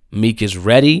ready. Meek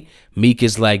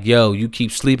is like, yo, you keep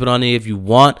sleeping on it if you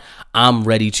want. I'm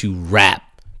ready to rap.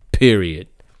 Period.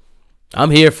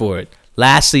 I'm here for it.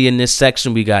 Lastly, in this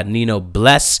section, we got Nino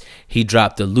Bless. He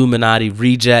dropped Illuminati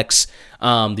Rejects.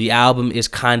 The album is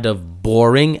kind of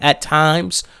boring at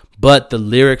times, but the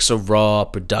lyrics are raw.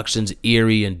 Production's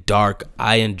eerie and dark.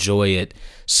 I enjoy it.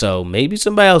 So maybe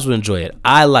somebody else would enjoy it.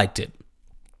 I liked it.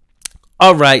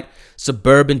 All right.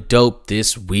 Suburban Dope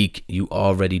this week. You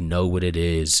already know what it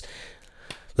is.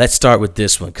 Let's start with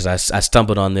this one because I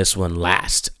stumbled on this one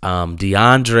last.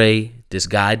 DeAndre, this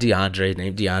guy DeAndre,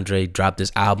 named DeAndre, dropped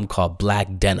this album called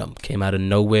Black Denim. Came out of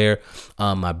nowhere.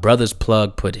 My brother's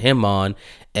plug put him on,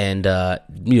 and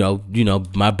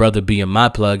my brother being my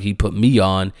plug, he put me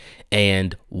on,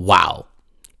 and wow,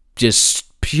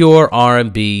 just pure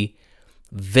R&B,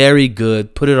 very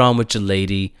good. Put it on with your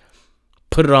lady.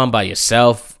 Put it on by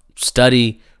yourself.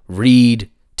 Study,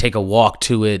 read, take a walk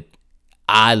to it.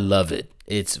 I love it.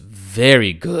 It's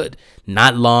very good.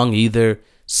 Not long either.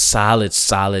 Solid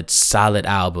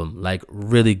album. Like,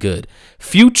 really good.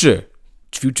 Future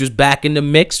Future's back in the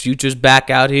mix. Future's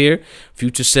back out here.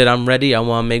 Future said, "I'm ready. I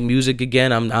want to make music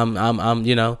again. I'm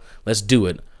you know, let's do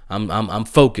it. I'm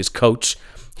focused, coach."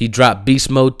 He dropped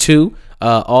Beast Mode 2,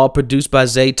 all produced by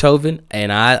Zaytoven,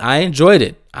 and I enjoyed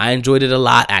it. I enjoyed it a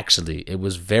lot, actually. It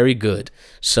was very good.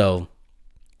 So,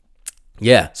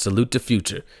 yeah, salute to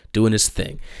Future doing his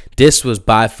thing. This was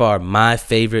by far my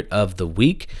favorite of the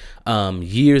week.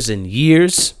 Years and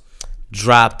Years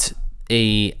dropped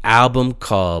a album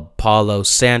called Paulo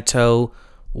Santo.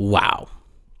 Wow,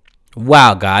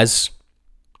 guys.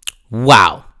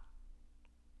 Wow.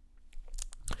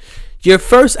 Your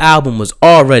first album was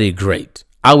already great.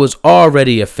 I was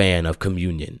already a fan of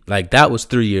Communion. Like, that was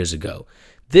 3 years ago.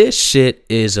 This shit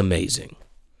is amazing.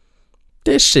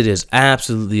 This shit is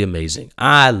absolutely amazing.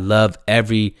 I love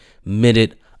every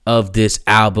minute of this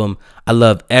album. I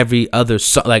love every other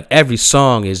song. Like, every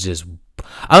song is just,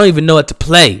 I don't even know what to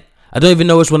play. I don't even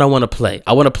know which one I want to play.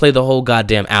 I want to play the whole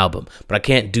goddamn album, but I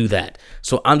can't do that.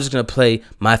 So I'm just going to play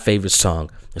my favorite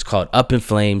song. It's called Up in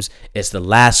Flames. It's the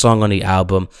last song on the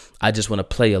album. I just want to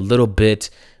play a little bit.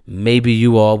 Maybe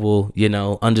you all will, you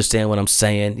know, understand what I'm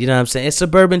saying. You know what I'm saying? It's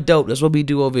Suburban Dope. That's what we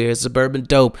do over here. It's Suburban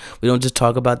Dope. We don't just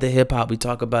talk about the hip hop. We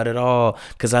talk about it all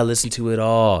because I listen to it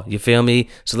all. You feel me?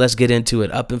 So let's get into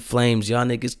it. Up in Flames. Y'all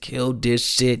niggas killed this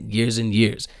shit years and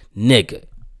years. Nigga.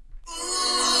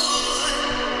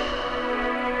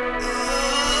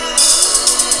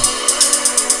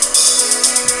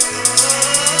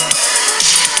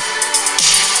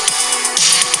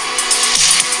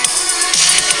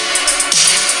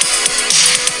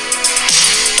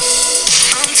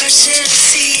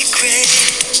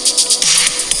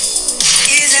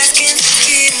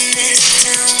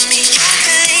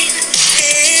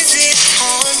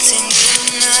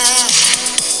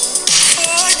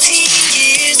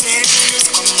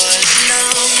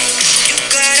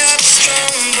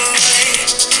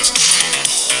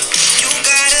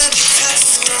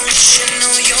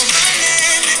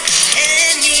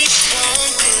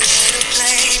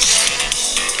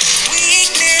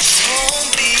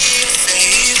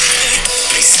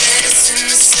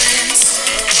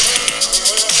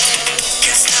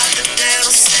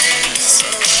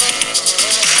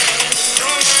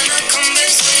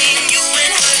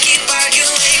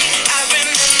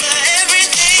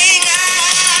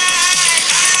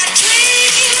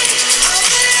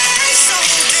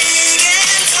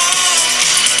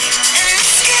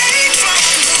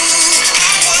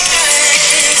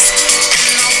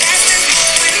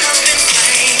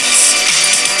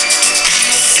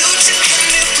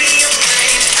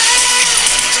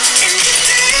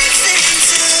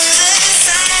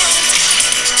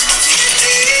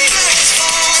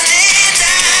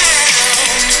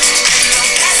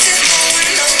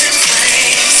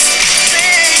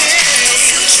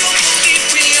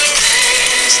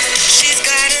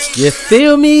 You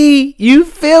feel me? You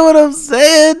feel what I'm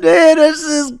saying, man? This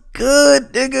is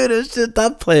good, nigga. This shit,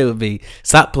 stop playing with me.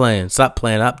 Stop playing. Stop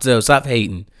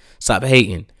hating. Stop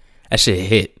hating. That shit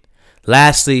hit.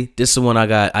 Lastly, this is the one I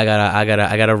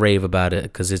gotta rave about it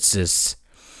because it's just,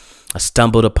 I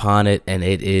stumbled upon it and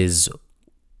it is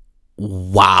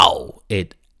wow.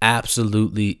 It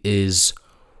absolutely is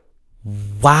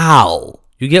wow.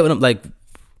 You get what I'm like?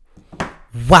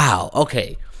 Wow.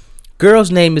 Okay. Girl's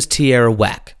name is Tierra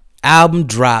Whack. Album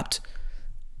dropped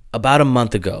about a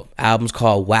month ago. Album's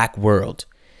called Whack World.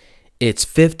 It's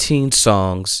 15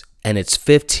 songs and it's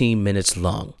 15 minutes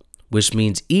long, which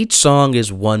means each song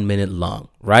is 1 minute long,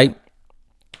 right?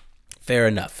 Fair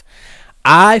enough.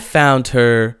 I found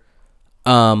her,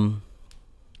 I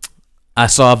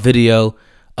saw a video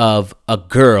of a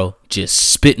girl just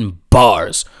spitting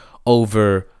bars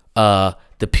over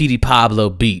the Petey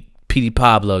Pablo beat. Petey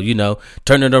Pablo, you know,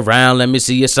 turn it around, let me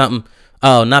see you something.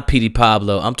 Oh, not Petey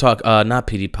Pablo. I'm talking, not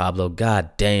Petey Pablo.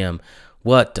 God damn.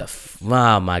 What the,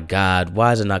 oh my God.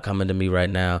 Why is it not coming to me right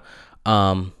now?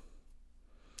 Oh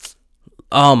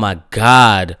my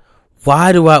God.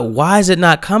 Why is it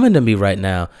not coming to me right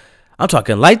now? I'm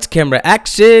talking lights, camera,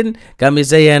 action. Got me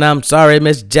saying, I'm sorry,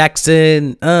 Miss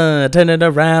Jackson. Turn it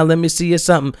around, let me see you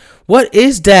something. What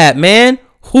is that, man?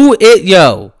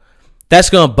 Yo,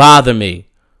 that's gonna bother me.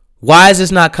 Why is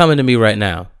this not coming to me right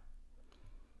now?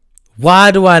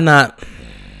 Why do I not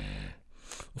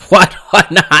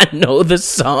know the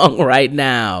song right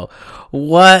now?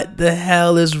 What the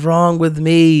hell is wrong with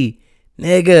me,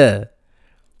 nigga?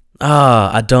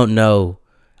 I don't know.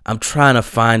 I'm trying to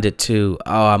find it too.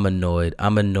 Oh, I'm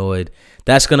annoyed.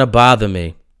 That's going to bother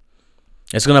me.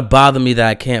 It's going to bother me that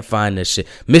I can't find this shit.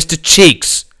 Mr.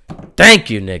 Cheeks.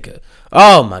 Thank you, nigga.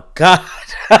 Oh, my God.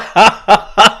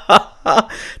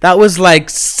 That was like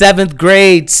 7th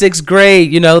grade, 6th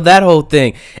grade, that whole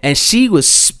thing. And she was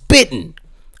spitting.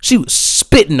 She was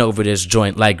spitting over this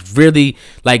joint, like really,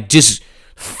 like just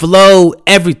flow,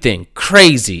 everything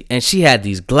crazy. And she had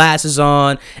these glasses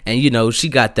on, and she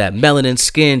got that melanin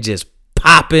skin just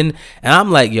popping. And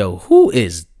I'm like, yo, who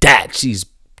is that? She's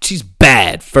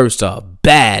bad. First off,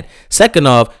 bad. Second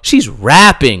off, she's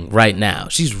rapping right now.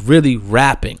 She's really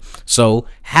rapping. So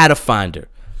had to find her.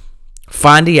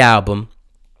 Find the album.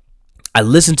 I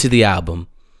listened to the album.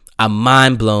 I'm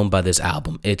mind blown by this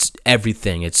album. It's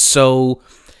everything. It's so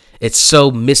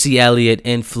Missy Elliott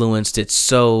influenced. It's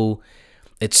so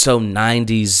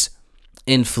 90s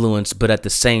influenced, but at the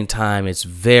same time, it's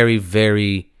very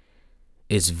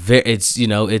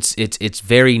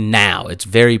now. It's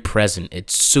very present.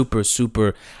 It's super,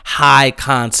 super high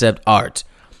concept art.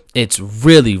 It's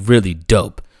really, really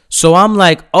dope. So I'm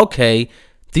like, okay,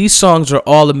 these songs are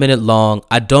all a minute long.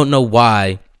 I don't know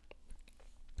why.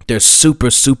 They're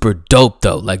super, super dope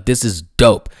though. Like, this is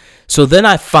dope. So then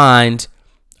I find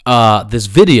this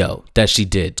video that she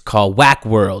did called Whack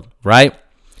World, right?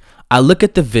 I look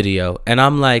at the video and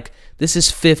I'm like, this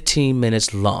is 15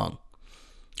 minutes long.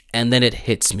 And then it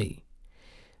hits me.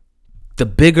 The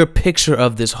bigger picture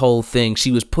of this whole thing, she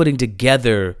was putting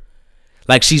together,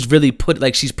 like she's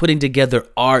putting together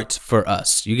art for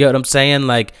us. You get what I'm saying?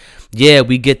 Like, yeah,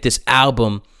 we get this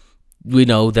album,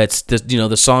 that's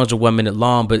the songs are 1 minute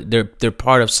long, but they're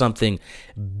part of something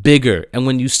bigger. And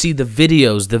when you see the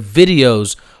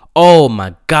videos, oh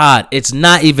my God, it's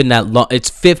not even that long. It's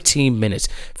 15 minutes.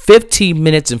 15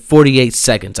 minutes and 48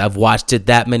 seconds. I've watched it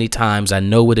that many times. I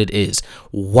know what it is.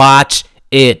 Watch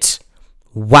it.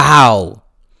 Wow.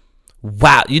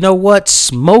 You know what?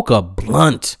 Smoke a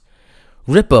blunt.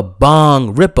 Rip a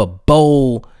bong. Rip a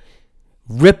bowl.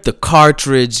 Rip the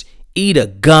cartridge. Eat a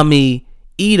gummy.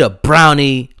 Eat a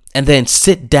brownie. And then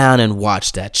sit down and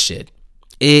watch that shit.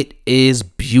 It is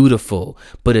beautiful.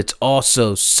 But it's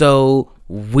also so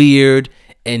weird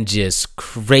and just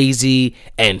crazy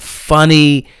and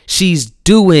funny. She's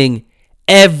doing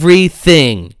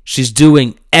everything.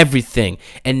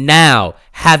 And now,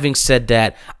 having said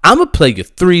that, I'm going to play you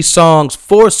 4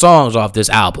 songs off this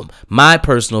album. My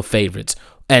personal favorites.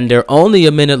 And they're only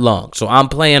a minute long. So I'm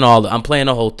playing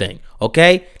the whole thing.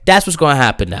 Okay? That's what's going to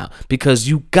happen now. Because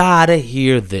you got to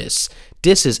hear this.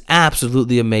 This is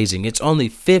absolutely amazing. It's only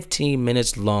 15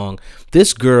 minutes long.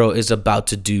 This girl is about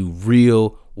to do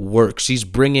real work. She's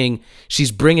bringing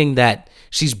that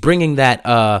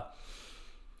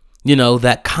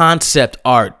that concept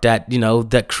art,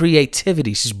 that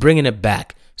creativity. She's bringing it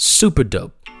back. Super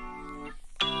dope.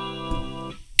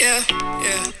 Yeah.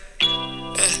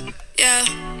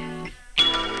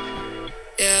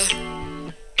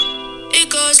 It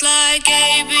goes like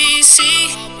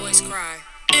ABC. All boys cry.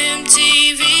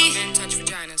 MTV. Men touch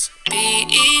vaginas. BET.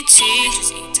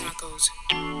 Bitches eat tacos.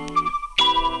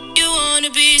 You wanna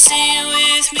be seen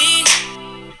with me?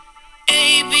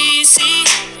 ABC.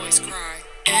 All boys cry.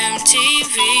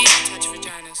 MTV. Touch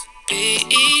vaginas.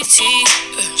 BET.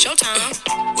 Showtime.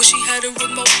 Wish he had a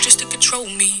remote just to control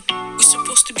me. We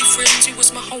supposed to be friends, he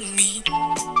was my homie.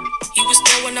 He was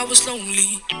there when I was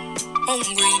lonely.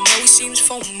 Hungry, now he seems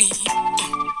phony.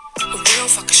 But real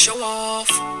if I could show off.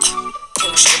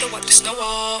 Cold shoulder, wipe the snow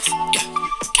off. Yeah,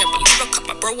 can't believe I cut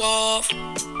my bro off.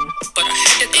 But I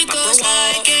had to cut my bro off. It goes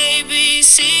like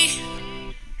ABC,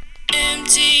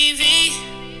 MTV,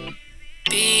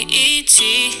 BET.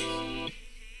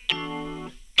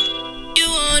 You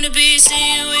wanna be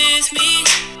seen with me?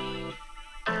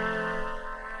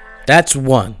 That's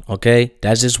one, okay?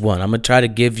 That's just one. I'm going to try to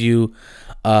give you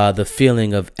the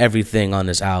feeling of everything on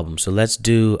this album. So I'm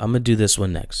going to do this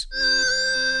one next.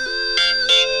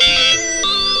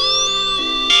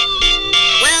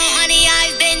 Well, honey,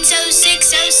 I've been so sick,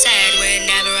 so sad.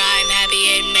 Whenever I'm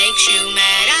happy, it makes you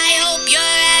mad. I hope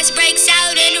your ass breaks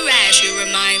out in a rash. You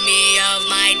remind me of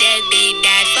my deadbeat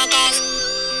dad. Fuck off.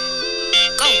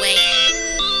 Go away.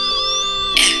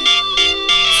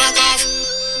 Fuck off.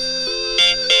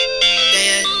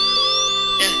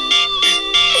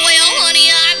 Well,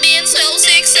 honey, I've been so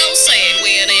sick, so sad.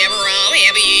 Whenever I'm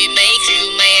happy, it makes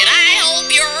you mad. I hope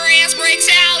your ass breaks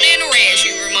out in a rash.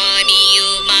 You remind me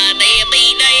of my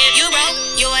deadbeat dad. You broke,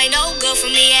 you ain't no good for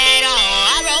me at all.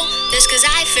 I wrote this cause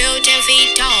I feel 10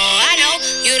 feet tall. I know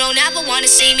you don't ever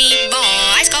wanna see me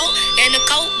ball. Ice cold in the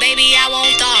coat, baby, I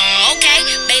won't thaw. Okay,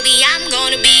 baby, I'm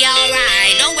gonna be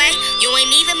alright. No way, you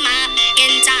ain't even my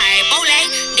type. Olay,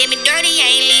 did me dirty,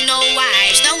 ain't leave no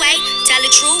wives. No way, tell the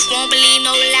truth, won't believe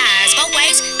no lies. But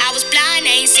ways, I was blind,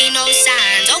 ain't seen no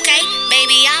signs. Okay,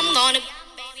 baby, I'm gonna.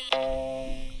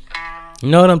 You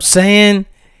know what I'm saying?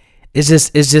 it's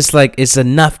just like, it's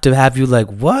enough to have you like,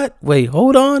 what? Wait,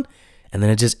 hold on. And then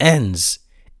it just ends.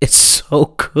 It's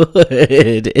so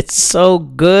good. It's so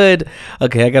good.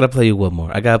 Okay, I gotta play you one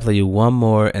more.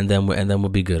 And then we'll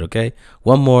be good. Okay,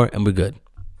 one more and we're good.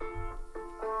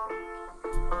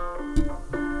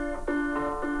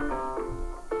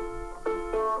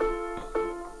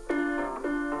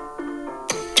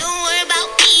 Don't worry about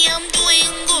me, I'm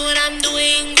doing good, I'm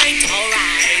doing great,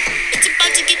 alright. It's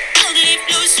about to get ugly,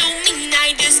 flow so mean,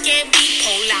 I just can't be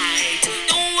polite.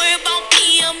 Don't worry about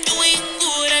me, I'm doing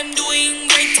good, I'm doing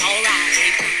great,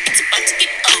 alright. It's about to get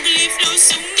ugly, flow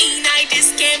so mean, I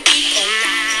just can't be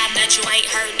polite. Bet you ain't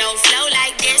heard no flow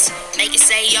like this. Make it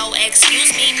say, yo,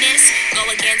 excuse me, miss. Go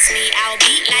against me, I'll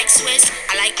beat like Swiss.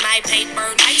 I like my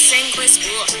paper nice and crisp.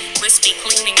 Crispy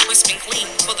clean and crisp and clean.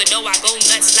 For the dough, I go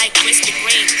nuts like Krispy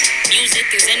Kreme. Music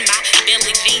is in my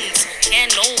Billie Jeans. Can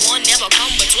no one ever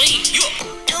come between?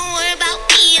 Don't worry about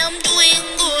me, I'm doing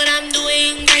good, I'm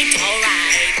doing great,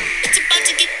 alright. It's about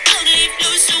to get ugly,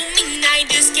 flow so mean, I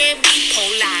just can't be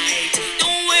polite.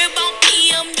 Don't worry about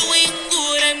me, I'm doing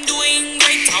good, I'm doing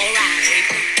great, alright.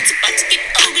 It's about to get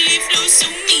ugly, flow so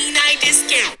mean, I just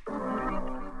can't.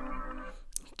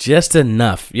 Just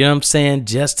enough, you know what I'm saying?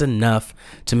 Just enough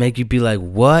to make you be like,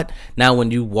 what? Now,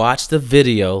 when you watch the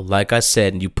video, like I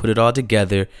said, and you put it all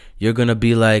together, you're going to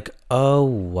be like, oh,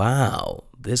 wow,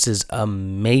 this is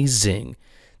amazing.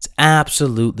 It's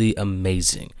absolutely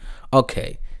amazing.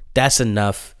 Okay, that's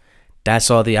enough. That's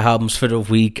all the albums for the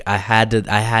week. I had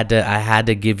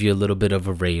to give you a little bit of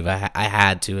a rave. I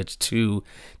had to. It's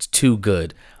too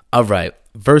good. All right.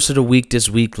 Verse of the week this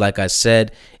week, like I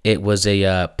said, it was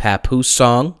a Papoose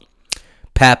song.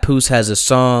 Papoose has a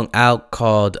song out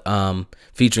called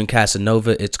featuring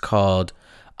Casanova. It's called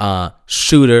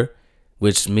Shooter,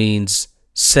 which means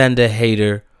send a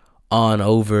hater on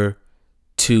over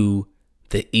to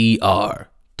the ER.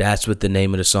 That's what the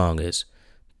name of the song is.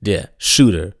 Yeah,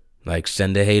 Shooter. Like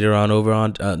send a hater on over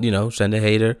send a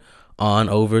hater on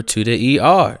over to the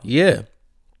ER. Yeah.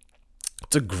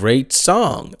 It's a great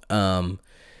song.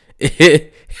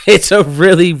 It's a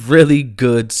really, really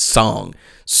good song.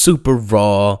 Super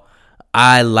raw.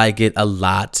 I like it a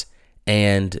lot.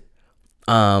 And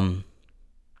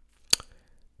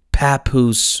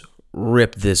Papoose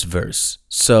ripped this verse.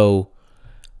 So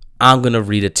I'm going to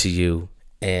read it to you.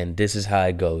 And this is how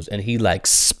it goes. And he like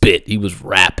spit. He was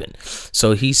rapping.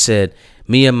 So he said,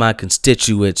 me and my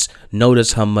constituents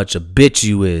notice how much a bitch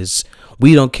you is.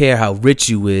 We don't care how rich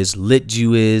you is, lit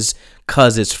you is,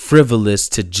 cause it's frivolous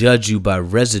to judge you by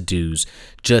residues.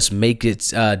 Just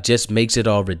makes it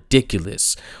all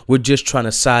ridiculous. We're just trying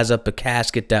to size up a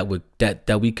casket that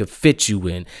we could fit you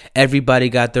in. Everybody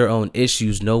got their own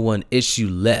issues, no one issue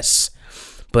less.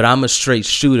 But I'm a straight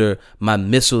shooter. My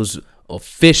missiles will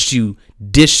fish you,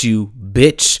 dish you,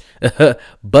 bitch.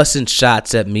 Busting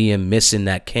shots at me and missing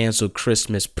that canceled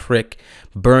Christmas prick.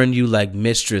 Burn you like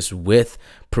mistress with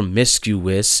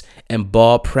promiscuous and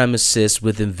ball premises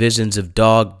with visions of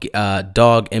dog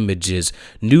images.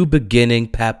 New beginning.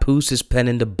 Papoose is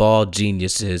penning the ball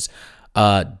geniuses.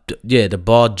 The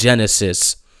ball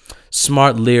genesis.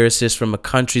 Smart lyricist from a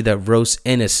country that roasts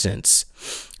innocence.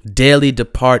 Daily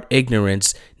depart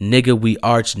ignorance, nigga, we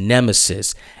arch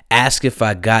nemesis. Ask if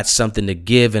I got something to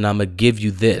give and I'ma give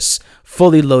you this.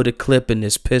 Fully loaded clip in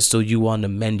this pistol, you on the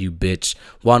menu, bitch.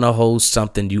 Wanna hold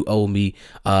something, you owe me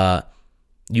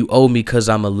cause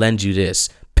I'ma lend you this.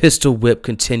 Pistol whip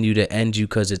continue to end you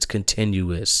cause it's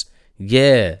continuous.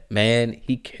 Yeah, man,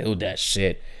 he killed that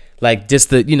shit. Like just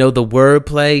the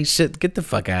wordplay shit. Get the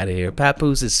fuck out of here.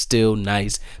 Papoose is still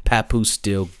nice. Papoose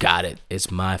still got it. It's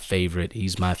my favorite.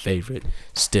 He's my favorite.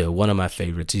 Still one of my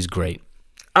favorites. He's great.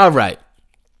 All right.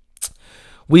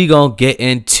 We gonna get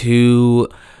into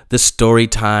the story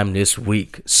time this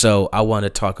week. So I want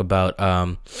to talk about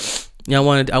I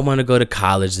want to go to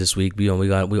college this week. I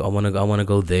want to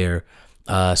go there.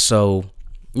 So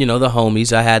the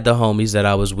homies. I had the homies that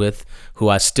I was with, who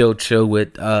I still chill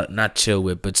with, not chill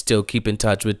with, but still keep in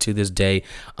touch with to this day.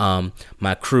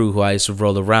 My crew, who I used to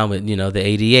roll around with, the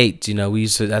 88. We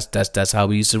used to. That's how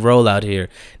we used to roll out here.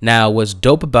 Now, what's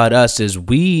dope about us is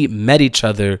we met each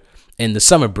other in the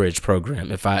Summer Bridge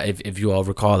program. If you all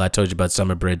recall, I told you about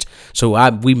Summer Bridge. So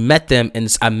I met them in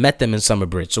Summer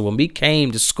Bridge. So when we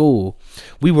came to school,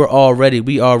 we already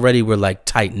were like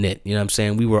tight knit. You know what I'm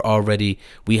saying?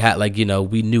 We had like,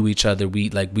 we knew each other.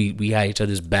 We had each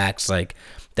other's backs. Like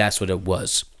that's what it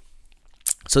was.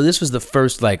 So this was the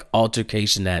first like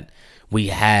altercation that we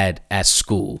had at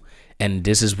school. And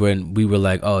this is when we were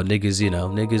like, oh,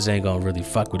 niggas ain't gonna really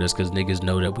fuck with us because niggas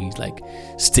know that we like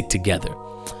stick together.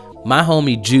 My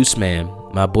homie Juice Man,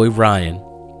 my boy Ryan,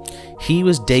 he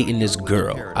was dating this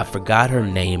girl. I forgot her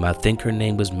name. I think her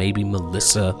name was maybe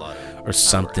Melissa or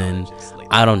something.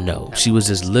 I don't know. She was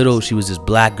this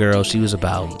black girl. She was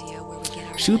probably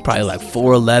like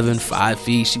 4'11", 5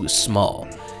 feet. She was small.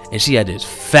 And she had this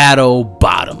fat old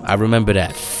bottom. I remember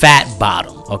that. Fat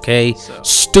bottom, okay?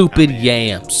 Stupid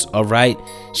yams, all right?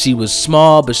 She was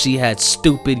small, but she had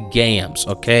stupid yams,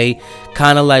 okay?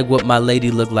 Kind of like what my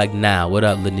lady looked like now. What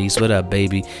up, Lanice? What up,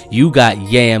 baby? You got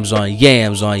yams on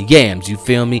yams on yams. You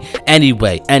feel me?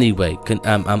 Anyway,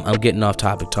 I'm getting off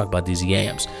topic. Talk about these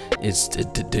yams.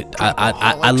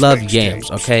 I love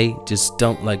yams, okay? Just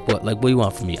don't what do you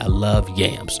want from me? I love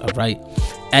yams, all right?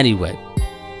 Anyway.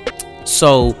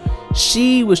 So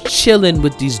she was chilling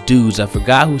with these dudes. I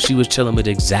forgot who she was chilling with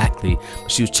exactly, but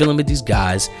she was chilling with these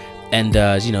guys, and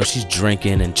she's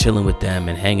drinking and chilling with them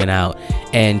and hanging out.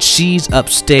 And she's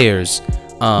upstairs,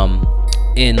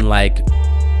 in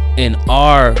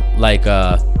our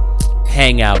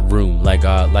hangout room,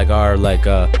 our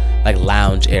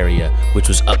lounge area, which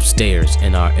was upstairs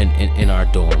in our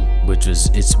dorm, which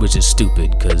is stupid,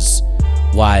 because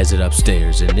why is it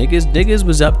upstairs? And niggas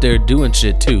was up there doing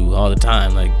shit too all the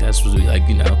time. Like, that's what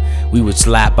we would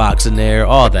slap box in there,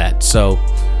 all that. So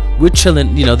we're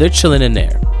chilling, they're chilling in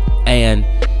there. And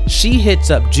she hits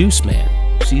up Juice Man.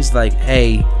 She's like,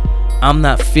 hey, I'm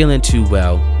not feeling too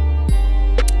well.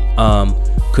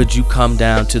 Could you come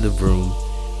down to the room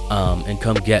and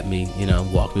come get me,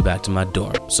 walk me back to my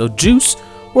dorm? So Juice,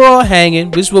 we're all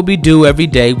hanging. This is what we do every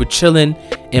day. We're chilling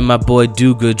in my boy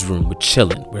Do Good's room. We're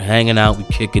chilling. We're hanging out. We're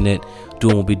kicking it,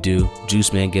 doing what we do.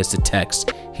 Juice Man gets the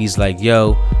text. He's like,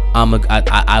 yo,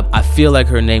 I feel like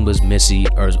her name was Missy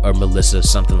or Melissa,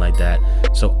 something like that.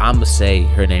 So I'm going to say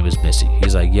her name is Missy.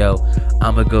 He's like, yo,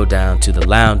 I'm going to go down to the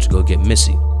lounge, go get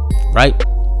Missy. Right?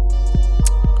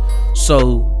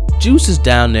 So Juice is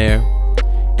down there,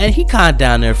 and he kind of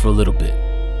down there for a little bit.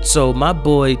 So my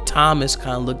boy Thomas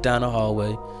kind of looked down the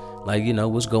hallway, like,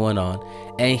 what's going on?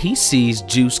 And he sees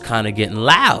Juice kind of getting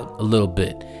loud a little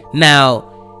bit. Now,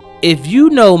 if you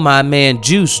know my man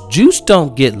Juice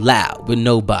don't get loud with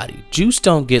nobody. Juice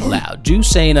don't get loud.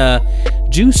 Juice is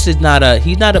not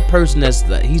a person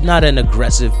he's not an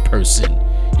aggressive person.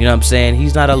 You know what I'm saying?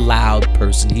 He's not a loud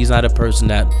person. He's not a person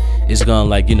that is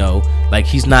gonna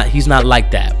he's not like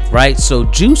that, right? So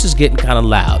Juice is getting kind of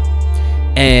loud.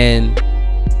 And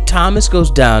Thomas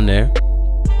goes down there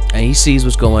and he sees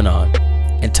what's going on.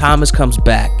 And Thomas comes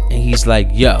back and he's like,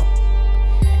 yo.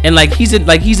 And he's in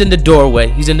the doorway.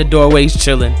 He's in the doorway, he's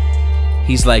chilling.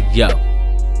 He's like, yo,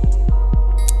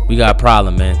 we got a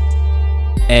problem, man.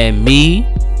 And me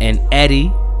and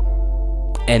Eddie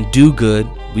and Do Good,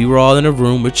 we were all in a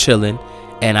room, we're chilling.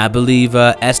 And I believe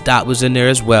S. Dot was in there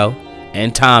as well.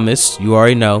 And Thomas, you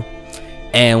already know.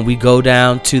 And we go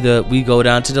down to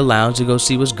the lounge to go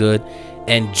see what's good.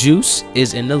 And Juice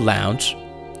is in the lounge,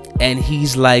 and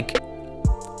he's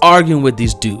arguing with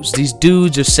these dudes. These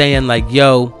dudes are saying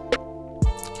yo,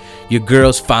 your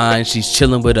girl's fine. She's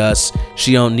chilling with us.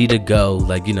 She don't need to go.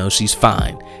 She's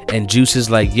fine. And Juice is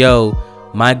like, yo,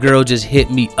 my girl just hit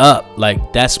me up.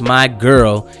 That's my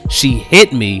girl. She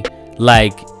hit me.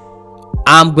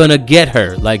 I'm gonna get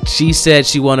her. She said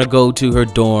she wanna go to her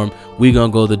dorm. We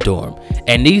gonna go to the dorm.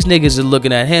 And these niggas are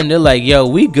looking at him. They're like, yo,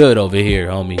 we good over here,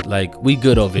 homie. We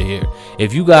good over here.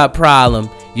 If you got a problem,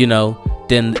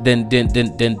 then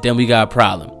we got a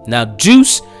problem. Now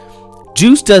Juice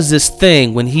does this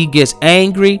thing when he gets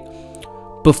angry.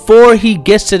 Before he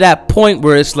gets to that point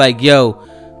where it's yo,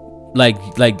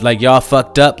 y'all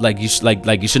fucked up. You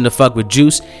shouldn't have fucked with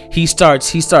Juice. He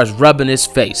starts rubbing his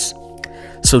face.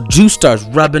 So Juice starts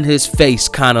rubbing his face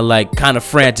kind of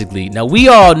frantically. Now we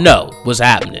all know what's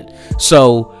happening.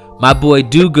 So my boy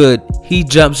Do Good, he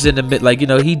jumps in the mid,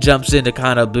 he jumps in to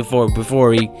kind of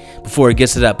before he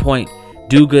gets to that point.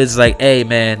 Do Good's like, hey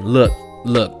man, look,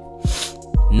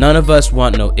 none of us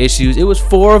want no issues. It was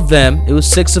 4 of them. It was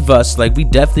 6 of us. We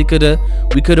definitely could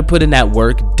have put in that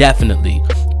work, definitely.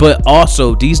 But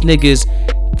also these niggas,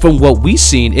 from what we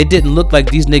seen, it didn't look like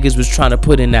these niggas was trying to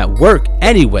put in that work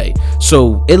anyway.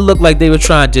 So it looked like they were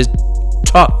trying to just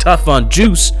talk tough on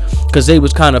Juice, because they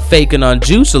was kind of faking on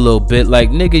Juice a little bit.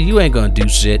 Nigga, you ain't gonna do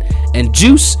shit. And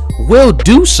Juice will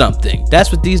do something.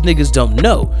 That's what these niggas don't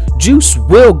know. Juice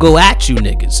will go at you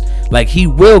niggas. He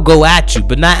will go at you.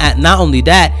 But not only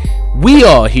that, we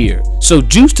all here. So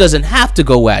Juice doesn't have to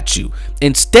go at you.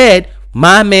 Instead,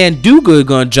 my man Do Good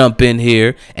gonna jump in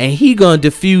here and he gonna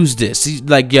diffuse this. He's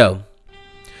like, yo,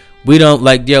 we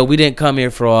didn't come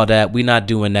here for all that. We not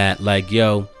doing that.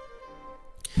 Yo,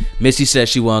 Missy said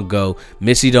she wanna go.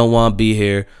 Missy don't wanna be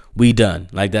here. We done.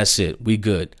 That's it. We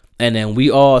good. And then we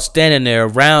all standing there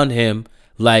around him,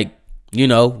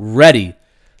 ready.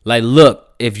 Like,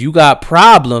 look, if you got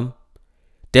problem,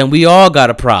 then we all got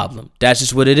a problem. That's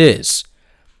just what it is.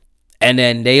 And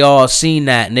then they all seen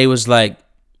that and they was like,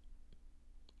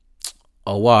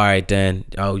 oh, all right then.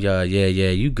 Oh, yeah,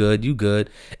 you good.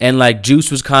 And like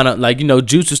Juice was kind of like,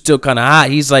 Juice was still kind of hot.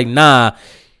 He's like, nah,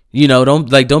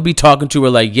 don't be talking to her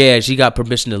like, yeah, she got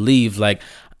permission to leave. Like,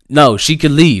 no, she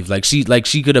could leave. Like she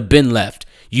could have been left.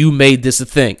 You made this a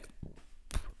thing.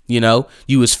 You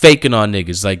was faking on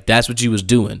niggas. Like, that's what you was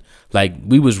doing. Like,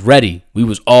 we was ready. We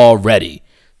was all ready.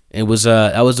 It was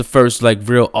that was the first like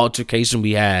real altercation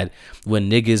we had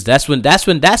when niggas. That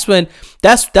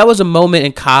was a moment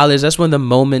in college. That's one of the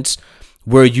moments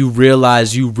where you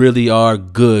realize you really are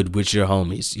good with your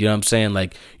homies. You know what I'm saying?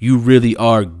 Like, you really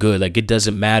are good. Like, it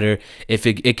doesn't matter if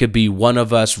it could be one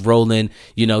of us rolling,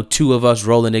 two of us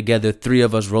rolling together, three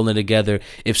of us rolling together.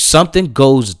 If something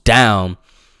goes down,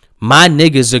 my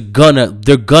niggas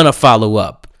they're gonna follow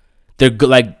up. They're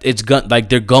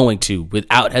they're going to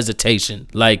without hesitation.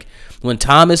 Like, when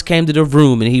Thomas came to the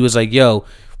room and he was like, yo,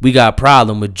 we got a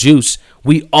problem with Juice,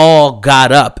 we all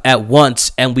got up at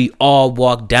once and we all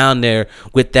walked down there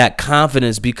with that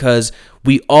confidence because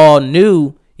we all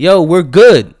knew, yo, we're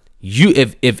good. You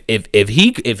if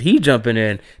he jumping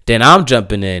in, then I'm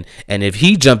jumping in, and if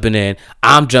he jumping in,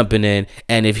 I'm jumping in,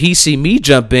 and if he see me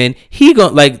jump in, he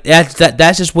gonna like that's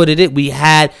just what it is.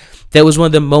 That was one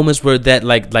of the moments where that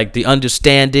like the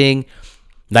understanding,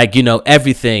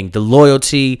 everything, the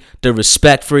loyalty, the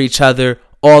respect for each other,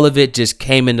 all of it just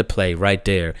came into play right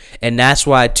there. And that's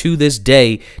why to this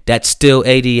day, that's still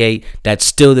 88. That's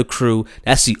still the crew.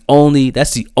 That's the only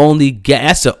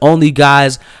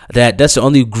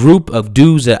group of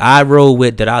dudes that I roll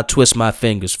with that I'll twist my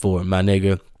fingers for, my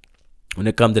nigga. When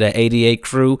it comes to that 88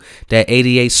 crew, that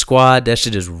 88 squad, that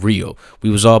shit is real. We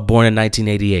was all born in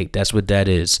 1988. That's what that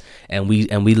is. And we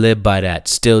live by that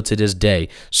still to this day.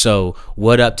 So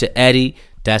what up to Eddie?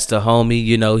 That's the homie.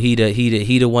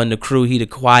 He the one, the crew. He the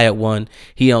quiet one.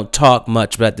 He don't talk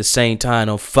much, but at the same time,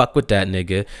 don't fuck with that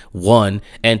nigga. One.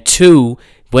 And two,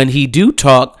 when he do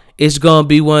talk, it's gonna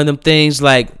be one of them things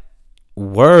like,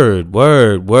 word.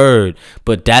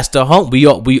 But that's the home. We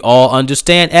all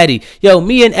understand Eddie. Yo,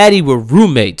 me and Eddie were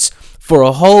roommates for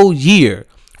a whole year.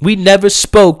 We never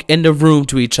spoke in the room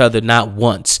to each other, not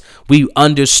once. We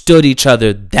understood each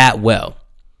other that well.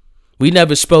 We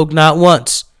never spoke, not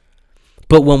once.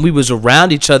 But when we was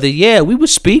around each other, yeah, we would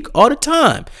speak all the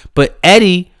time. But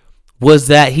Eddie he's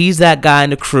that guy in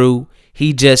the crew.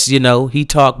 He just, he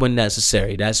talk when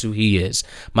necessary. That's who he is.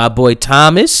 My boy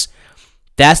Thomas,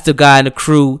 that's the guy in the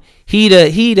crew. He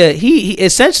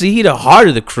essentially he the heart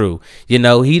of the crew. He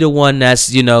the one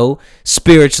that's,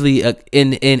 spiritually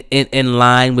in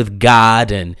line with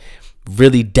God and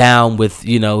really down with,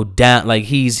 down, like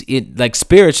he's like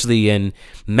spiritually and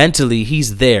mentally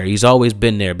he's there. He's always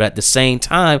been there. But at the same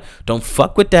time, don't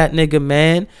fuck with that nigga,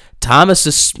 man. Thomas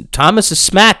will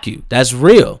smack you. That's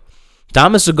real.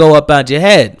 Thomas will go up out your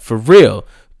head for real.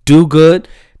 Do good.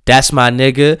 That's my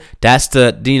nigga. That's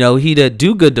the, he the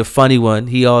Do Good, the funny one.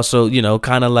 He also,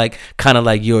 kind of like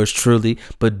yours truly.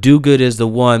 But Do Good is the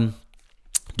one.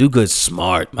 Do Good's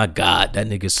smart. My God, that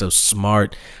nigga's so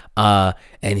smart. And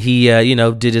he,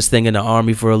 did his thing in the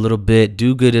army for a little bit.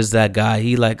 Do Good is that guy.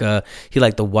 He like the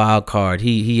wild card.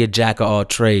 He a jack of all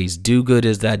trades. Do Good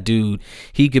is that dude.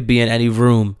 He could be in any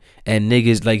room and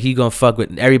niggas like he gonna fuck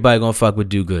with everybody. Gonna fuck with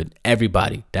Do Good.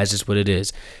 Everybody. That's just what it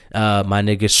is. My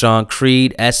nigga Sean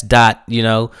Creed, S. Dot.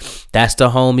 That's the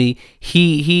homie.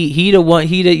 He the one.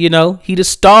 He the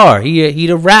star. He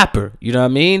the rapper. You know what I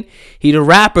mean? He the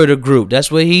rapper of the group.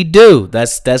 That's what he do.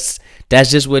 That's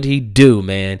just what he do,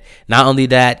 man. Not only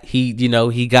that, he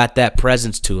got that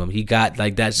presence to him. He got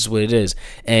that's just what it is.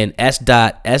 And S.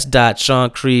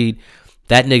 Sean Creed,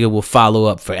 that nigga will follow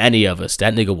up for any of us.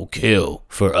 That nigga will kill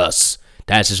for us.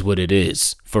 That's just what it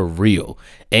is, for real.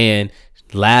 And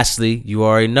lastly, you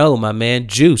already know my man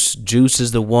Juice. Juice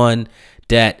is the one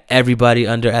that everybody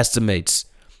underestimates.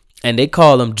 And they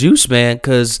call him Juice Man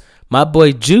because my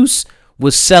boy Juice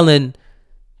was selling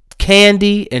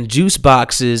candy and juice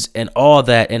boxes and all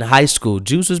that in high school.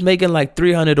 Juice was making like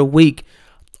 $300 a week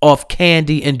off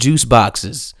candy and juice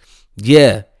boxes.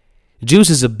 Yeah.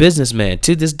 Juice is a businessman.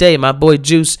 To this day, my boy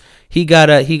Juice, he got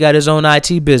his own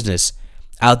IT business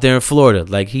out there in Florida.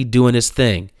 Like, he doing his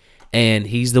thing. And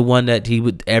he's the one that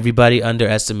everybody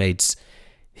underestimates.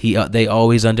 They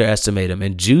always underestimate him.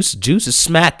 And Juice is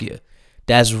smack you.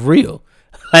 That's real.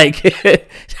 Like,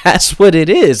 that's what it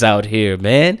is out here,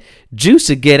 man. Juice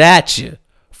to get at you.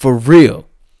 For real.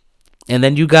 And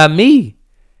then you got me.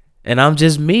 And I'm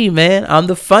just me, man. I'm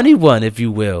the funny one, if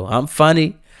you will. I'm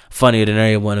funny. funnier than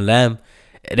every one of them.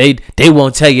 They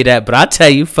won't tell you that, but I tell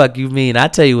you, fuck you mean. I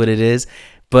tell you what it is.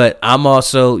 But I'm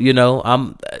also,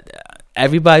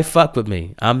 everybody fuck with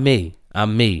me. I'm me.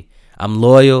 I'm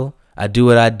loyal. I do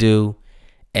what I do.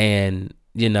 And,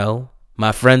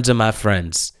 my friends are my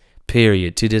friends,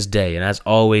 period, to this day. And that's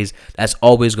always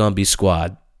going to be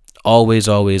squad. Always,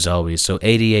 always, always. So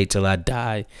 88 till I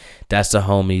die. That's the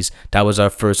homies. That was our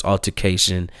first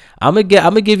altercation. I'm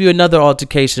gonna give you another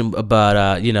altercation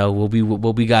about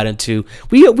what we got into.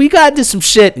 We got into some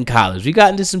shit in college. We got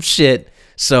into some shit.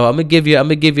 So I'm gonna give you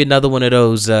another one of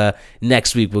those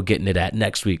next week. We'll get into that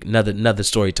next week. Another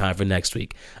story time for next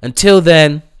week. Until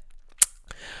then,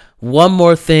 one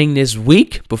more thing this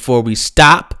week before we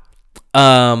stop.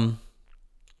 Blac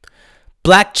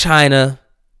Chyna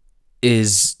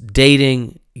is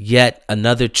dating yet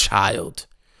another child.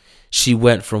 She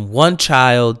went from one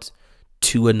child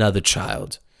to another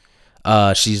child.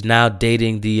 She's now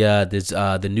dating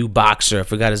the new boxer. I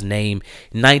forgot his name.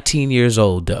 19 years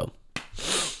old though.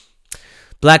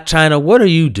 Blac Chyna, what are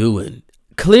you doing?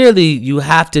 Clearly, you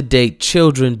have to date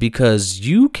children because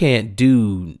you can't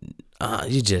do. I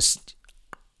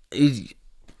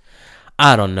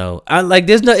don't know.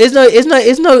 There's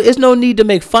no need to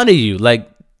make fun of you. Like,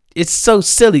 it's so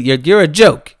silly. You're a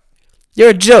joke.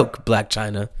 You're a joke, Blac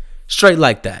Chyna. Straight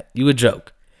like that. You a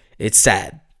joke. It's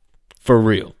sad. For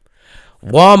real.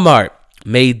 Walmart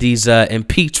made these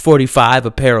Impeach 45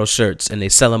 apparel shirts, and they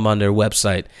sell them on their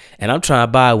website. And I'm trying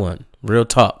to buy one. Real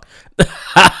talk.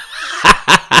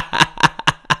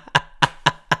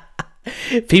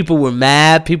 People were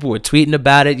mad. People were tweeting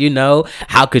about it,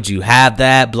 How could you have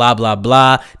that? Blah, blah,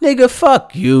 blah. Nigga,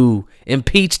 fuck you.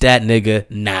 Impeach that nigga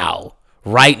now.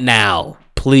 Right now.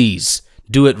 Please.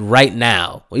 Do it right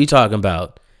now. What are you talking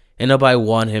about? Ain't nobody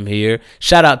want him here.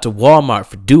 Shout out to Walmart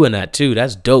for doing that too.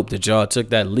 That's dope that y'all took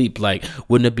that leap. Like,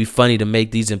 wouldn't it be funny to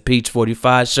make these Impeach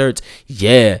 45 shirts?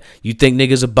 Yeah. You think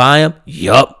niggas will buy them?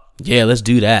 Yup. Yeah, let's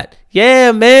do that.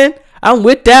 Yeah, man. I'm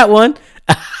with that one.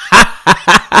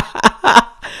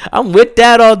 I'm with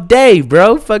that all day,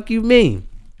 bro. Fuck you mean.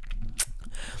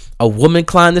 A woman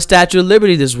climbed the Statue of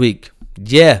Liberty this week.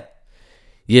 Yeah.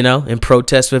 In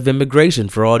protest of immigration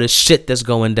for all this shit that's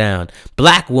going down.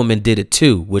 Black woman did it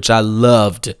too, which I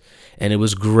loved. And it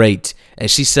was great. And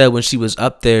she said when she was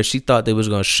up there, she thought they was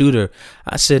going to shoot her.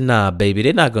 I said, nah, baby,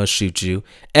 they're not going to shoot you.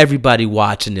 Everybody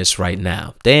watching this right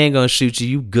now. They ain't going to shoot you.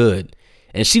 You good.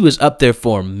 And she was up there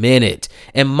for a minute.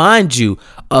 And mind you,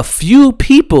 a few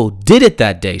people did it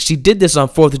that day. She did this on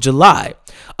 4th of July.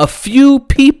 A few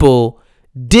people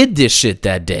did this shit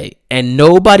that day. And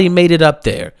nobody made it up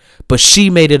there. But she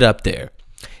made it up there.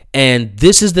 And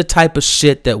this is the type of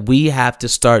shit that we have to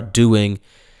start doing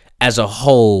as a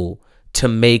whole to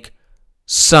make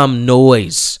some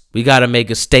noise. We got to make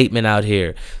a statement out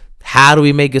here. How do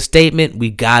we make a statement?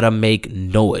 We got to make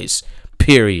noise.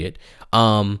 Period.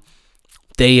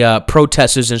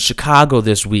 Protesters in Chicago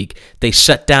this week, they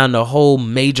shut down the whole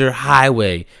major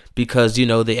highway because, the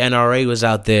NRA was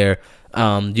out there,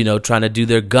 trying to do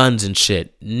their guns and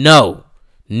shit. No.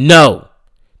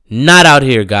 Not out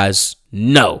here, guys.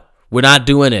 No, we're not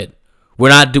doing it. We're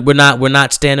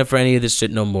not standing for any of this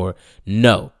shit no more.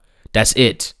 No, that's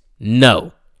it.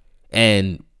 No.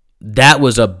 And that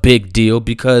was a big deal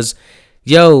because,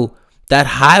 that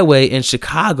highway in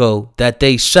Chicago that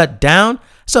they shut down,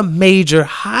 it's a major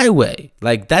highway.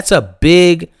 Like, that's a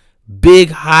big,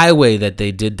 big highway that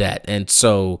they did that. And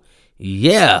so,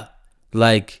 yeah.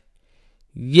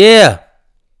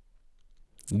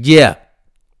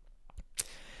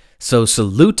 So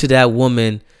salute to that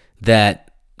woman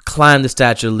that climbed the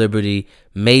Statue of Liberty,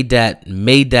 made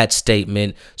that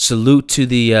statement. Salute to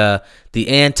the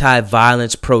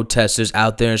anti-violence protesters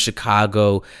out there in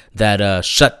Chicago that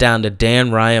shut down the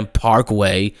Dan Ryan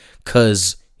Parkway.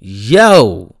 Cause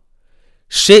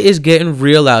shit is getting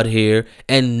real out here,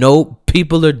 and no,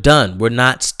 people are done. We're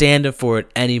not standing for it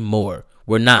anymore.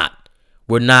 We're not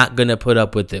gonna put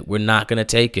up with it. We're not gonna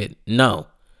take it. No,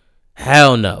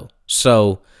 hell no.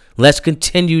 So let's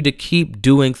continue to keep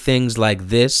doing things like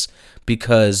this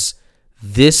because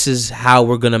this is how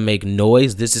we're going to make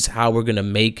noise. This is how we're going to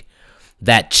make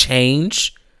that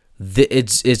change.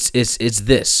 It's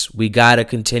this. We got to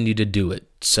continue to do it.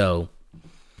 So,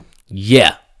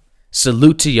 yeah.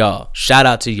 Salute to y'all. Shout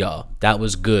out to y'all. That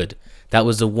was good. That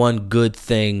was the one good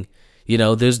thing.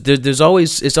 There's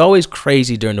always, it's always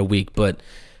crazy during the week, but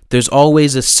there's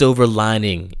always a silver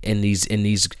lining in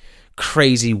these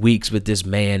crazy weeks with this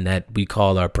man that we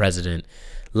call our president.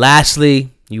 Lastly,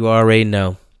 you already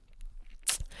know,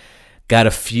 got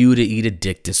a few to eat a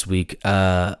dick this week.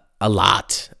 A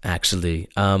lot, actually.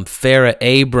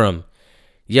 Farrah Abram,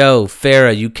 Yo,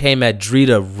 Farrah, you came at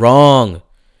Drita wrong.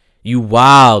 You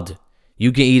wild.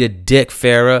 You can eat a dick,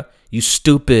 Farrah. You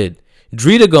stupid.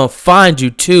 Drita gonna find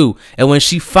you too. And when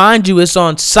she finds you, it's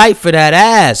on sight for that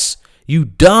ass. You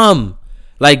dumb.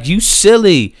 Like, you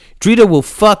silly. Drita will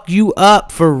fuck you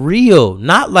up for real.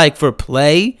 Not like for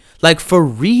play. Like for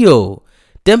real.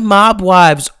 Them mob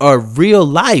wives are real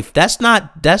life. That's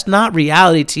not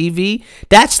reality TV.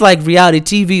 That's like reality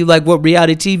TV, like what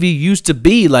reality TV used to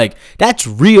be. Like, that's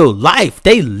real life.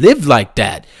 They live like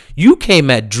that. You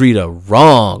came at Drita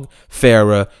wrong,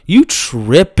 Farrah. You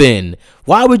tripping.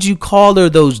 Why would you call her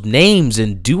those names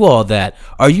and do all that?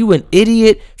 Are you an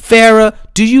idiot, Farrah?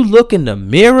 Do you look in the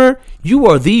mirror? You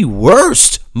are the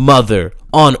worst mother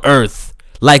on earth.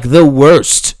 Like, the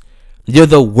worst. You're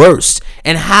the worst.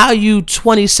 And how you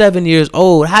 27 years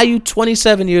old? How you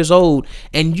 27 years old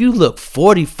and you look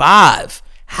 45?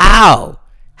 How?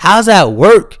 How's that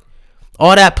work?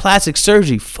 All that plastic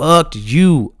surgery fucked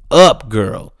you up,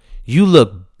 girl. You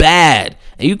look bad.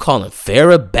 And you calling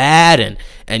Farrah bad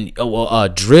and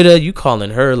Drita, you calling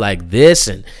her like this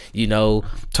and, you know,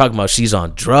 talking about she's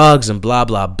on drugs and blah,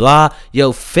 blah, blah.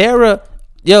 Yo, Farrah,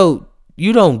 yo,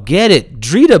 you don't get it.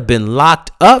 Drita been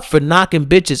locked up for knocking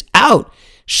bitches out.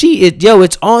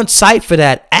 It's on site for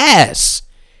that ass.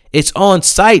 It's on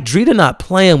site. Drita not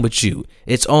playing with you.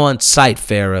 It's on site,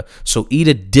 Farrah. So eat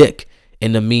a dick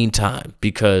in the meantime,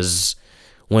 because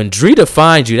when Drita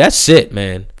finds you, that's it,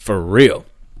 man. For real.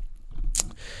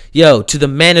 Yo, to the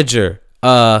manager,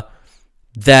 that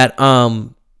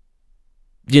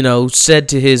said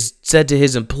to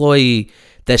his employee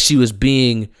that she was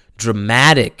being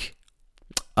dramatic,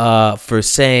 for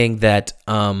saying that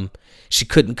she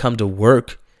couldn't come to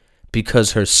work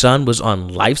because her son was on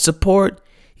life support.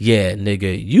 Yeah,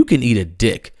 nigga, you can eat a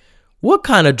dick. What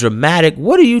kind of dramatic?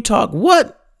 What are you talking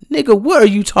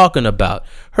about?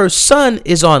 Her son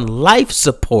is on life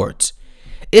support.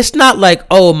 It's not like,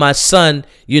 oh, my son,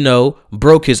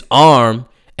 broke his arm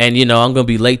and, I'm going to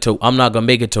be late I'm not going to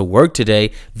make it to work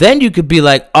today. Then you could be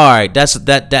like, all right, that's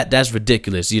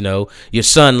ridiculous. Your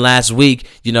son last week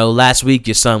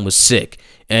your son was sick.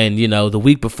 And, the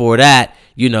week before that,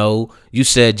 you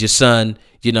said your son,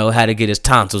 had to get his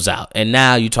tonsils out. And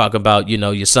now you talk about,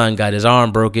 your son got his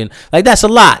arm broken. Like, that's a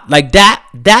lot. Like, that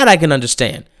I can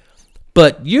understand.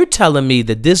 But you're telling me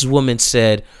that this woman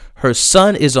said her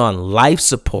son is on life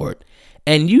support.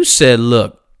 And you said,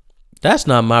 look, that's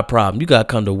not my problem. You got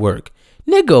to come to work.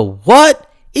 Nigga, what?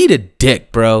 Eat a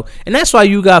dick, bro. And that's why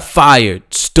you got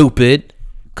fired, stupid.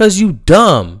 Because you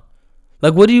dumb.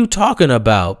 Like, what are you talking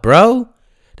about, bro?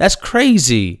 That's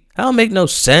crazy. That don't make no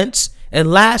sense.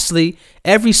 And lastly,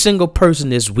 every single person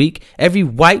this week, every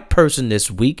white person this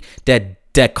week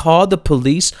that called the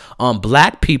police on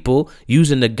black people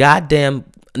using the goddamn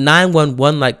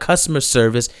 911 like customer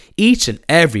service, each and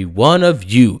every one of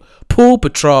you, Pool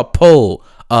Patrol Poll,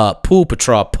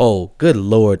 good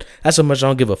Lord, that's how much I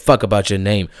don't give a fuck about your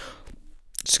name.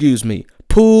 Excuse me,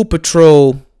 Pool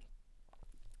Patrol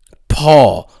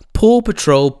Paul.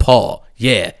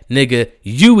 Yeah, nigga,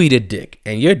 you eat a dick,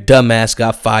 and your dumbass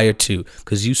got fired too,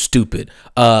 cause you stupid.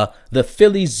 The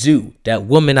Philly Zoo, that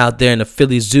woman out there in the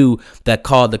Philly Zoo that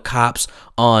called the cops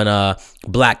on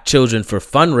black children for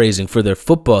fundraising for their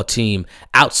football team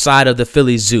outside of the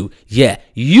Philly Zoo. Yeah,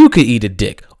 you could eat a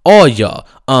dick, all y'all.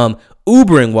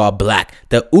 Ubering while black,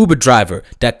 the Uber driver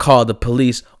that called the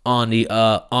police on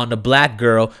the black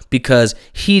girl because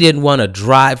he didn't want to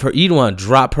drive her, he didn't want to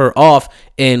drop her off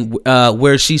in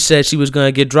where she said she was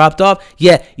gonna get dropped off.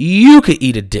 Yeah, you could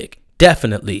eat a dick,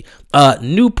 definitely.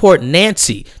 Newport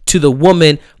Nancy, to the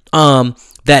woman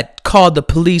that called the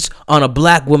police on a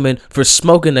black woman for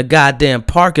smoking a goddamn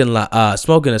parking lot,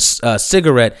 smoking a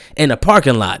cigarette in a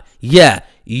parking lot. Yeah,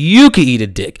 you can eat a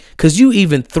dick, because you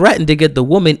even threatened to get the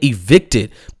woman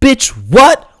evicted. Bitch,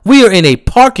 what? We are in a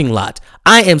parking lot.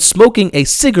 I am smoking a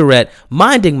cigarette,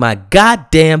 minding my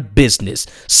goddamn business.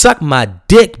 Suck my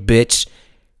dick, bitch.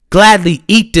 Gladly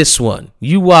eat this one.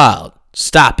 You wild.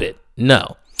 Stop it.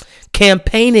 No.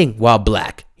 Campaigning while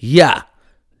black. Yeah.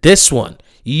 This one.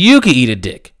 You can eat a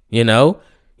dick,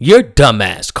 You're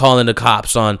dumbass calling the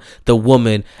cops on the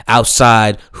woman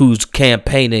outside who's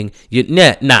campaigning. You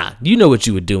know what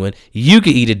you were doing. You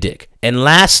could eat a dick. And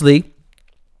lastly,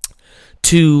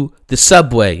 to the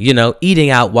subway, eating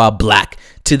out while black.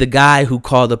 To the guy who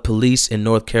called the police in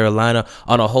North Carolina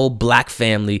on a whole black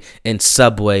family in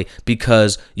Subway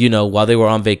because, while they were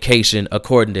on vacation,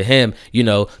 according to him,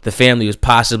 the family was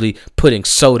possibly putting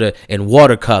soda in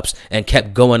water cups and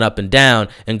kept going up and down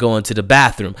and going to the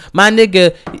bathroom. My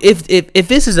nigga, if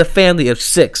this is a family of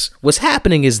 6, what's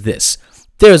happening is this.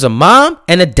 There's a mom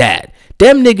and a dad.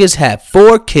 Them niggas have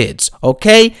 4 kids,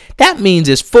 okay? That means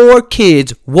it's 4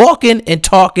 kids walking and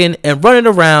talking and running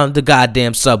around the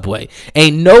goddamn subway.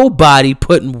 Ain't nobody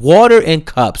putting water in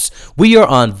cups. We are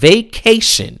on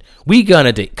vacation. We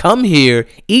gonna come here,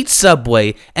 eat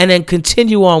Subway, and then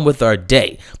continue on with our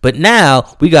day. But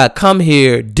now we gotta come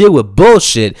here, deal with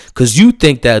bullshit, cause you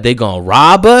think that they gonna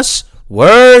rob us?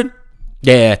 Word?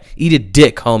 Yeah, eat a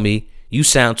dick, homie. You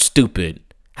sound stupid.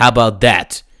 How about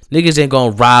that? Niggas ain't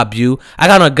gonna rob you. I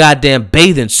got on a goddamn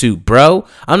bathing suit, bro.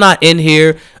 I'm not in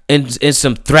here in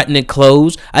some threatening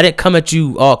clothes. I didn't come at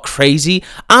you all crazy.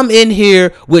 I'm in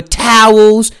here with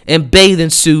towels and bathing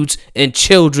suits and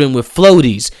children with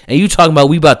floaties. And you talking about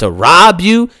we about to rob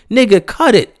you? Nigga,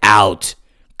 cut it out.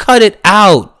 Cut it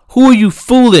out. Who are you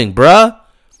fooling, bruh?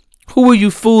 Who are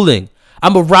you fooling?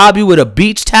 I'm gonna rob you with a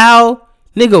beach towel?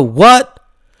 Nigga, what?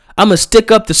 I'm gonna stick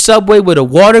up the subway with a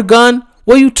water gun?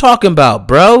 What are you talking about,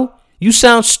 bro? You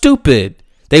sound stupid.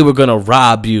 They were gonna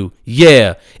rob you.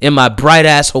 Yeah, in my bright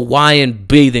ass Hawaiian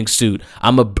bathing suit.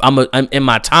 I'm in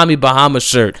my Tommy Bahama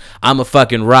shirt. I'ma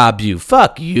fucking rob you.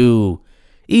 Fuck you.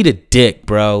 Eat a dick,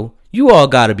 bro. You all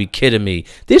gotta be kidding me.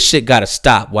 This shit gotta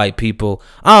stop, white people.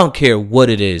 I don't care what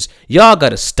it is. Y'all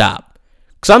gotta stop.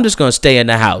 Cause I'm just gonna stay in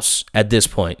the house at this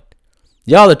point.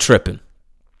 Y'all are tripping.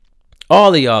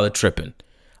 All of y'all are tripping.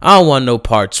 I don't want no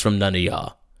parts from none of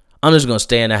y'all. I'm just going to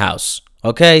stay in the house,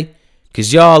 okay?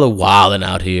 Because y'all are wilding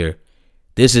out here.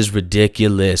 This is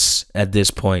ridiculous at this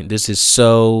point. This is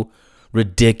so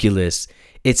ridiculous.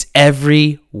 It's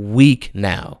every week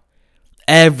now.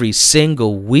 Every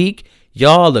single week,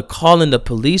 y'all are calling the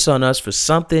police on us for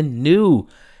something new.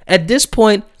 At this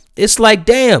point, it's like,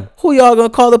 damn, who y'all going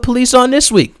to call the police on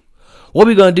this week? What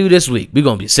we gonna do this week? We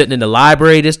gonna be sitting in the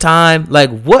library this time? Like,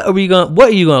 what are you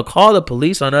gonna call the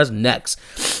police on us next?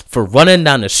 For running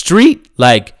down the street?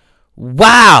 Like,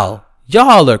 wow,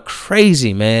 y'all are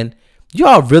crazy, man.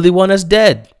 Y'all really want us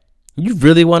dead. You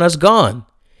really want us gone.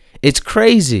 It's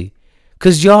crazy.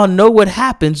 Cause y'all know what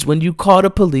happens when you call the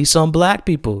police on black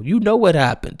people. You know what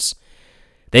happens.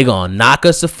 They gonna knock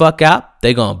us the fuck out.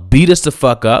 They gonna beat us the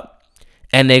fuck up.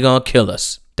 And they gonna kill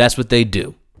us. That's what they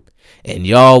do. And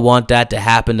y'all want that to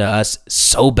happen to us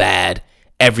so bad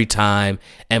every time.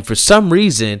 And for some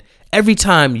reason, every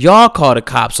time y'all call the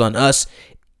cops on us,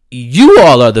 you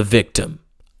all are the victim.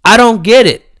 I don't get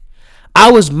it.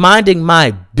 I was minding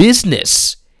my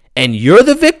business and you're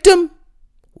the victim?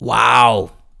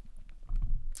 Wow.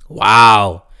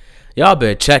 Wow. Y'all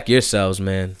better check yourselves,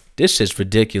 man. This shit's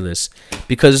ridiculous.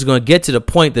 Because it's going to get to the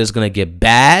point that it's going to get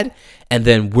bad. And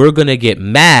then we're going to get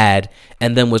mad.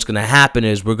 And then what's going to happen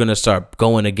is we're going to start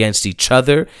going against each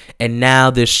other. And now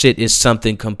this shit is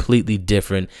something completely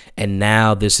different. And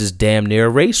now this is damn near a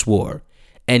race war.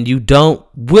 And we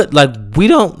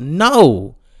don't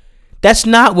know. That's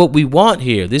not what we want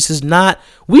here. This is not,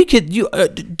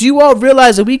 do you all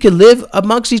realize that we could live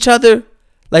amongst each other?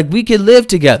 Like, we can live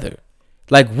together.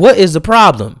 Like, what is the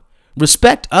problem?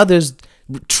 Respect others.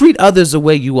 Treat others the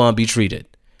way you want to be treated.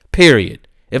 Period.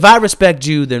 If I respect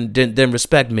you, then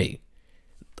respect me.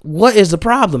 What is the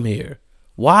problem here?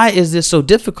 Why is this so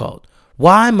difficult?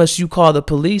 Why must you call the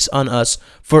police on us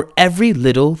for every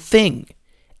little thing?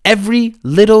 Every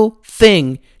little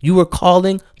thing you are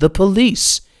calling the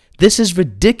police. This is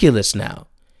ridiculous now.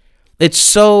 It's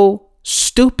so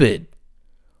stupid.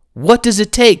 What does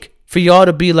it take for y'all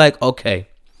to be like, okay,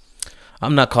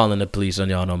 I'm not calling the police on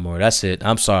y'all no more. That's it.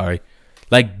 I'm sorry.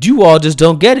 Like, you all just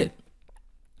don't get it.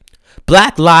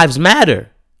 Black lives matter.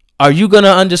 Are you going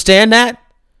to understand that?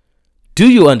 Do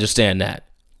you understand that?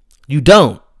 You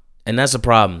don't. And that's a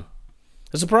problem.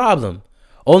 That's a problem.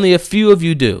 Only a few of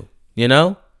you do, you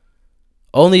know?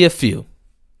 Only a few.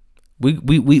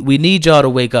 We need y'all to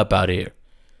wake up out here.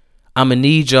 I'm going to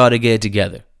need y'all to get it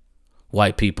together,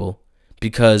 white people,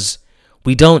 because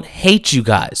we don't hate you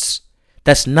guys.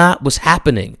 That's not what's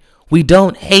happening. We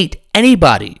don't hate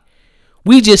anybody.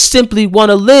 We just simply want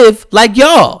to live like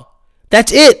y'all.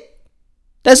 That's it.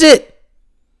 That's it.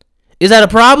 Is that a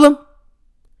problem?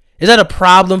 Is that a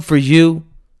problem for you?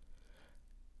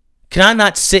 Can I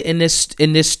not sit in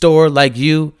this store like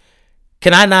you?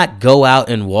 Can I not go out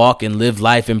and walk and live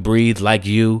life and breathe like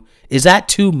you? Is that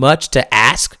too much to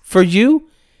ask for you?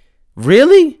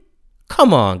 Really?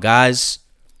 Come on, guys.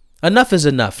 Enough is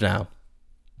enough now.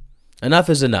 Enough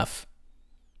is enough.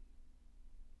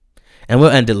 And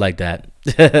we'll end it like that.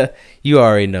 You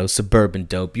already know Suburban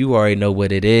Dope. You already know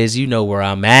what it is. You know where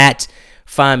I'm at.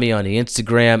 Find me on the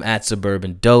Instagram at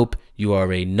Suburban Dope. You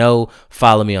already know.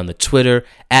 Follow me on the Twitter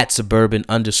at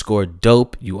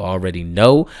Suburban_Dope. You already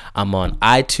know. I'm on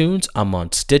iTunes. I'm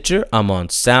on Stitcher. I'm on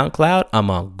SoundCloud. I'm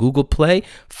on Google Play.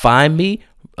 Find me.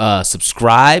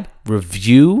 subscribe,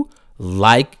 review,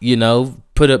 like,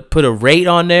 put a rate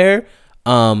on there.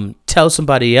 Tell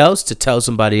somebody else to tell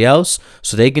somebody else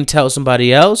so they can tell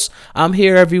somebody else. I'm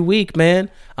here every week, man.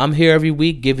 I'm here every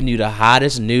week giving you the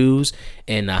hottest news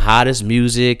and the hottest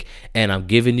music, and I'm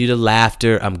giving you the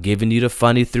laughter. I'm giving you the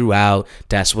funny throughout.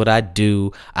 That's what I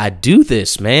do. I do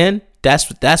this, man.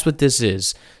 That's what this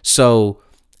is. So,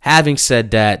 having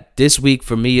said that, this week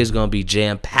for me is going to be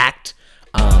jam-packed.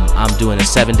 I'm doing a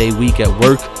 7-day week at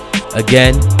work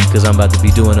again, because I'm about to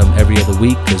be doing them every other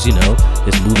week, because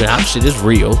this moving out shit is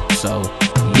real. So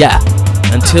yeah,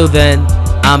 until then,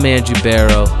 I'm Andrew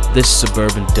Barrow. This is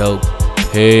Suburban Dope.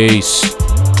 Peace.